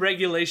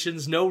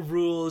regulations, no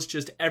rules,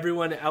 just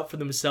everyone out for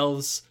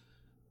themselves.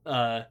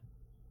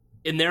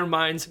 In their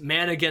minds,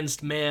 man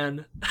against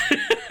man.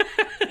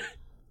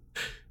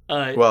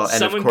 Well,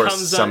 and of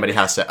course, somebody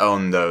has to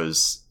own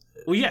those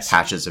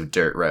patches of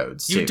dirt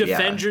roads. You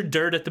defend your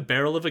dirt at the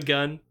barrel of a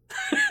gun.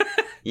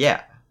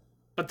 Yeah.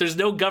 But there's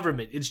no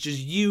government. It's just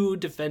you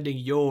defending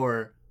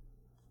your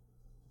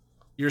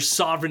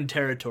sovereign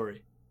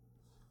territory.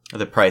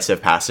 The price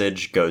of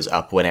passage goes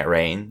up when it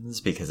rains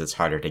because it's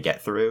harder to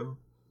get through.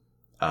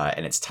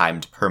 And it's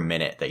timed per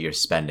minute that you're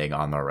spending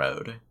on the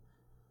road.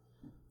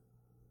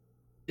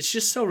 It's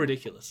just so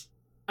ridiculous.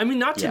 I mean,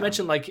 not to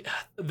mention, like,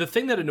 the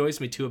thing that annoys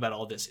me, too, about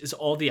all this is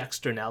all the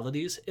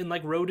externalities in,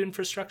 like, road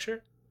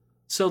infrastructure.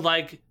 So,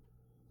 like,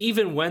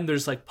 even when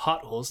there's, like,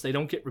 potholes, they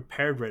don't get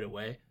repaired right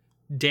away.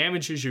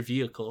 Damages your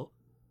vehicle.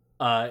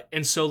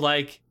 And so,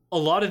 like, a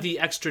lot of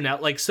the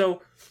like,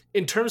 so,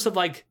 in terms of,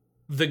 like,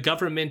 the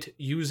government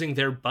using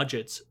their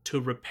budgets to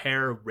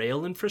repair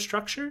rail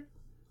infrastructure,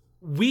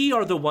 we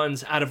are the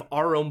ones out of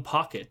our own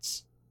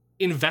pockets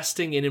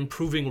investing in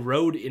improving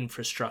road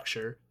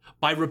infrastructure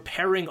by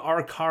repairing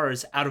our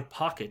cars out of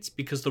pockets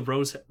because the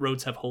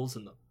roads have holes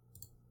in them.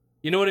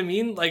 You know what I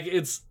mean? Like,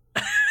 it's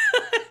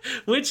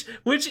which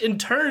in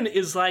turn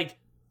is like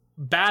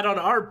bad on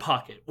our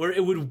pocket, where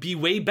it would be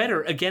way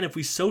better again if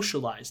we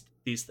socialized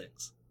these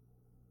things.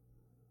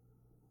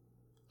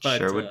 But,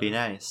 sure would be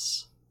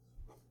nice.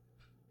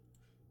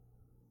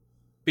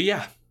 But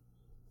yeah,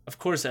 of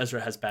course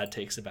Ezra has bad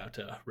takes about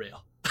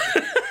rail.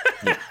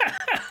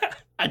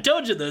 I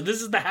told you, though,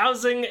 this is the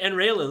housing and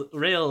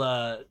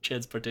rail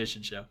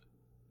transportation show.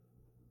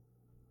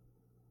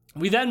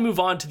 We then move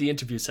on to the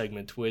interview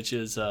segment, which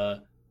is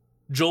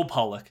Joel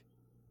Pollak.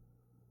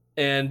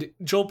 And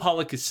Joel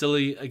Pollak is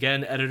silly,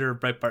 again, editor of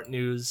Breitbart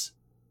News,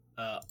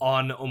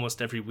 on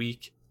almost every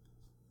week.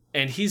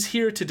 And he's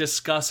here to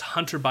discuss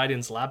Hunter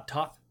Biden's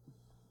laptop.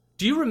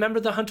 Do you remember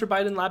the Hunter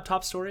Biden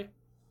laptop story?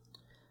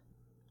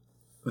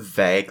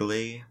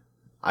 Vaguely.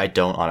 I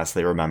don't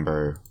honestly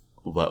remember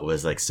what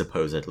was, like,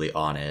 supposedly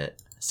on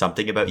it.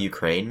 Something about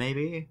Ukraine,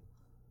 maybe?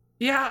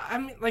 Yeah, I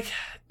mean, like,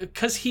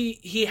 because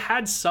he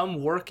had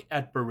some work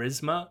at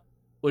Burisma,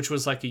 which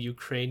was, like, a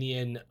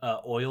Ukrainian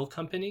oil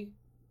company.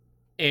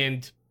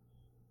 And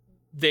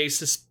the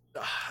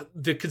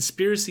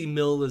conspiracy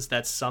mill is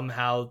that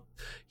somehow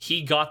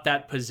he got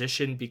that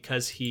position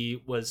because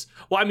he was...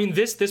 Well, I mean,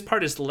 this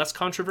part is less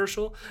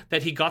controversial,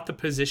 that he got the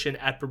position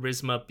at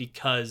Burisma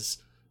because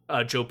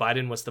Joe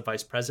Biden was the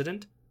vice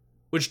president.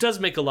 Which does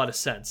make a lot of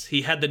sense.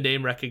 He had the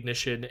name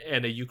recognition,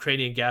 and a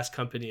Ukrainian gas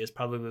company is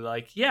probably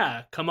like,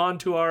 yeah, come on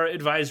to our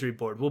advisory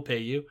board. We'll pay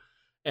you.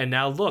 And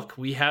now look,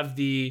 we have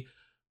the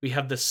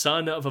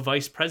son of a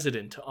vice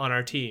president on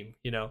our team,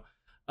 you know.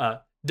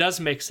 Does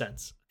make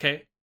sense,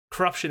 okay?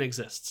 Corruption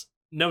exists.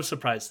 No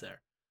surprise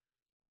there.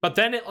 But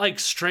then it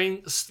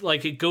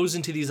it goes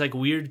into these like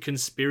weird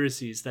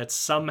conspiracies that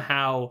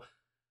somehow,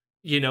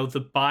 you know, the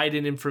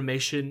Biden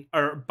information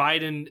or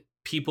Biden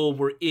people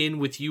were in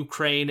with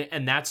Ukraine,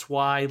 and that's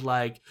why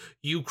like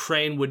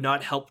Ukraine would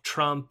not help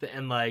Trump,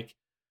 and like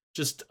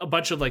just a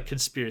bunch of like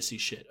conspiracy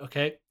shit,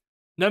 okay?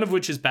 None of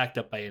which is backed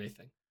up by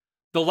anything.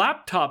 The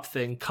laptop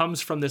thing comes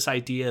from this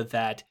idea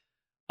that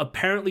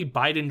apparently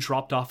Biden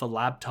dropped off a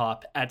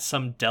laptop at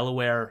some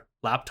Delaware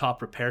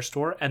laptop repair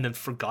store and then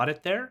forgot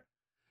it there.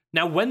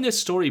 Now, when this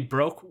story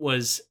broke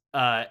was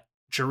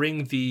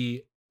during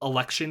the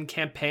election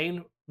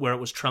campaign where it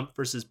was Trump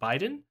versus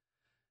Biden.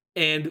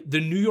 And the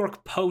New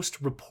York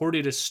Post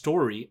reported a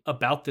story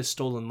about this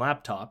stolen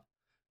laptop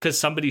because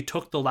somebody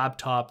took the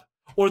laptop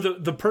Or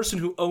the person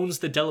who owns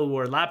the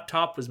Delaware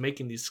laptop was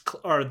making these,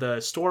 or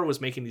the store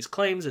was making these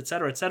claims, et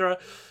cetera, et cetera.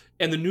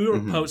 And the New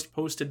York Post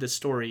posted this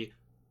story,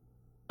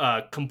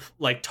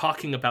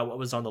 talking about what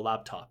was on the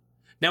laptop.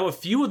 Now, a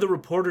few of the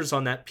reporters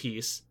on that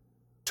piece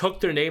took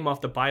their name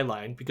off the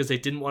byline because they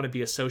didn't want to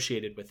be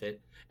associated with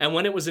it. And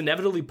when it was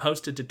inevitably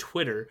posted to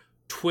Twitter,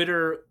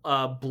 Twitter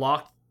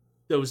blocked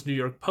those New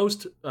York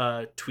Post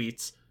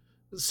tweets,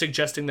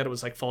 suggesting that it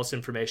was like false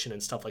information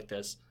and stuff like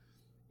this.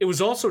 It was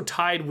also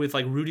tied with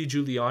like Rudy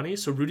Giuliani.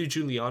 So Rudy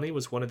Giuliani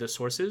was one of the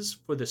sources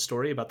for this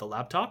story about the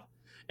laptop.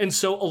 And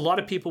so a lot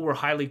of people were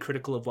highly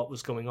critical of what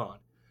was going on.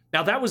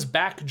 Now, that was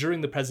back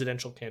during the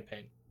presidential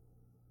campaign.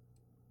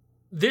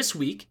 This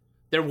week,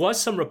 there was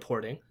some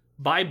reporting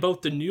by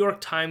both the New York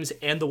Times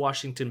and the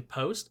Washington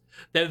Post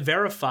that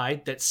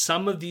verified that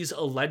some of these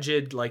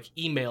alleged like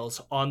emails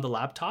on the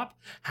laptop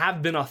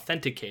have been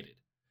authenticated.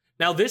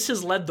 Now, this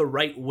has led the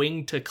right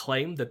wing to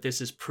claim that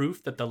this is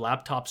proof that the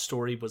laptop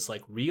story was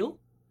like real.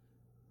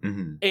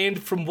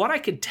 And from what I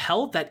could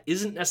tell, that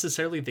isn't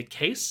necessarily the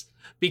case,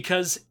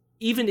 because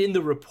even in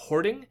the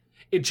reporting,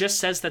 it just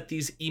says that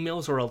these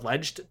emails are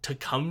alleged to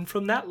come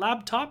from that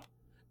laptop.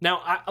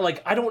 Now,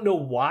 I don't know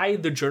why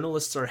the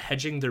journalists are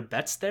hedging their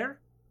bets there,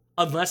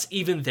 unless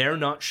even they're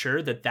not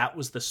sure that that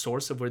was the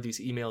source of where these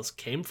emails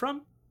came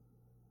from.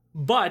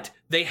 But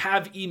they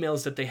have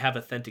emails that they have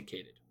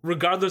authenticated,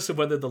 regardless of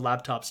whether the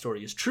laptop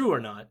story is true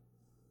or not.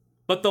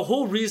 But the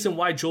whole reason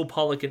why Joel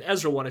Pollak and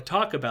Ezra want to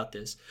talk about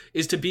this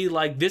is to be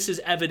like, this is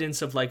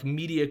evidence of like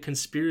media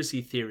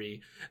conspiracy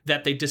theory,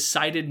 that they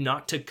decided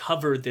not to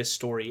cover this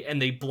story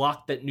and they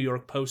blocked that New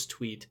York Post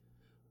tweet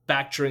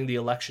back during the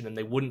election and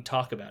they wouldn't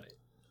talk about it.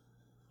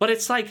 But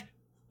it's like,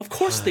 of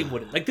course they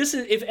wouldn't. Like, this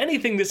is, if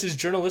anything, this is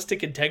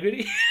journalistic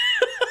integrity.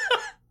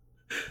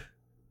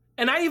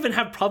 And I even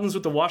have problems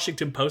with the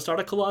Washington Post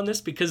article on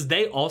this because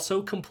they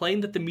also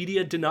complained that the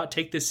media did not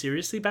take this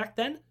seriously back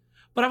then.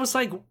 But I was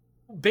like,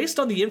 based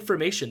on the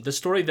information, the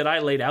story that I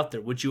laid out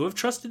there, would you have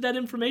trusted that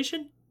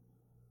information?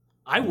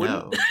 I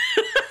wouldn't. No.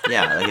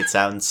 Yeah, like it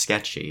sounds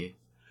sketchy.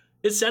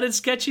 It sounded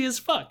sketchy as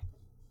fuck.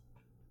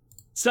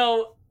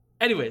 So,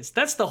 anyways,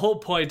 that's the whole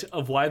point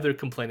of why they're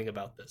complaining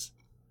about this.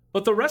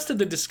 But the rest of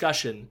the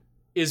discussion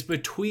is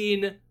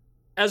between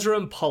Ezra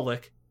and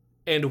Pollak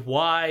and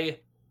why,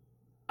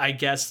 I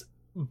guess,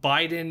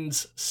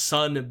 Biden's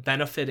son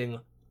benefiting,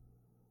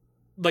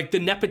 like the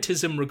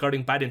nepotism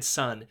regarding Biden's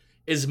son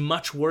is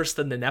much worse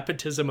than the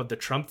nepotism of the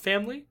Trump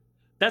family.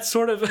 That's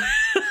sort of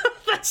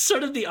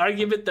the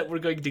argument that we're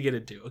going to get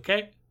into,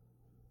 okay?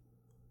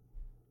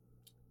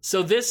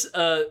 So this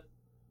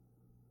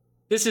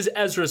is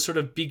Ezra sort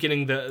of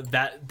beginning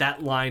that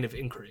line of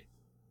inquiry.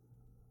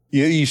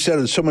 You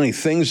said so many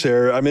things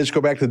there. I mean, let's go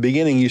back to the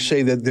beginning. You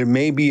say that there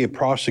may be a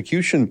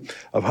prosecution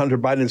of Hunter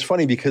Biden. It's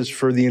funny because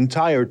for the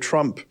entire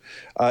Trump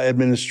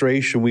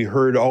administration, we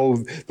heard,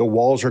 the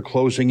walls are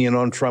closing in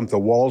on Trump. The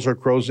walls are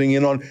closing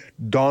in on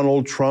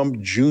Donald Trump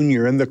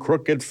Jr. and the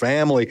crooked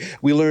family.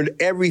 We learned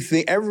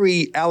everything,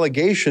 every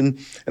allegation.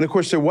 And of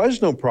course, there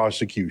was no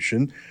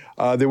prosecution.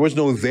 There was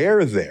no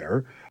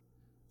there.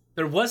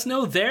 There was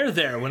no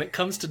there when it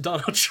comes to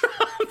Donald Trump.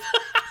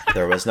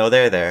 There was no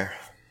there.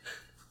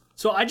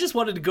 So I just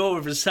wanted to go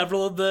over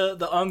several of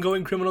the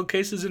ongoing criminal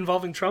cases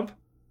involving Trump,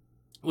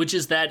 which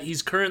is that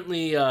he's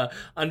currently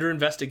under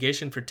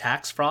investigation for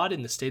tax fraud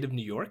in the state of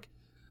New York.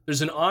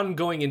 There's an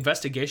ongoing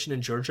investigation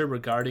in Georgia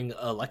regarding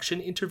election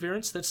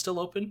interference that's still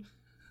open.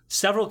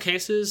 Several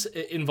cases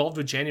involved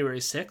with January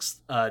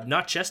 6th,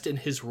 not just in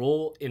his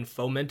role in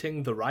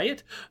fomenting the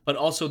riot, but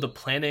also the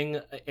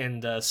planning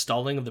and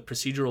stalling of the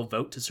procedural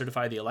vote to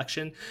certify the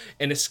election,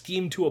 and a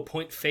scheme to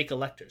appoint fake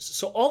electors.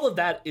 So all of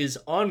that is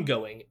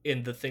ongoing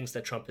in the things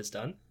that Trump has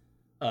done,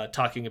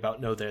 talking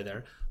about no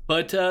there.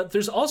 But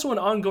there's also an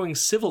ongoing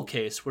civil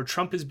case where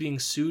Trump is being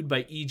sued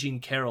by E. Jean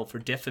Carroll for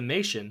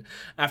defamation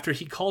after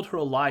he called her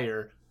a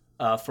liar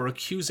for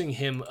accusing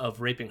him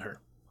of raping her.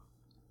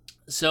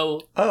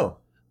 So...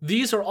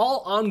 These are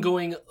all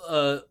ongoing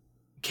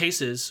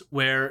cases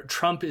where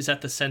Trump is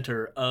at the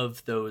center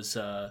of those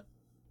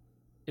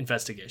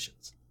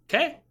investigations.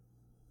 Okay?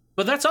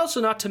 But that's also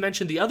not to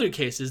mention the other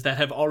cases that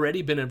have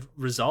already been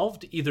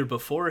resolved, either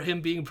before him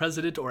being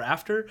president or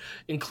after,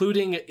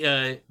 including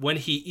when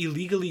he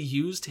illegally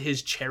used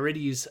his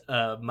charity's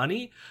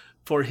money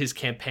for his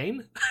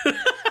campaign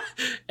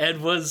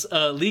and was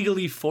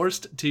legally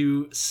forced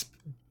to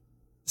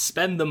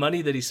spend the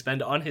money that he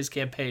spent on his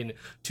campaign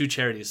to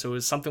charity. So it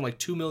was something like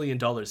 $2 million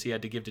he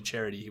had to give to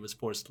charity. He was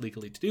forced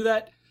legally to do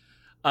that.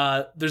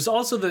 There's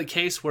also the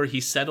case where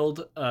he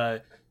settled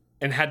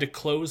and had to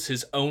close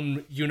his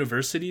own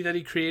university that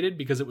he created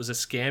because it was a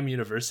scam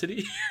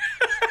university.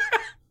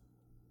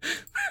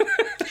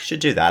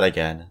 Should do that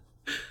again.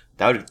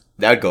 That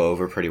would go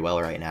over pretty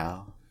well right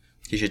now.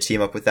 You should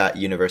team up with that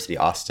University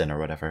Austin or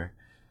whatever.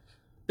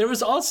 There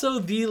was also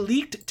the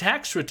leaked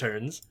tax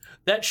returns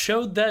that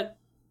showed that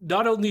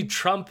not only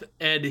Trump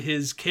and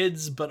his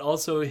kids, but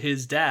also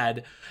his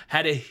dad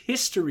had a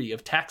history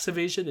of tax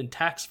evasion and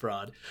tax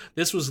fraud.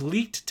 This was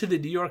leaked to the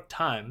New York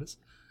Times,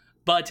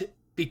 but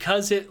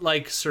because it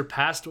like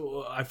surpassed,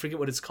 I forget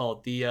what it's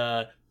called,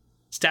 the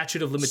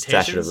statute of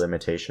limitations. Statute of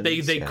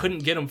limitations. They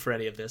couldn't get him for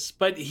any of this,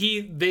 but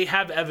they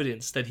have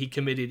evidence that he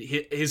committed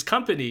his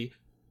company,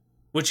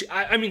 which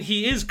I mean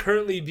he is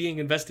currently being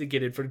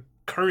investigated for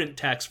current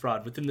tax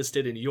fraud within the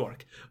state of New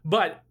York,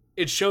 but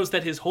it shows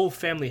that his whole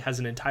family has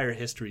an entire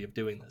history of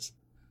doing this,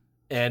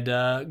 and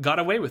got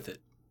away with it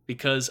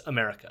because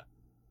America.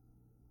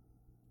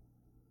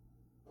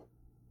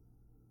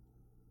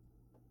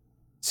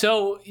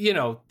 So, you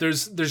know,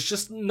 there's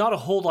just not a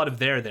whole lot of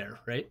there,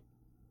 right?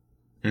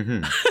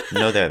 Mm-hmm.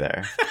 No,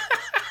 there.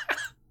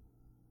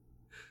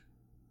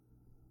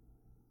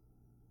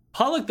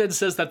 Pollock then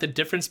says that the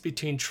difference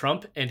between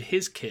Trump and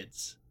his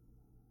kids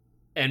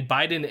and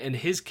Biden and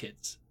his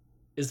kids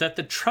is that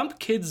the Trump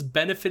kids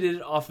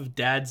benefited off of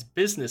dad's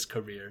business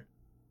career,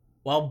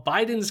 while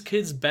Biden's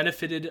kids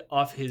benefited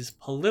off his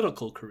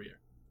political career.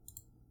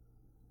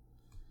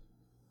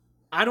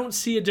 I don't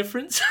see a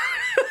difference.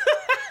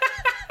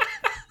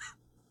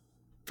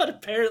 But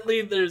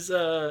apparently there's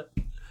a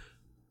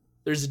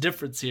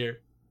difference here.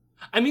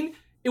 I mean,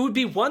 it would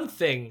be one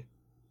thing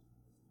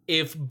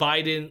if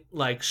Biden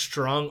like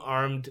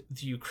strong-armed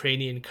the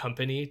Ukrainian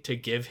company to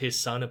give his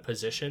son a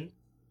position.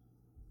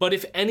 But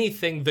if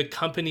anything, the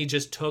company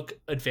just took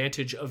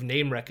advantage of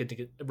name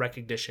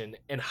recognition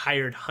and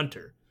hired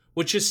Hunter,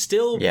 which is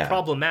still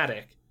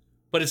problematic,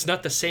 but it's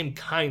not the same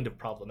kind of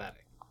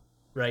problematic,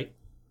 right?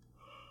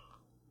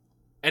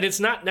 And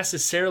it's not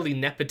necessarily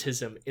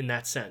nepotism in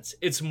that sense.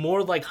 It's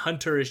more like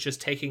Hunter is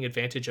just taking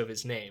advantage of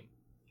his name.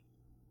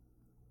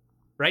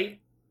 Right?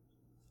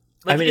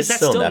 Like, I mean, it's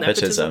still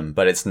nepotism,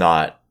 but it's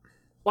not.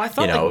 Well, I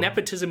thought like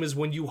nepotism is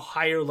when you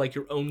hire like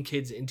your own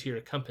kids into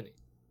your company.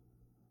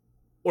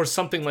 Or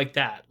something like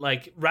that.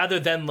 Like, rather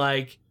than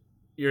like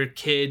your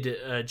kid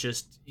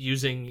just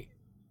using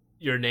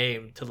your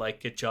name to like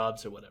get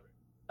jobs or whatever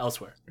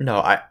elsewhere.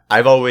 No,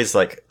 I've always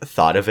like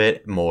thought of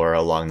it more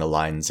along the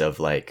lines of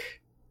like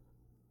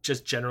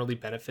just generally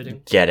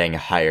benefiting, getting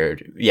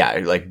hired,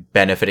 like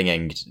benefiting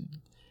and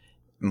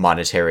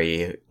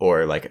monetary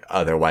or like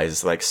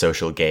otherwise like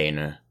social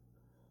gain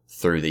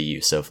through the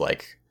use of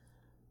like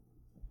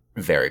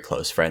very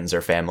close friends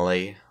or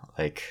family.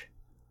 Like,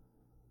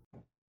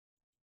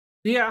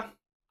 yeah,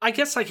 I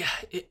guess like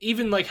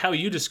even like how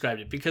you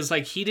described it, because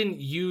like he didn't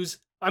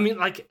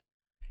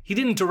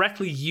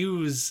directly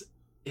use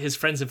his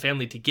friends and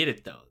family to get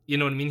it though. You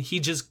know what I mean? He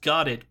just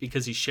got it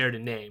because he shared a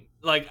name.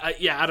 Like,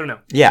 I don't know.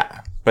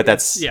 Yeah, but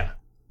that's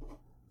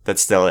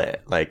still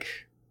it. Like,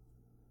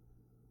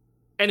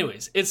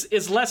 anyways,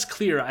 it's less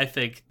clear, I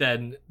think,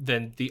 than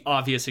the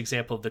obvious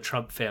example of the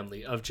Trump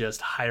family of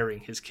just hiring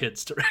his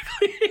kids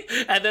directly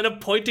and then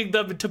appointing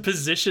them to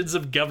positions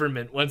of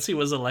government once he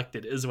was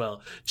elected as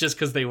well, just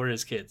because they were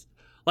his kids.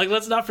 Like,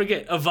 let's not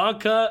forget,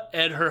 Ivanka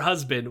and her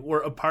husband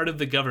were a part of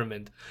the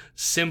government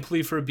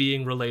simply for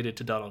being related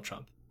to Donald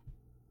Trump,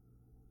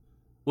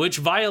 which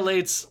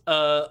violates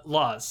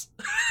laws.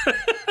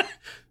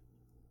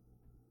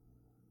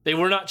 They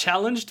were not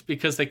challenged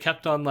because they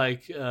kept on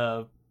like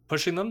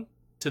pushing them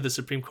to the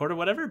Supreme Court or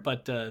whatever,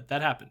 but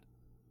that happened.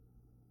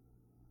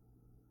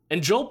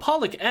 And Joel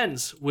Pollak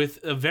ends with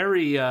a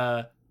very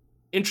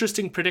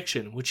interesting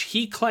prediction, which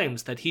he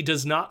claims that he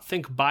does not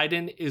think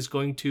Biden is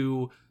going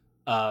to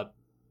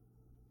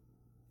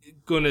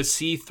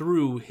see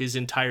through his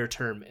entire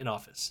term in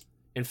office.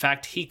 In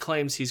fact, he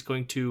claims he's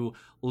going to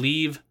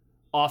leave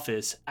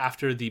office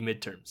after the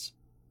midterms.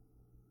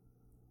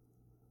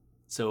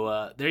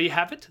 So there you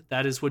have it.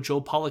 That is what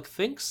Joel Pollak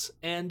thinks,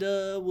 and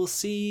we'll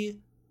see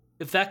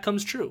if that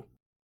comes true.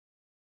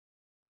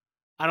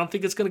 I don't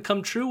think it's going to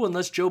come true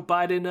unless Joe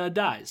Biden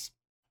dies.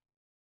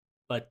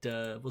 But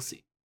we'll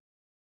see.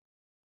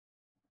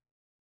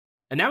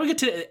 And now we get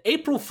to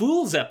April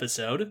Fool's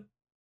episode.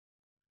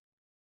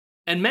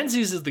 And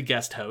Menzies is the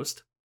guest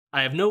host.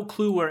 I have no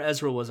clue where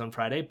Ezra was on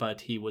Friday,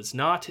 but he was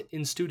not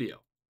in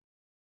studio.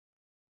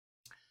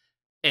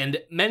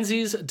 And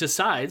Menzies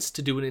decides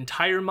to do an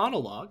entire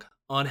monologue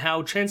on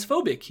how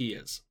transphobic he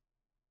is.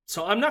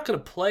 So I'm not going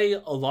to play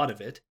a lot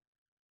of it,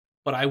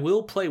 but I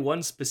will play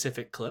one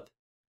specific clip,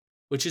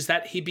 which is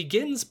that he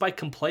begins by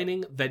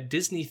complaining that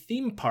Disney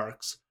theme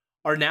parks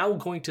are now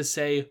going to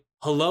say,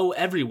 "Hello,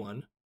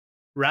 everyone,"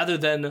 rather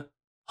than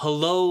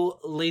 "Hello,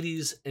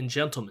 ladies and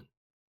gentlemen."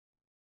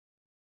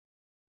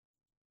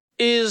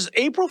 Is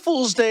April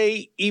Fool's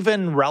Day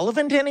even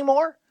relevant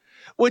anymore?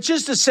 Which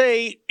is to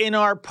say, in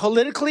our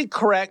politically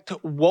correct,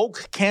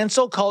 woke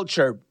cancel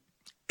culture,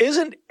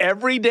 isn't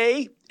every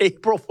day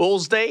April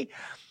Fool's Day?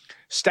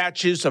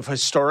 Statues of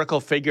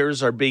historical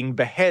figures are being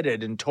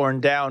beheaded and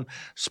torn down.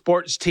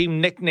 Sports team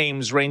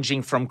nicknames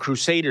ranging from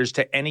Crusaders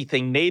to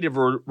anything Native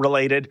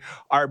related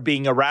are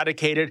being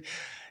eradicated.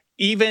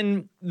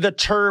 Even the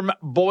term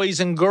boys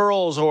and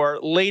girls or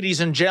ladies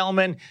and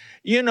gentlemen,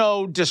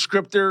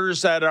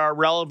 descriptors that are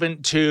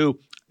relevant to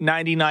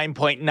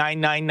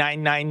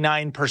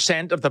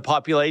 99.99999% of the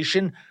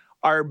population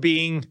are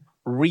being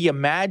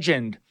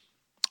reimagined.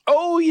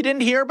 Oh, you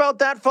didn't hear about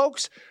that,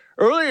 folks?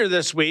 Earlier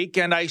this week,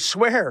 and I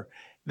swear,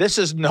 this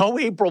is no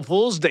April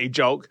Fool's Day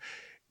joke,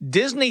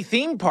 Disney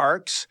theme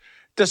parks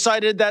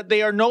decided that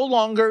they are no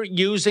longer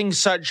using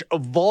such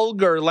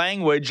vulgar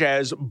language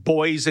as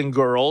boys and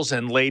girls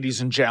and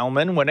ladies and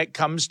gentlemen when it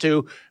comes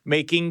to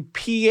making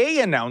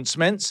PA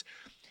announcements.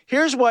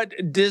 Here's what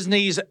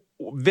Disney's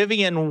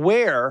Vivian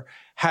Ware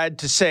had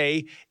to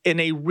say in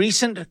a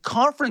recent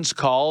conference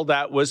call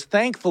that was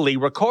thankfully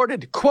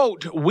recorded.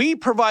 Quote, "We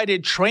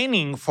provided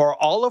training for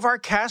all of our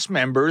cast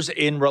members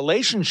in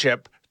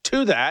relationship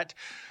to that.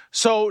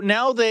 So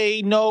now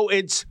they know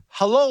it's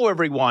hello,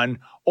 everyone,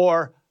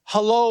 or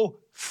hello,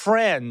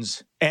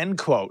 friends," end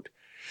quote.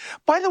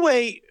 By the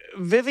way,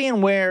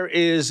 Vivian Ware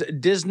is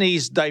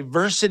Disney's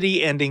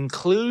diversity and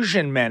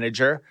inclusion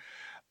manager.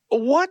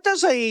 What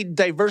does a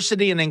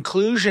diversity and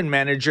inclusion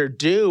manager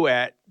do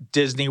at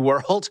Disney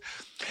World?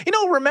 You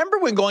know, remember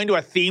when going to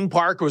a theme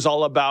park was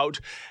all about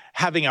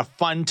having a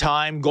fun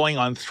time, going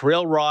on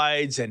thrill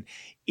rides and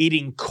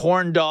eating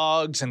corn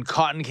dogs and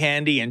cotton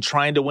candy and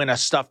trying to win a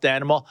stuffed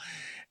animal?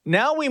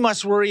 Now we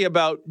must worry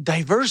about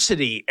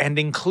diversity and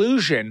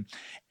inclusion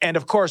and,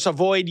 of course,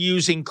 avoid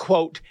using,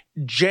 quote,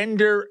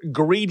 gender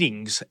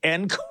greetings,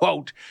 end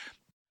quote.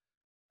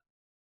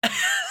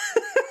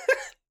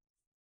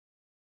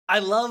 I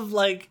love,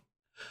 like,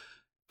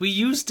 we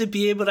used to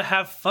be able to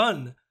have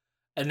fun,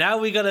 and now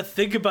we gotta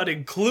think about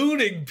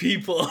including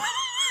people.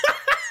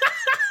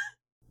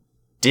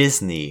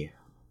 Disney,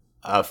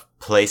 a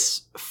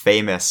place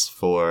famous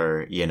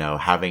for, you know,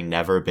 having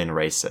never been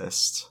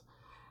racist.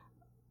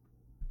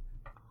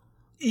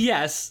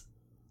 Yes.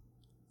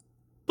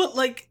 But,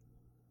 like,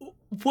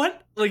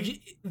 what?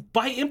 Like,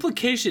 by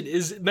implication,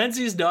 is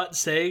Menzies not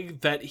saying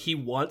that he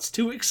wants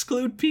to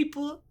exclude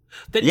people?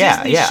 That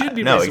Disney should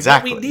be racist.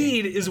 Exactly. What we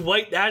need is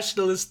white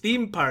nationalist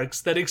theme parks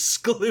that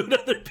exclude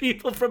other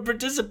people from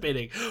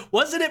participating.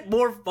 Wasn't it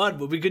more fun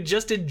when we could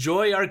just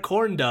enjoy our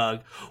corn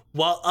dog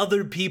while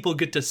other people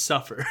get to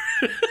suffer?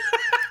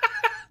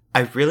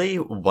 I really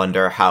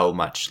wonder how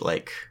much,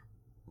 like,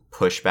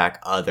 pushback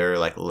other,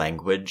 like,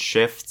 language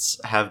shifts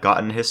have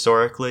gotten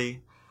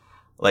historically.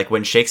 Like,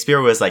 when Shakespeare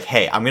was like,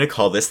 hey, I'm gonna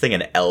call this thing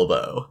an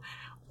elbow,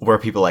 where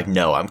people like,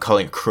 no, I'm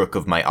calling crook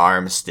of my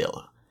arm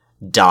still.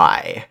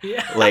 Die.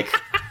 Yeah. Like,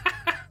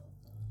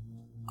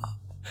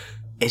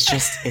 it's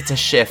a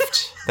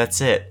shift.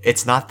 That's it.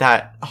 It's not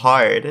that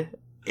hard.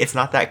 It's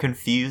not that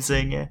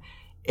confusing.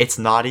 It's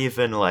not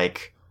even,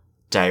 like,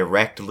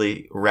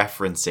 directly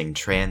referencing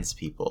trans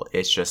people.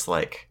 It's just,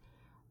 like,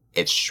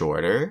 it's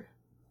shorter.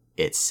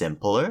 It's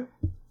simpler.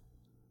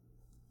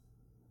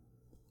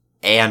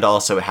 And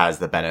also has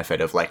the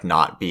benefit of, like,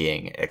 not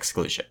being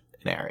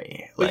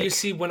exclusionary. But you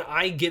see, when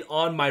I get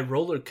on my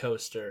roller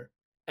coaster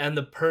and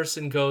the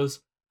person goes,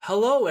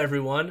 hello,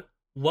 everyone,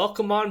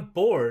 welcome on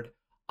board,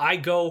 I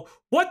go,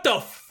 what the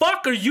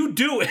fuck are you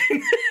doing?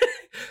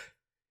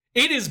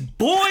 It is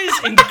boys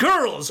and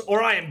girls,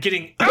 or I am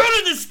getting out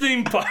of this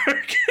theme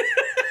park.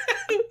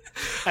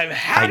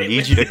 I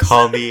need you to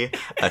call me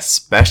a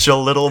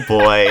special little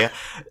boy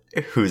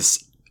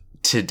whose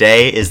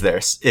today is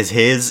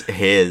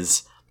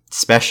his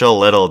special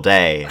little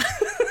day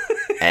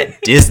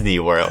at Disney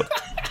World.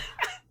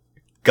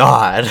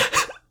 God.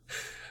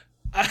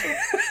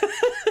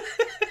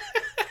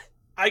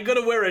 I'm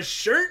gonna wear a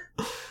shirt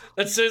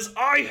that says,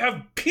 I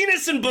have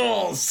penis and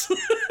balls.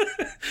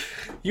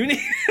 You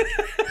need...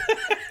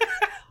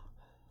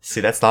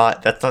 See, that's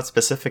not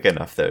specific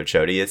enough, though,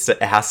 Jody. It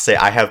has to say,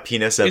 I have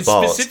penis and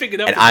balls. Specific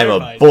enough, and I'm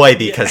a boy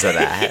because of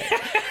that.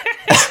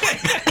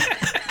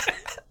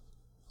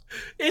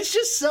 It's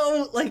just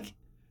so, like,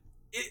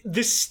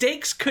 the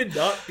stakes could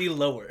not be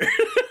lower.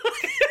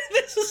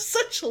 This is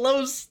such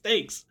low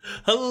stakes.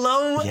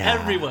 Hello,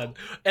 everyone.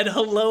 And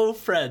hello,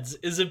 friends,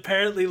 is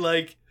apparently,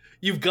 like,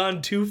 you've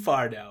gone too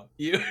far now.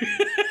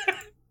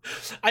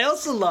 I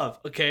also love,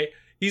 okay,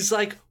 he's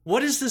like,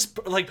 what is this,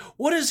 like,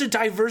 what does a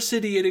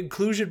diversity and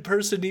inclusion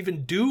person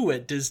even do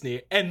at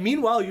Disney? And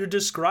meanwhile, you're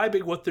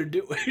describing what they're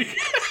doing.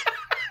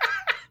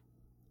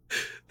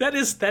 That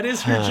is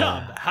your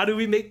job. How do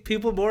we make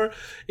people more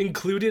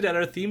included at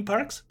our theme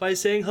parks? By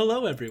saying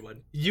hello,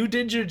 everyone. You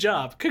did your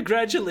job.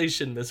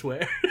 Congratulations, Miss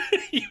Ware.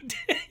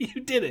 You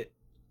did it.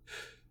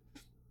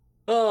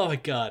 Oh my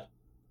god.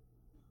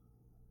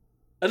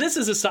 And this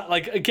is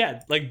like,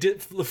 again, like,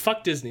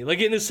 fuck Disney. Like,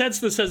 in a sense,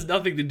 this has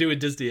nothing to do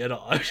with Disney at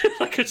all.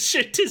 Like,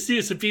 Disney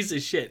is a piece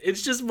of shit.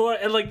 It's just more,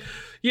 and, like,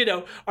 you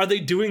know, are they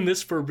doing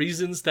this for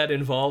reasons that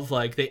involve,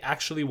 like, they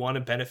actually want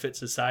to benefit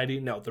society?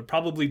 No, they're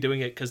probably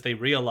doing it because they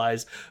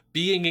realize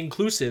being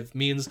inclusive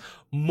means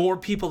more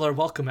people are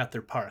welcome at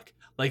their park.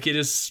 Like, it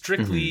is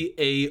strictly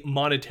a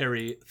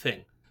monetary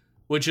thing.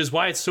 Which is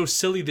why it's so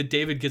silly that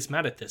David gets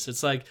mad at this.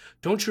 It's like,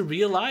 don't you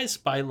realize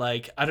by,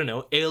 like, I don't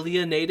know,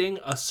 alienating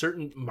a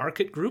certain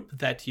market group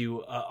that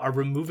you are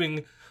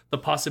removing the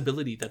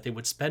possibility that they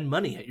would spend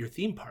money at your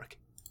theme park?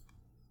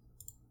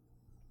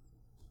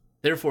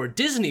 Therefore,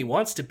 Disney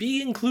wants to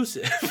be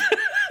inclusive.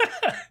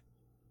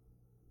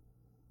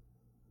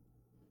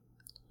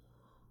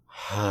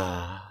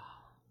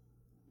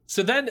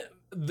 So then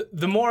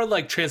the more,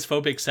 like,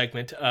 transphobic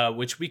segment,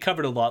 which we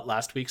covered a lot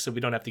last week, so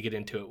we don't have to get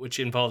into it, which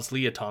involves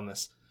Leah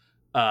Thomas.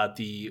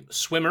 the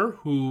swimmer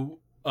who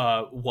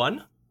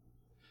won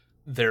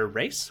their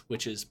race,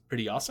 which is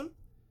pretty awesome.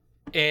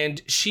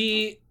 And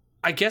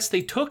I guess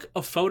they took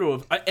a photo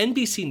of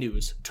NBC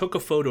News took a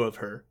photo of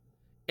her,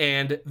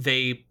 and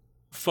they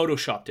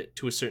photoshopped it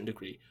to a certain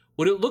degree.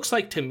 What it looks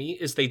like to me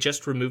is they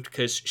just removed,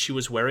 because she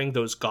was wearing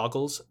those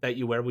goggles that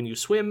you wear when you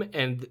swim,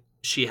 and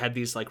she had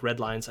these like red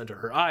lines under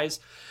her eyes,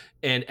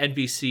 and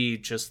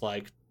NBC just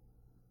like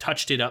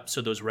touched it up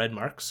so those red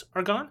marks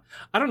are gone.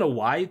 I don't know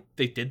why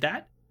they did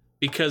that,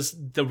 because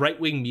the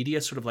right-wing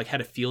media sort of like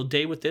had a field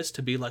day with this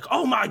to be like,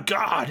 oh my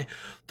God.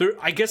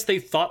 I guess they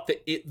thought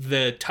that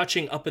the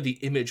touching up of the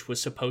image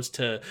was supposed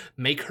to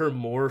make her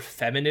more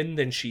feminine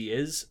than she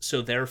is.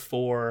 So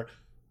therefore,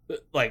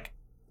 I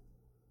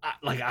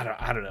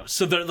don't know.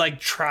 So they're like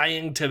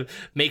trying to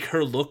make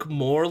her look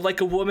more like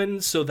a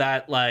woman so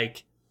that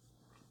like...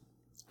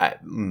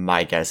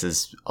 my guess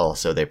is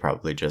also they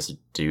probably just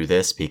do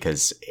this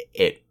because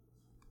it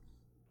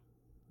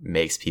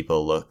makes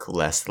people look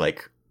less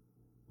like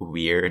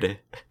weird.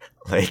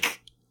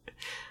 Like,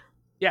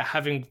 yeah,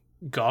 having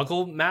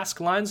goggle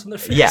mask lines on their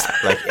face. Yeah,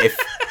 like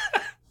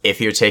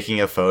if you're taking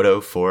a photo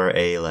for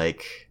a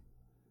like,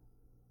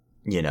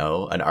 you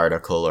know, an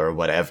article or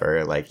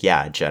whatever, like,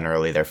 yeah,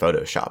 generally they're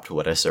photoshopped.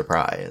 What a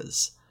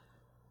surprise.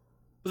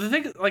 Well, the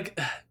thing, like,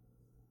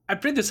 I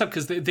bring this up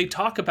because they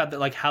talk about that,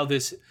 like how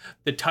the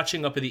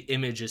touching up of the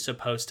image is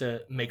supposed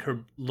to make her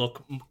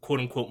look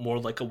quote unquote more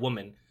like a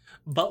woman,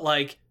 but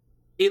like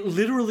it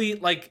literally,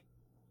 like,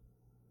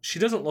 she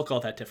doesn't look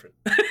all that different.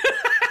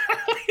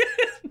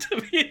 To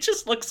me, it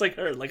just looks like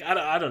her. Like,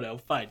 I don't know.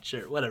 Fine,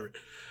 sure, whatever.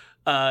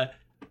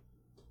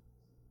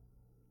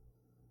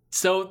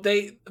 So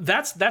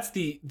that's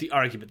the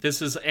argument. This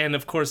is, and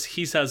of course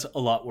he says a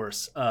lot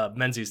worse.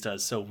 Menzies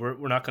does. So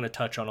we're not going to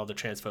touch on all the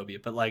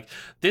transphobia, but like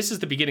this is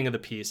the beginning of the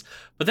piece.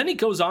 But then he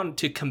goes on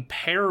to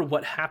compare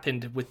what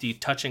happened with the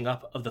touching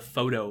up of the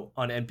photo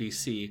on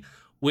NBC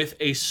with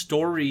a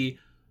story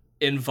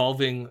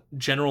involving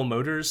General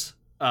Motors,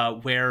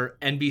 where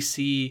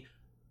NBC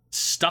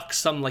stuck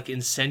some like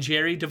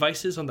incendiary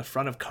devices on the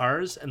front of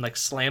cars and like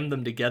slammed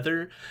them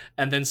together,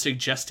 and then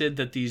suggested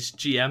that these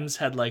GMs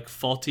had like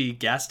faulty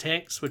gas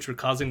tanks which were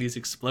causing these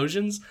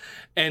explosions.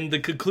 And the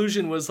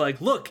conclusion was like,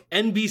 look,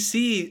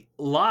 NBC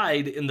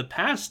lied in the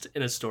past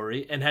in a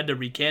story and had to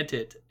recant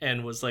it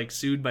and was like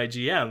sued by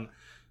GM.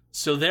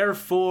 So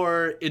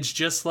therefore it's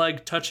just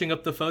like touching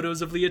up the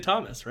photos of Leah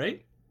Thomas,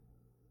 right?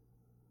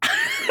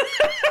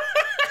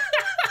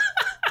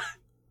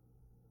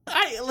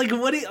 Like,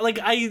 what do you, like,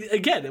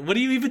 what do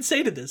you even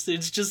say to this?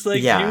 It's just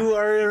like, yeah. You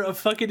are a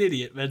fucking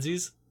idiot,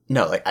 Menzies.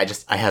 No, like,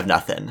 I have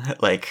nothing.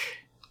 Like,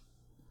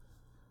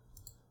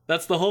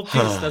 that's the whole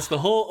piece. That's the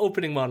whole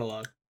opening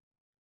monologue.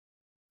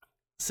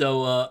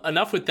 So,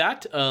 enough with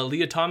that.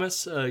 Leah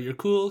Thomas, you're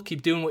cool.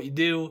 Keep doing what you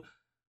do.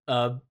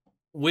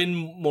 Win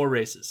more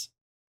races.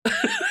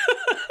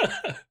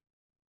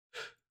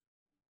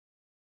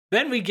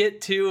 Then we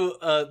get to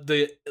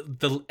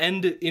the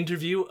end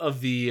interview of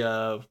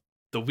the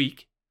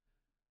week.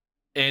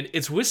 And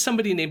it's with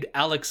somebody named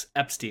Alex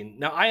Epstein.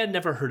 Now, I had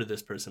never heard of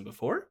this person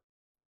before.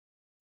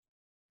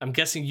 I'm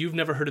guessing you've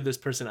never heard of this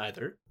person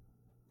either.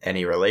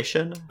 Any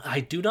relation?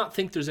 I do not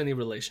think there's any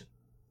relation.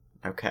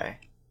 Okay.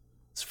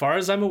 As far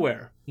as I'm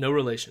aware, no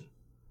relation.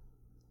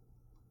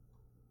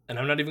 And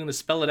I'm not even going to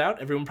spell it out.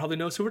 Everyone probably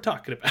knows who we're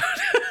talking about.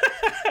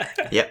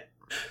 Yep.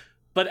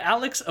 But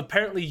Alex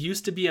apparently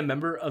used to be a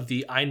member of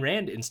the Ayn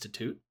Rand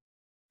Institute.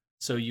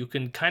 So you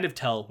can kind of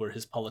tell where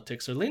his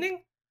politics are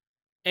leaning.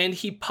 And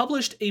he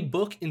published a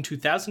book in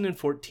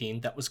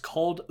 2014 that was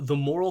called The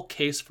Moral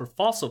Case for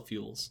Fossil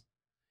Fuels,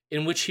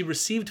 in which he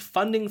received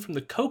funding from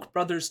the Koch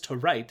brothers to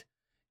write,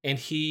 and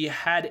he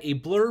had a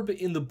blurb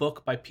in the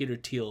book by Peter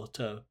Thiel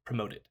to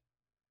promote it.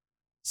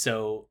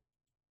 So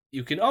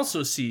you can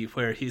also see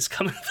where he's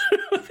coming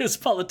through with his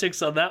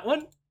politics on that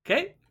one,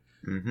 okay?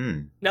 Mm-hmm.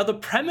 Now, the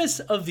premise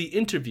of the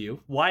interview,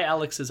 why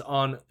Alex is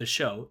on the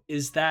show,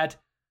 is that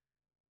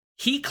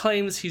he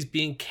claims he's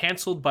being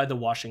canceled by the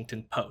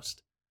Washington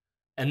Post.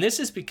 And this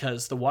is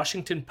because the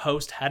Washington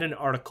Post had an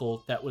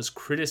article that was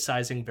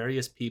criticizing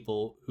various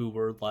people who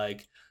were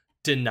like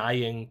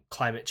denying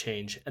climate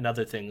change and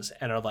other things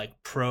and are like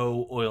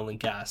pro oil and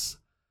gas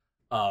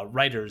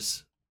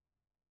writers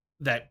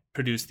that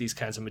produce these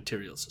kinds of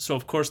materials. So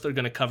of course they're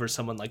going to cover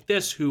someone like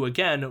this, who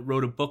again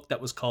wrote a book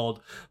that was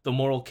called The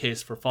Moral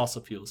Case for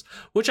Fossil Fuels,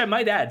 which I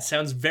might add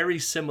sounds very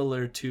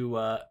similar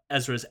to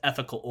Ezra's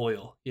Ethical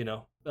Oil, you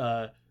know,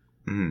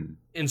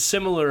 in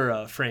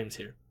similar frames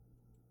here.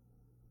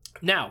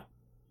 Now,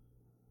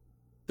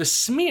 the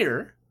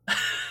smear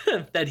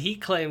that he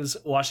claims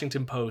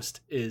Washington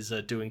Post is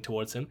doing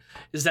towards him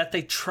is that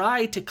they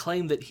try to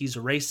claim that he's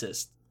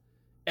racist.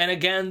 And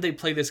again, they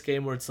play this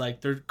game where it's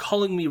like, they're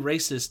calling me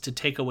racist to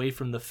take away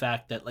from the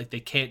fact that like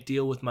they can't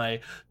deal with my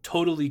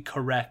totally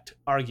correct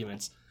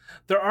arguments.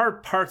 There are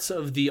parts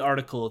of the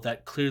article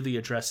that clearly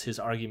address his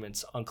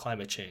arguments on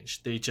climate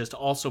change. They just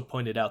also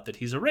pointed out that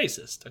he's a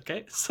racist,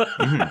 okay? So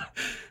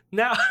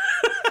now,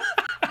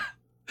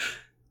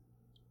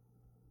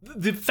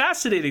 the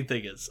fascinating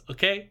thing is,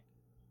 okay,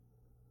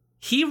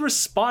 He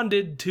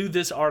responded to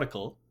this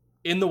article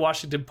in the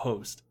Washington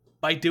Post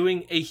by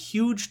doing a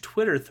huge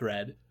Twitter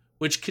thread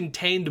which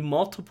contained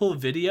multiple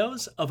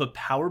videos of a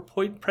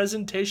PowerPoint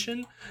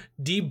presentation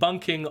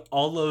debunking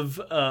all of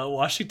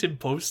Washington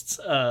Post's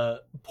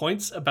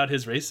points about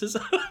his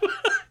racism.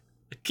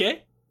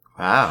 Okay?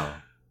 Wow.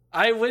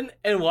 I went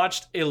and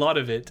watched a lot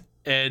of it,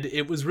 and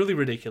it was really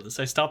ridiculous.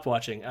 I stopped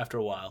watching after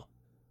a while.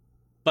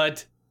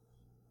 But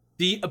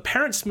the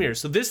apparent smear,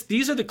 so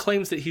these are the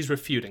claims that he's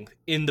refuting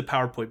in the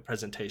PowerPoint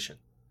presentation.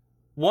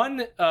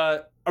 One,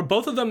 or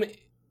both of them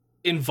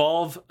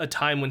involve a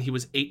time when he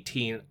was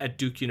 18 at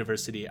Duke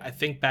University, I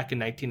think back in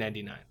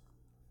 1999.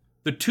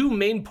 The two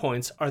main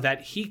points are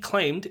that he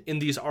claimed in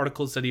these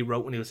articles that he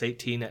wrote when he was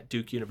 18 at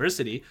Duke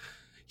University,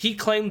 he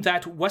claimed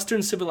that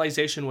Western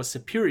civilization was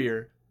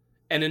superior,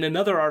 and in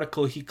another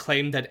article he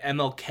claimed that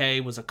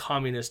MLK was a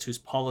communist whose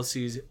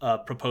policies,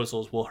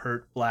 proposals will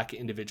hurt black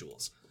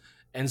individuals.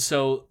 And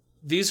so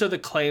these are the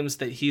claims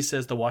that he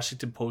says the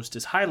Washington Post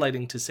is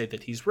highlighting to say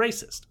that he's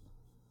racist.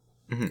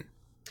 Mm-hmm.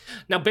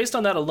 Now, based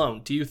on that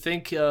alone, do you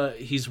think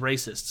he's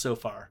racist so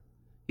far?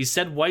 He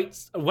said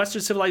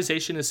Western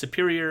civilization is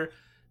superior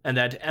and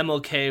that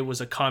MLK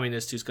was a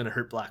communist who's going to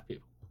hurt black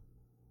people.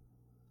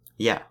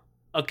 Yeah.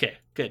 Okay,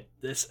 good.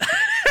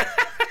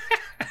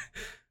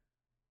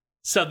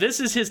 So this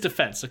is his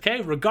defense,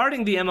 okay?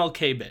 Regarding the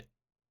MLK bit,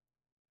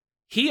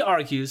 he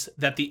argues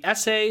that the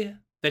essay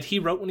that he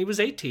wrote when he was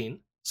 18,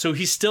 so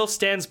he still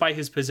stands by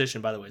his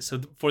position, by the way.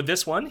 So for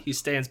this one, he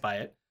stands by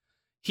it.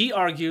 He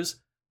argues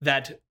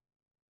that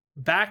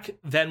back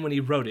then when he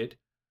wrote it,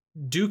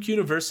 Duke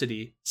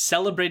University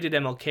celebrated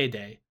MLK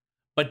Day,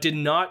 but did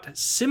not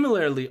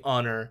similarly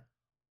honor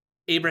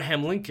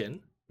Abraham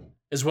Lincoln,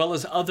 as well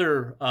as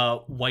other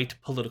white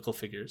political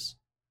figures,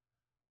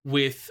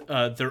 with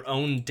their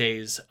own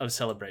days of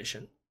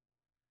celebration.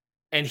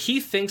 And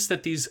he thinks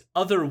that these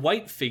other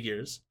white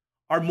figures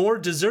are more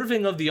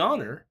deserving of the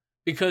honor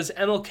because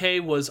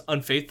MLK was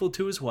unfaithful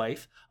to his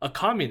wife, a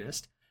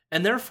communist,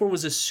 and therefore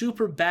was a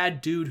super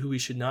bad dude who we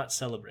should not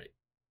celebrate.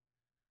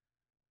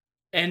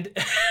 And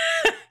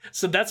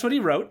so that's what he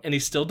wrote, and he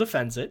still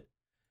defends it.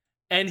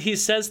 And he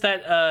says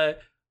that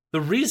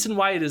the reason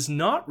why it is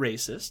not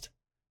racist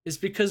is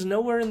because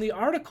nowhere in the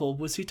article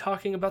was he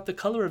talking about the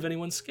color of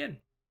anyone's skin.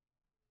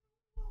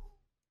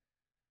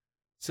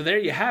 So there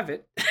you have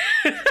it.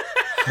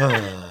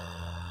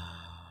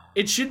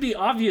 It should be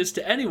obvious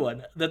to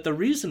anyone that the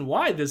reason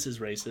why this is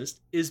racist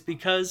is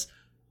because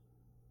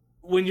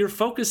when you're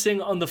focusing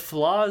on the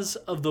flaws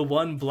of the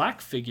one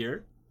black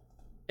figure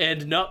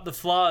and not the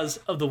flaws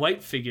of the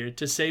white figure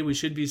to say we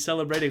should be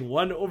celebrating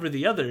one over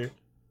the other,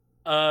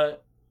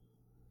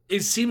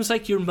 it seems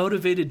like you're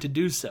motivated to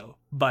do so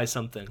by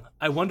something.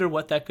 I wonder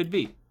what that could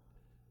be.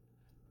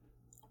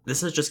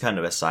 This is just kind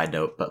of a side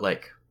note, but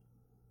like,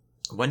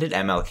 when did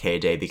MLK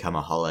Day become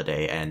a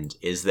holiday, and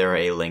is there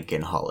a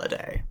Lincoln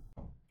holiday?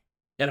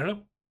 I don't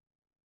know.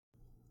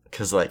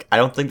 Because, like, I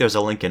don't think there's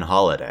a Lincoln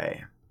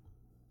holiday.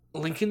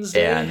 Lincoln's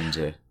Day?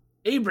 And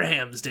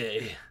Abraham's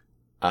Day.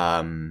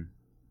 Yeah,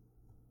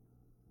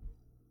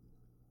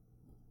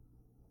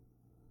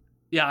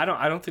 I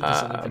don't think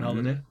there's a Lincoln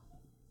holiday.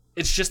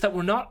 It's just that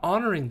we're not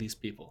honoring these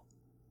people,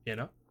 you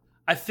know?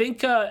 I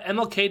think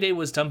MLK Day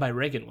was done by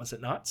Reagan, was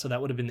it not? So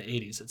that would have been the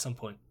 80s at some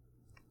point.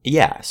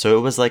 Yeah, so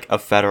it was like a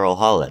federal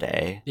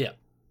holiday. Yeah.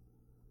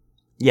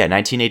 Yeah,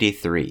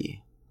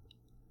 1983.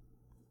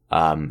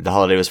 The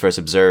holiday was first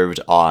observed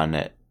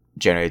on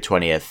January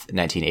 20th,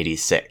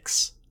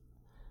 1986.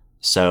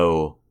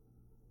 So,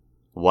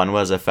 one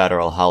was a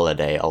federal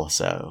holiday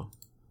also.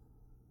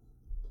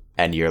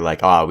 And you're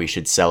like, we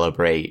should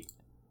celebrate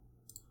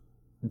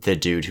the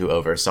dude who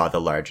oversaw the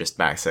largest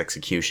mass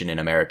execution in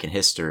American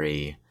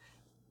history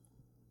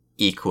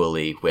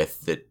equally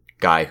with the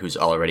guy who's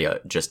already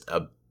just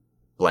a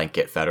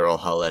blanket federal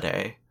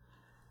holiday.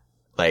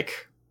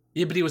 Like...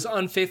 Yeah, but he was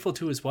unfaithful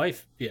to his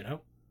wife, you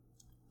know?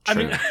 True. I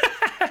mean,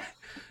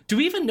 do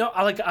we even know?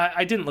 Like,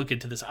 I didn't look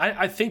into this.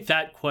 I think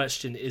that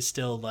question is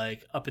still,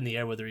 like, up in the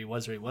air whether he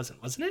was or he wasn't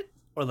it?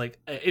 Or, like,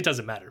 it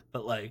doesn't matter,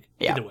 but, like,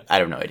 yeah, either way. I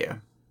have no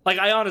idea. Like,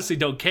 I honestly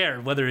don't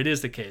care whether it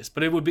is the case,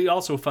 but it would be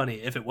also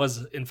funny if it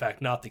was, in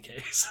fact, not the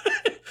case.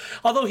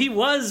 Although he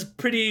was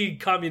pretty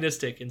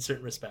communistic in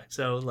certain respects,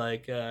 so,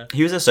 like...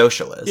 he was a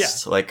socialist,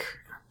 yeah. like,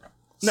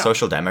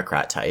 social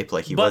democrat type,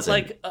 like, he but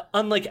wasn't... But, like,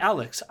 unlike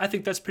Alex, I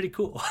think that's pretty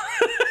cool.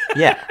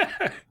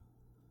 Yeah.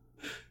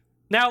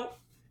 Now,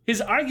 his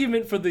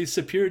argument for the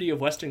superiority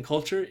of Western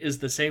culture is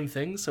the same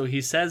thing, so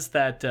he says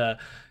that...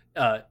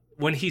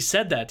 when he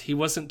said that, he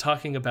wasn't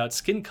talking about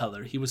skin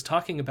color. He was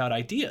talking about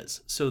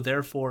ideas. So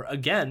therefore,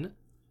 again,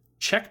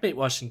 checkmate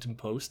Washington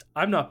Post,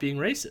 I'm not being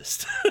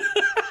racist.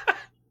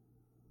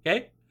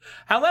 Okay?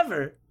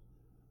 However,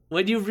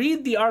 when you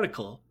read the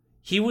article,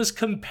 he was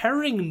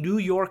comparing New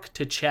York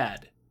to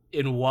Chad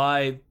in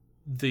why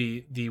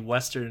the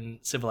Western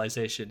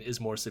civilization is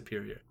more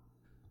superior.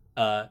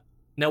 Now,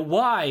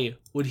 why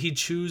would he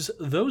choose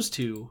those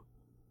two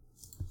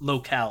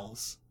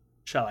locales,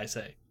 shall I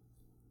say?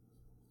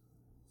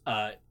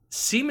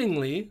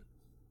 Seemingly,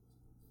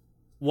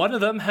 one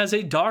of them has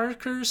a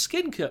darker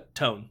skin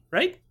tone,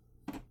 right?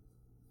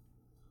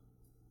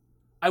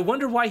 I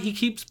wonder why he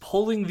keeps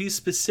pulling these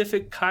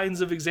specific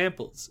kinds of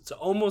examples. It's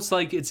almost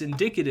like it's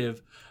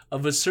indicative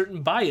of a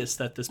certain bias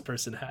that this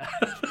person had.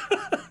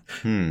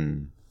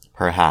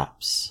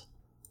 Perhaps.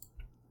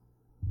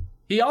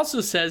 He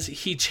also says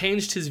he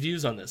changed his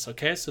views on this,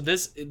 okay? So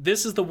this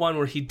is the one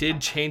where he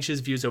did change his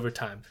views over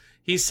time.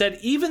 He said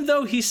even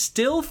though he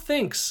still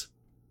thinks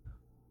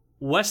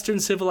Western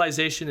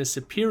civilization is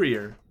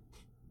superior,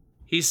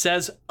 he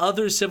says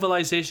other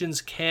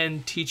civilizations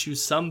can teach you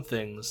some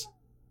things.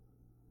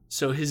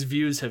 So his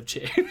views have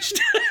changed.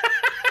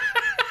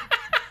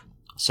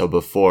 So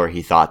before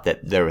he thought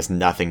that there was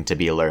nothing to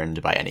be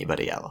learned by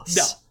anybody else.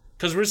 No,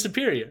 because we're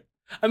superior.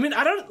 I mean,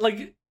 I don't,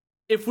 like,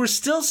 if we're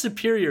still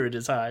superior in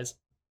his eyes,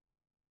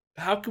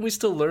 how can we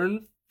still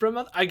learn from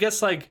it? I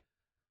guess, like,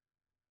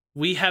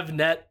 we have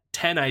net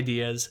 10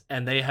 ideas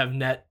and they have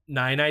net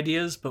 9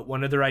 ideas, but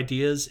one of their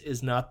ideas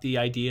is not the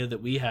idea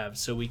that we have.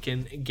 So we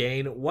can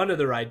gain one of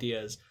their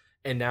ideas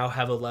and now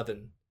have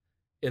 11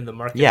 in the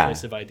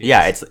marketplace of ideas.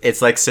 Yeah,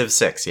 it's like Civ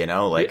 6, you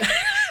know? Like,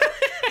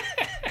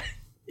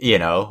 you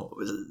know,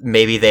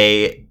 maybe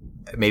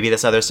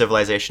this other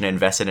civilization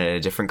invested in a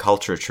different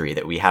culture tree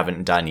that we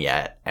haven't done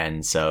yet.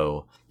 And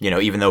so, you know,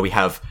 even though we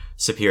have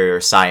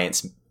superior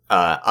science,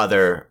 all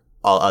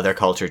other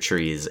culture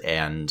trees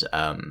and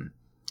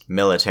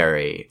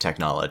military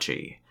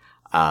technology,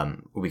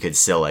 we could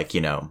still, like,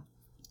 you know,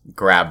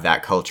 grab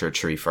that culture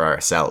tree for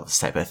ourselves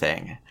type of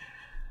thing.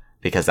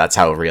 Because that's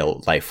how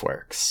real life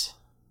works.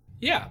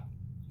 Yeah.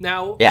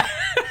 Now, yeah.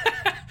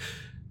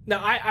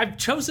 Now, I've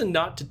chosen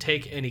not to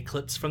take any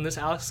clips from this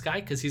Alex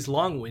guy because he's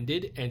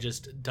long-winded and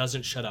just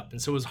doesn't shut up.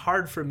 And so it was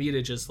hard for me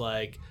to just,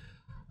 like,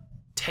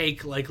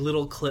 take, like,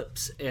 little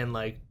clips and,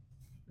 like,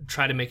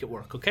 try to make it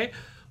work, okay?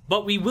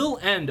 But we will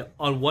end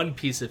on one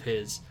piece of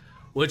his,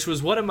 which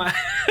was one of my...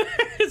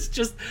 It's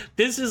just...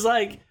 This is,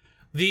 like,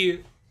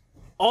 the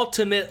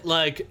ultimate,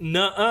 like,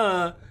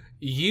 nuh-uh,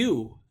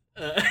 you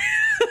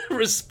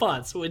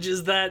response, which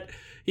is that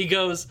he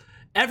goes...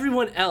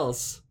 Everyone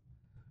else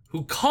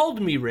who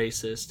called me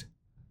racist,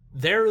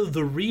 they're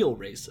the real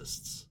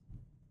racists.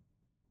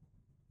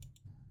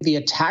 The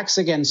attacks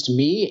against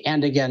me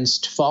and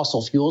against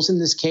fossil fuels in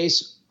this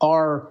case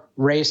are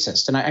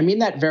racist. And I mean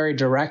that very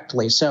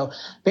directly. So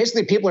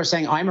basically people are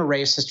saying I'm a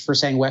racist for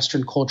saying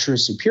Western culture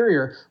is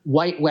superior.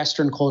 White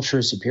Western culture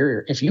is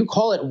superior. If you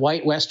call it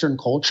white Western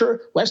culture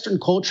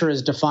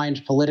is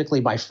defined politically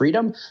by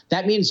freedom.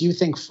 That means you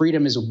think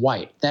freedom is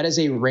white. That is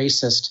a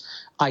racist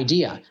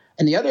idea.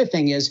 And the other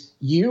thing is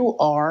you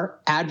are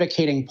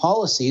advocating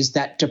policies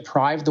that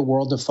deprive the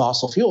world of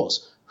fossil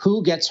fuels.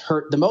 Who gets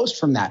hurt the most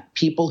from that?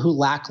 People who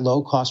lack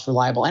low-cost,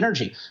 reliable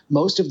energy.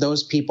 Most of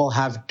those people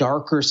have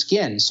darker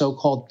skin,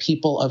 so-called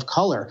people of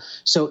color.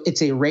 So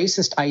it's a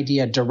racist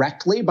idea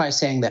directly by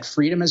saying that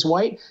freedom is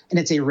white, and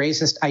it's a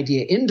racist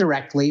idea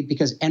indirectly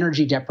because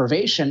energy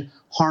deprivation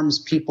harms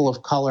people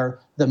of color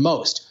the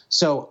most.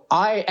 So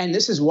and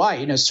this is why,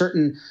 you know,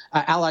 certain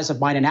allies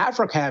of mine in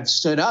Africa have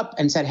stood up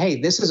and said,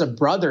 hey, this is a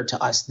brother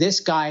to us. This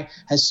guy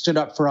has stood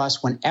up for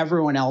us when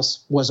everyone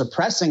else was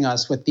oppressing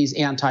us with these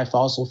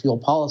anti-fossil fuel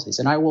policies.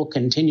 And I will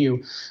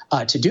continue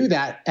to do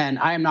that. And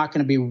I am not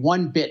going to be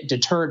one bit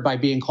deterred by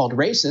being called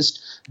racist,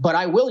 but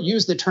I will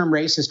use the term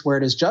racist where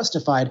it is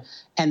justified.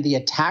 And the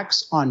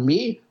attacks on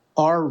me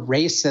are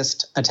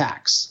racist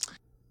attacks.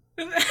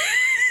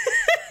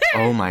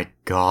 Oh my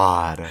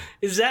God.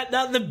 Is that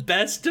not the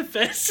best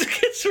defense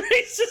against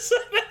racism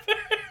ever?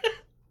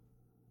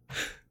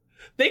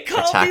 They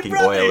call Attacking me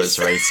brothers. oil is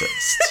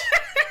racist.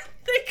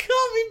 They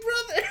call me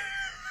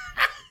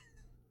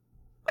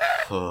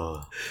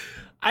brother.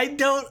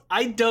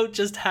 I don't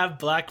just have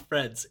black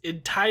friends.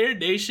 Entire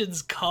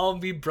nations call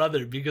me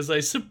brother because I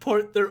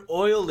support their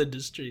oil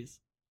industries.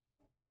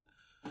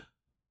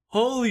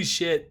 Holy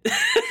shit.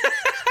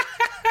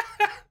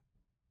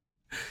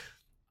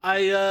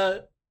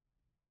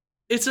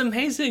 It's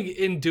amazing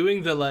in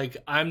doing the, like,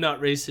 I'm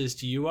not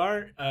racist, you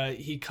are.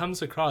 He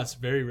comes across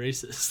very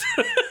racist.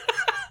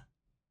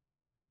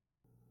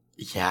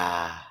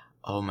 Yeah.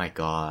 Oh my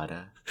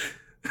God.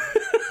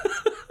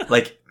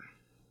 Like,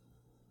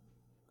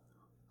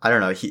 I don't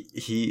know.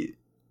 He.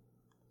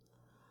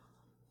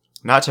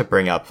 Not to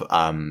bring up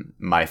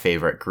my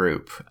favorite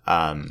group,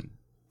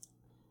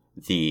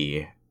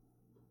 the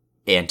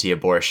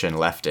anti-abortion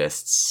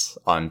leftists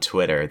on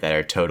Twitter that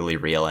are totally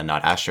real and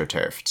not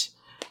astroturfed.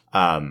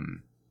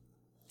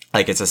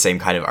 Like, it's the same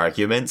kind of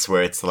arguments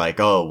where it's like,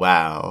 oh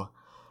wow,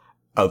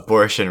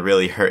 abortion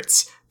really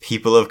hurts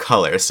people of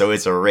color, so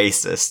it's a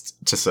racist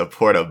to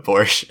support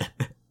abortion.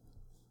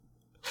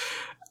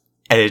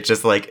 And it's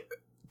just like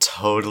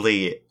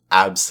totally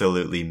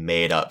absolutely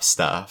made up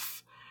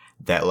stuff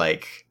that,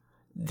 like,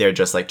 they're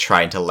just like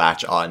trying to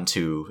latch on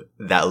to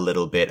that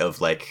little bit of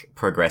like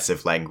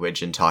progressive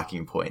language and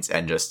talking points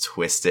and just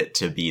twist it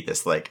to be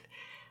this, like,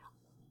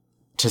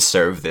 to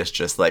serve this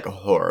just like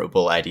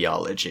horrible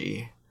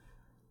ideology.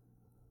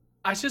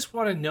 I just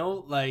want to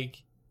know,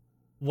 like,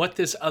 what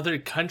this other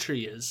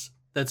country is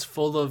that's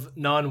full of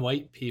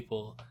non-white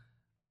people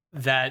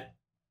that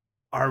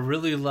are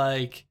really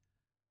like,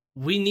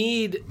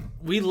 we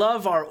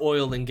love our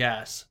oil and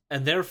gas,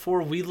 and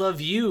therefore we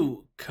love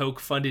you,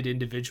 Coke-funded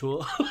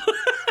individual.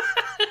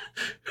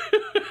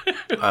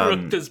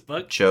 Wrote this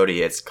book.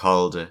 Jody, it's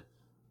called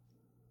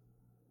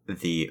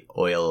The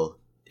Oil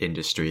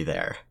Industry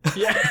There.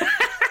 Yeah.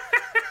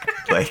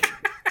 Like,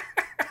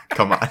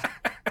 come on.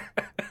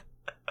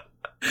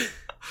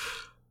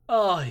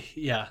 Oh,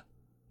 yeah.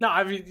 No,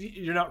 I mean,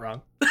 you're not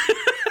wrong.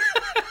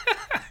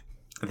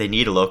 They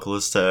need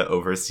locals to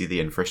oversee the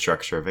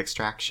infrastructure of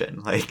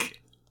extraction.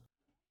 Like,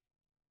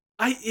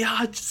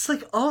 just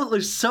like,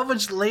 there's so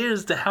much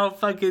layers to how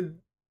fucking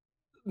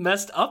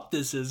messed up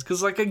this is.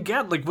 Because, like,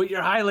 again, like, what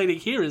you're highlighting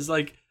here is,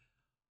 like,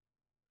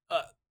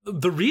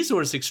 the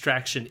resource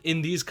extraction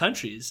in these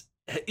countries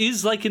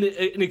is like an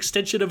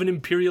extension of an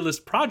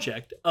imperialist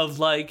project of,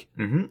 like,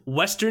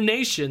 Western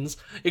nations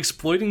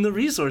exploiting the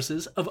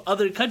resources of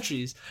other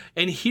countries.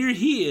 And here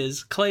he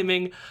is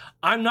claiming,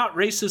 I'm not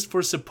racist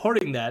for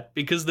supporting that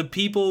because the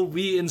people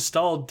we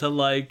installed to,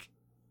 like,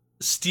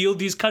 steal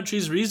these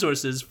countries'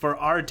 resources for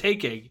our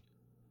taking,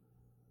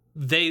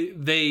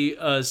 they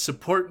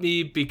support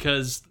me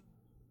because,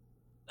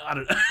 I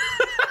don't know.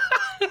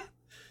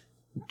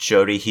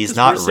 Jody, he's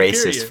not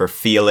racist for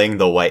feeling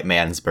the white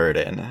man's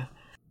burden.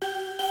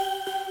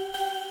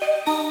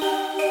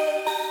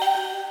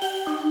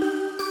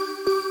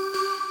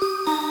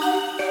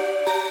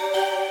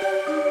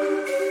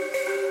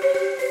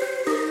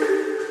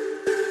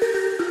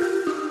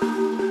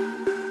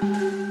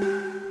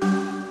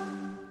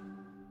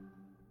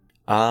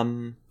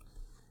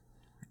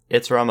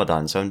 It's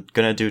Ramadan, so I'm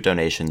gonna do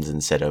donations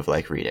instead of,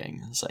 like,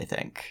 readings, I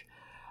think.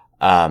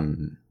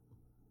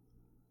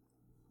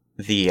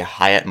 The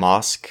Hyatt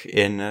Mosque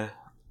in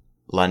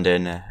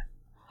London,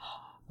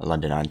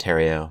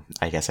 Ontario,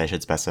 I guess I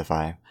should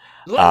specify.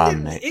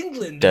 London,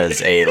 England.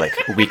 Does a, like,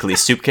 weekly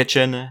soup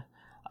kitchen,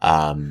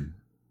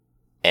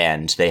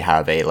 and they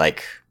have a,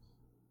 like,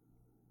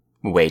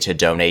 way to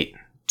donate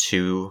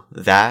to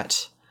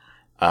that.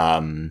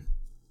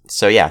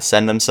 So yeah,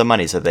 send them some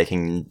money so they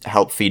can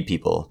help feed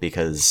people,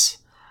 because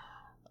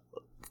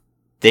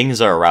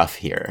things are rough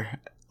here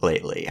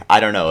lately. I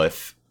don't know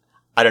if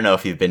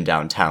you've been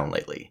downtown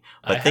lately,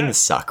 but things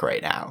suck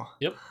right now.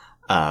 Yep.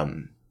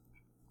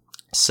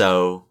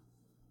 So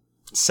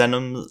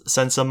send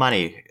some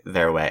money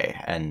their way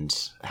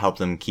and help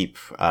them keep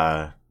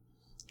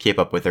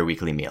up with their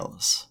weekly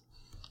meals.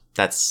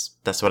 That's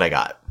what I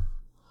got.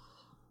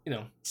 You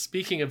know,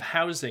 speaking of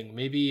housing,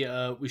 maybe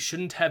we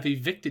shouldn't have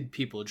evicted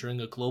people during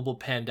a global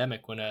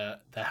pandemic when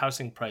the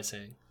housing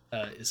pricing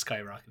is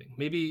skyrocketing.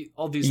 Maybe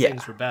all these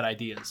things were bad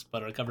ideas,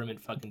 but our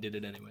government fucking did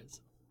it anyways.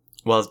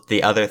 Well,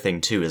 the other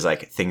thing too is,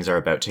 like, things are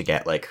about to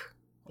get, like,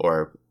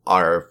 or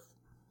are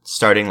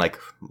starting, like,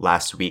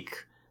 last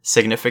week,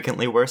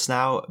 significantly worse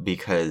now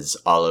because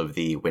all of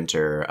the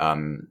winter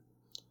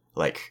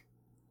like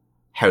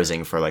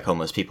housing for, like,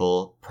 homeless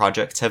people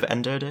projects have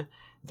ended.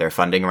 Their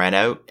funding ran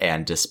out,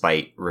 and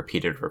despite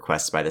repeated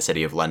requests by the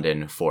City of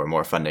London for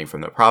more funding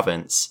from the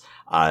province,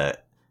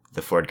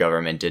 the Ford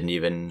government didn't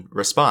even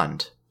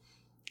respond.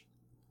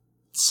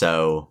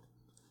 So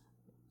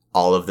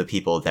all of the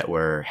people that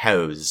were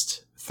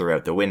housed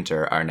throughout the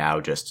winter are now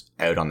just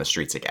out on the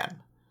streets again.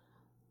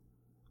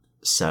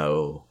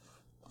 So,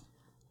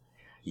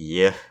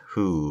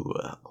 yahoo,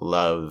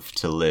 love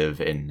to live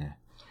in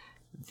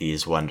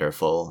these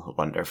wonderful,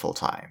 wonderful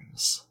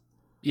times.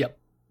 Yep.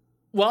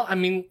 Well, I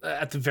mean,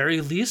 at the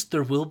very least,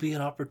 there will be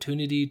an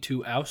opportunity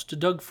to oust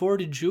Doug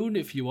Ford in June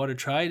if you want to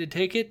try to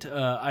take it.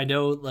 I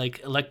know, like,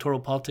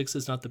 electoral politics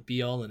is not the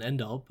be-all and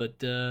end-all,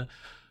 but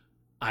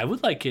I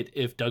would like it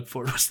if Doug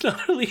Ford was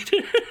not a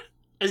leader.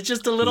 It's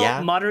just a little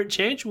moderate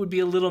change would be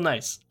a little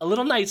nice. A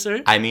little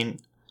nicer. I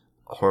mean,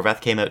 Horvath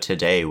came out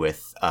today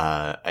with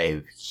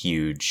a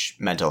huge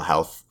mental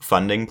health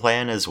funding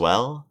plan as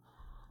well.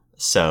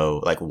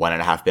 So, like,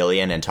 $1.5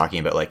 billion, and talking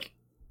about, like,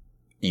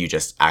 you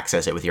just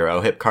access it with your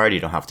OHIP card. You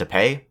don't have to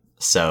pay.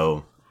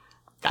 So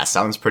that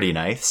sounds pretty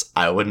nice.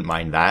 I wouldn't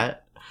mind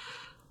that.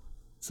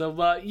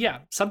 So, yeah,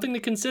 something to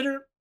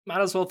consider. Might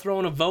as well throw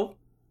in a vote.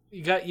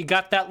 You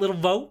got that little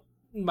vote.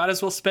 Might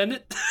as well spend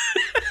it.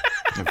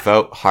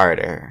 Vote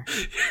harder.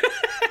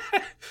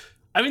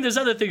 I mean, there's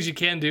other things you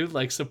can do,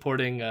 like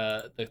supporting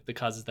the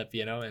causes that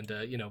Vienna and,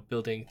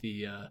 building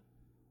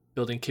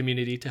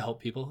community to help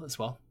people as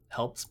well.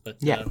 Helps, but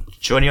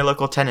join your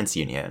local tenants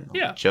union.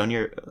 Yeah, join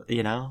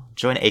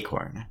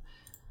Acorn.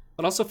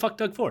 But also fuck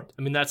Doug Ford.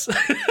 I mean, that's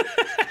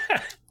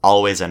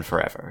always and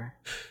forever.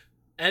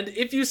 And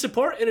if you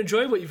support and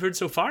enjoy what you've heard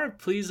so far,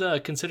 please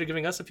consider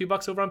giving us a few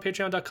bucks over on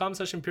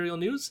patreon.com/Imperial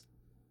News.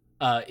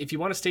 If you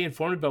want to stay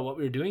informed about what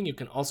we're doing, you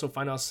can also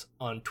find us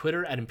on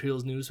Twitter at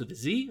Imperials News with a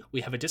Z.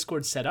 We have a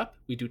Discord set up.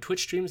 We do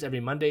Twitch streams every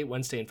Monday,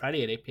 Wednesday, and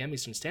Friday at 8 p.m.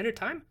 Eastern Standard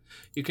Time.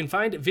 You can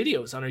find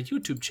videos on our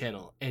YouTube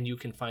channel, and you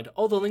can find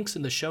all the links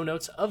in the show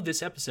notes of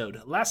this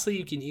episode. Lastly,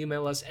 you can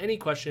email us any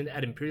question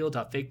at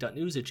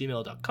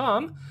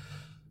imperial.fake.news@gmail.com.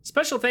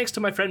 Special thanks to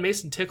my friend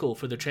Mason Tickle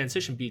for the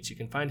transition beats. You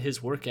can find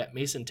his work at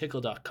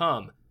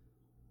masontickle.com.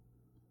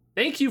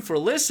 Thank you for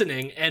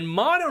listening, and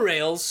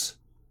monorails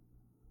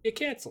get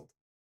canceled.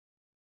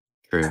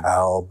 True.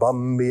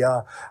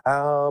 Albumbia,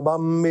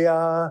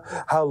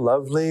 Albumbia, how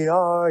lovely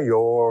are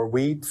your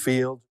wheat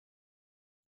fields.